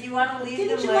close. if you want to leave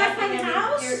Didn't them you like laughing. my I mean,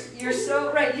 house? You're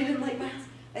so right. You didn't like my house.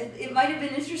 It might have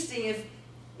been interesting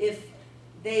if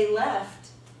they left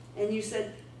and you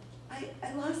said, I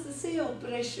lost the sale,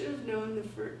 but I should have known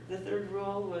the third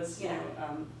rule was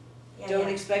don't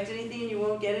expect anything and you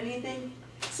won't get anything.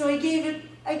 So I gave it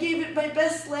my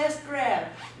best last grab.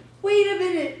 Wait a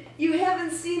minute, you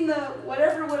haven't seen the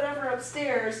whatever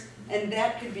upstairs, and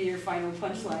that could be your final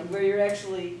punchline, where you're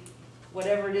actually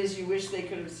whatever it is you wish they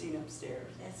could have seen upstairs.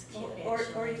 That's cute, or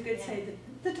you could say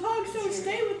the dogs don't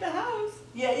stay with the house.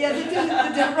 Yeah,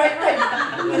 right.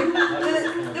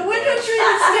 The window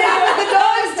treatment stay, but the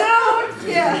dogs don't.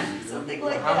 Yeah, something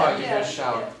like How that. about you just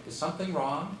shout, is something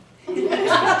wrong?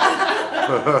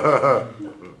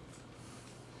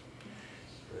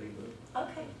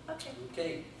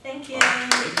 Okay. Thank you.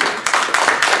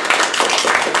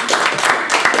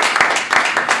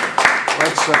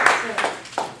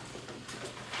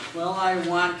 Well, I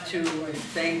want to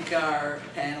thank our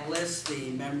panelists,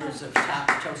 the members of Top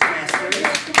Toastmasters.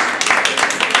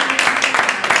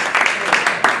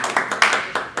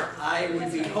 I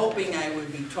would be hoping I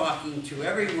would be talking to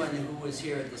everyone who was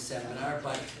here at the seminar,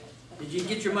 but did you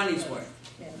get your money's worth?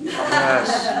 Yes.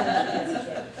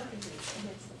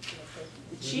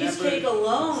 Cheesecake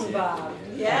alone, Bob.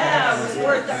 Yeah, it was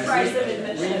worth the price of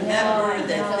admission. Remember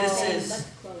that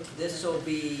this will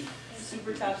be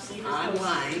super top secret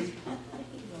online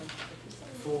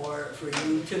for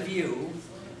you to view,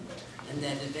 and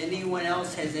then if anyone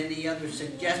else has any other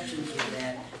suggestions for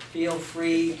that, feel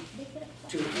free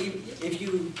to, if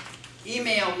you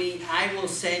email me, I will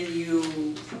send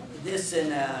you this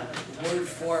in a Word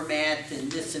format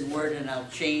and this in Word, and I'll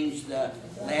change the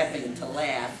laughing to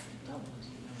laugh.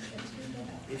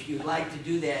 If you'd like to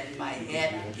do that, my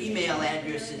email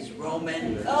address is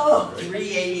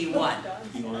Roman381.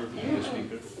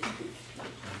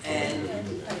 And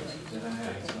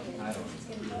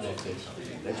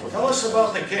Tell us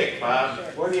about the cake, Bob.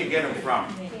 Where do you get them from?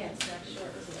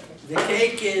 the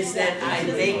cake is that I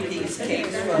make these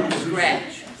cakes from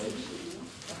scratch.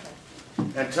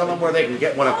 And tell them where they can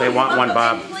get one if they want one,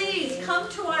 Bob. Please come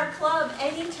to our club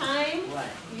anytime.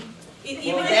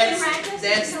 Well,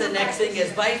 that's the next thing.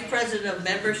 As Vice President of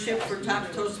Membership for Top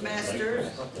Toastmasters,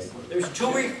 there's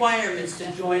 2 requirements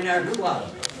to join our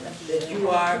club. That you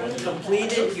are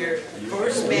completed your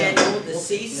first manual, the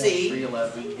CC,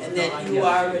 and that you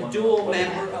are a dual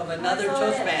member of another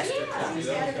Toastmaster club.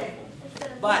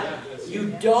 But you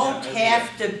don't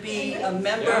have to be a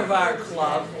member of our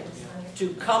club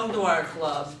to come to our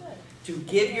club to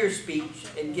give your speech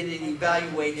and get it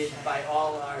evaluated by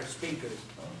all our speakers.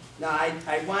 Now,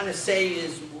 I want to say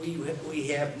is we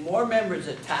have more members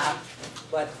at top,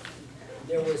 but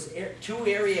there was 2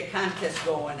 area contests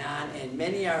going on, and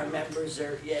many of our members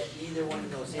are at either one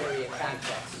of those area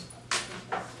contests.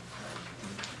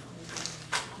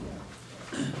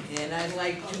 And I'd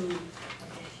like to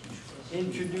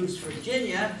introduce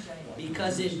Virginia,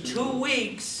 because in 2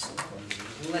 weeks,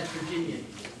 we'll let Virginia.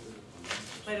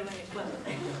 Wait a minute.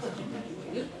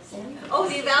 Oh,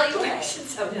 the evaluation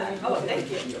seminar. Oh, thank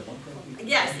you.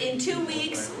 Yes, in 2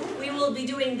 weeks, we will be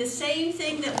doing the same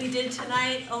thing that we did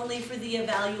tonight, only for the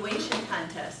evaluation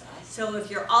contest. So if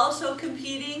you're also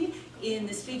competing in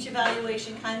the speech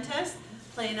evaluation contest,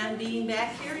 plan on being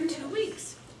back here in 2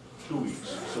 weeks. 2 weeks.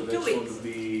 So 2 that's weeks. going to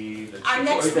be Our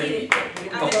next meeting.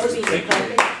 Our next meeting. I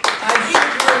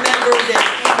should remember that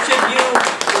each of you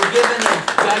were given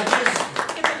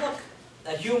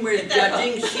a humorous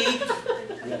judging sheet,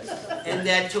 and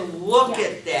that to look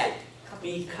at that,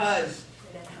 because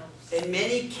in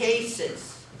many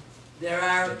cases there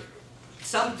are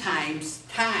sometimes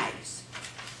ties.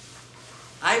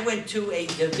 I went to a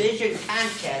division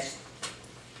contest,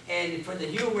 and for the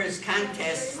humorous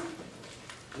contest,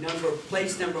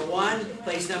 place number 1,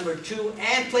 place number 2,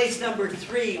 and place number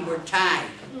 3 were tied.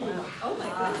 Oh my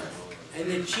goodness.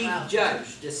 And the chief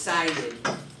judge decided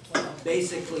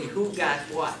basically who got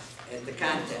what at the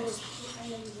contest.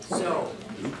 So,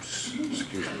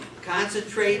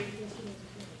 concentrate.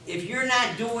 If you're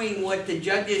not doing what the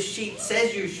judge's sheet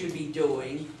says you should be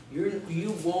doing,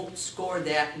 you won't score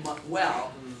that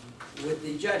well with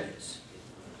the judges.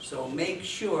 So make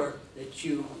sure that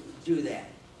you do that.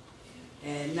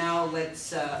 And now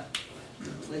let's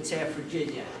let's have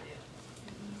Virginia.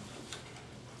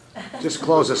 Just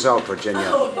close us out, Virginia.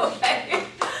 Oh, okay.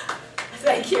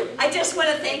 Thank you. I just want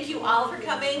to thank you all for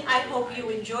coming. I hope you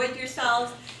enjoyed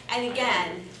yourselves. And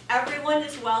again, everyone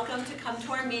is welcome to come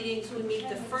to our meetings. We meet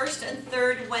the first and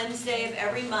third Wednesday of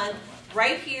every month,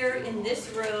 right here in this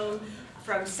room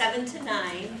from 7 to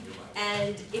 9.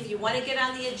 And if you want to get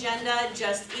on the agenda,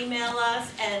 just email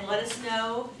us and let us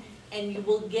know, and you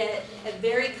will get a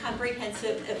very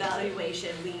comprehensive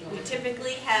evaluation. We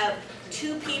typically have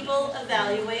 2 people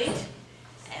evaluate.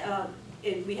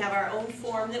 We have our own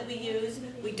form that we use.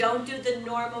 We don't do the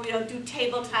normal, we don't do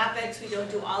table topics, we don't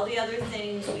do all the other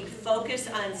things. We focus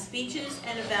on speeches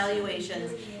and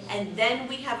evaluations, and then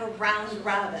we have a round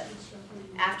robin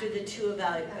after the 2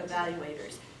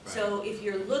 evaluators. So if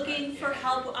you're looking for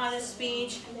help on a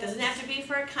speech, it doesn't have to be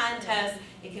for a contest,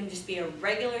 it can just be a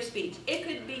regular speech. It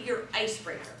could be your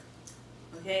icebreaker.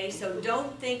 Okay, so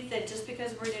don't think that just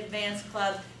because we're an advanced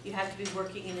club, you have to be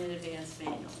working in an advanced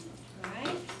manual. All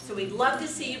right? So we'd love to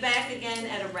see you back again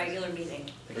at a regular meeting.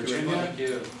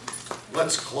 Virginia,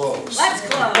 let's close. Let's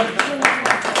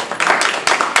close.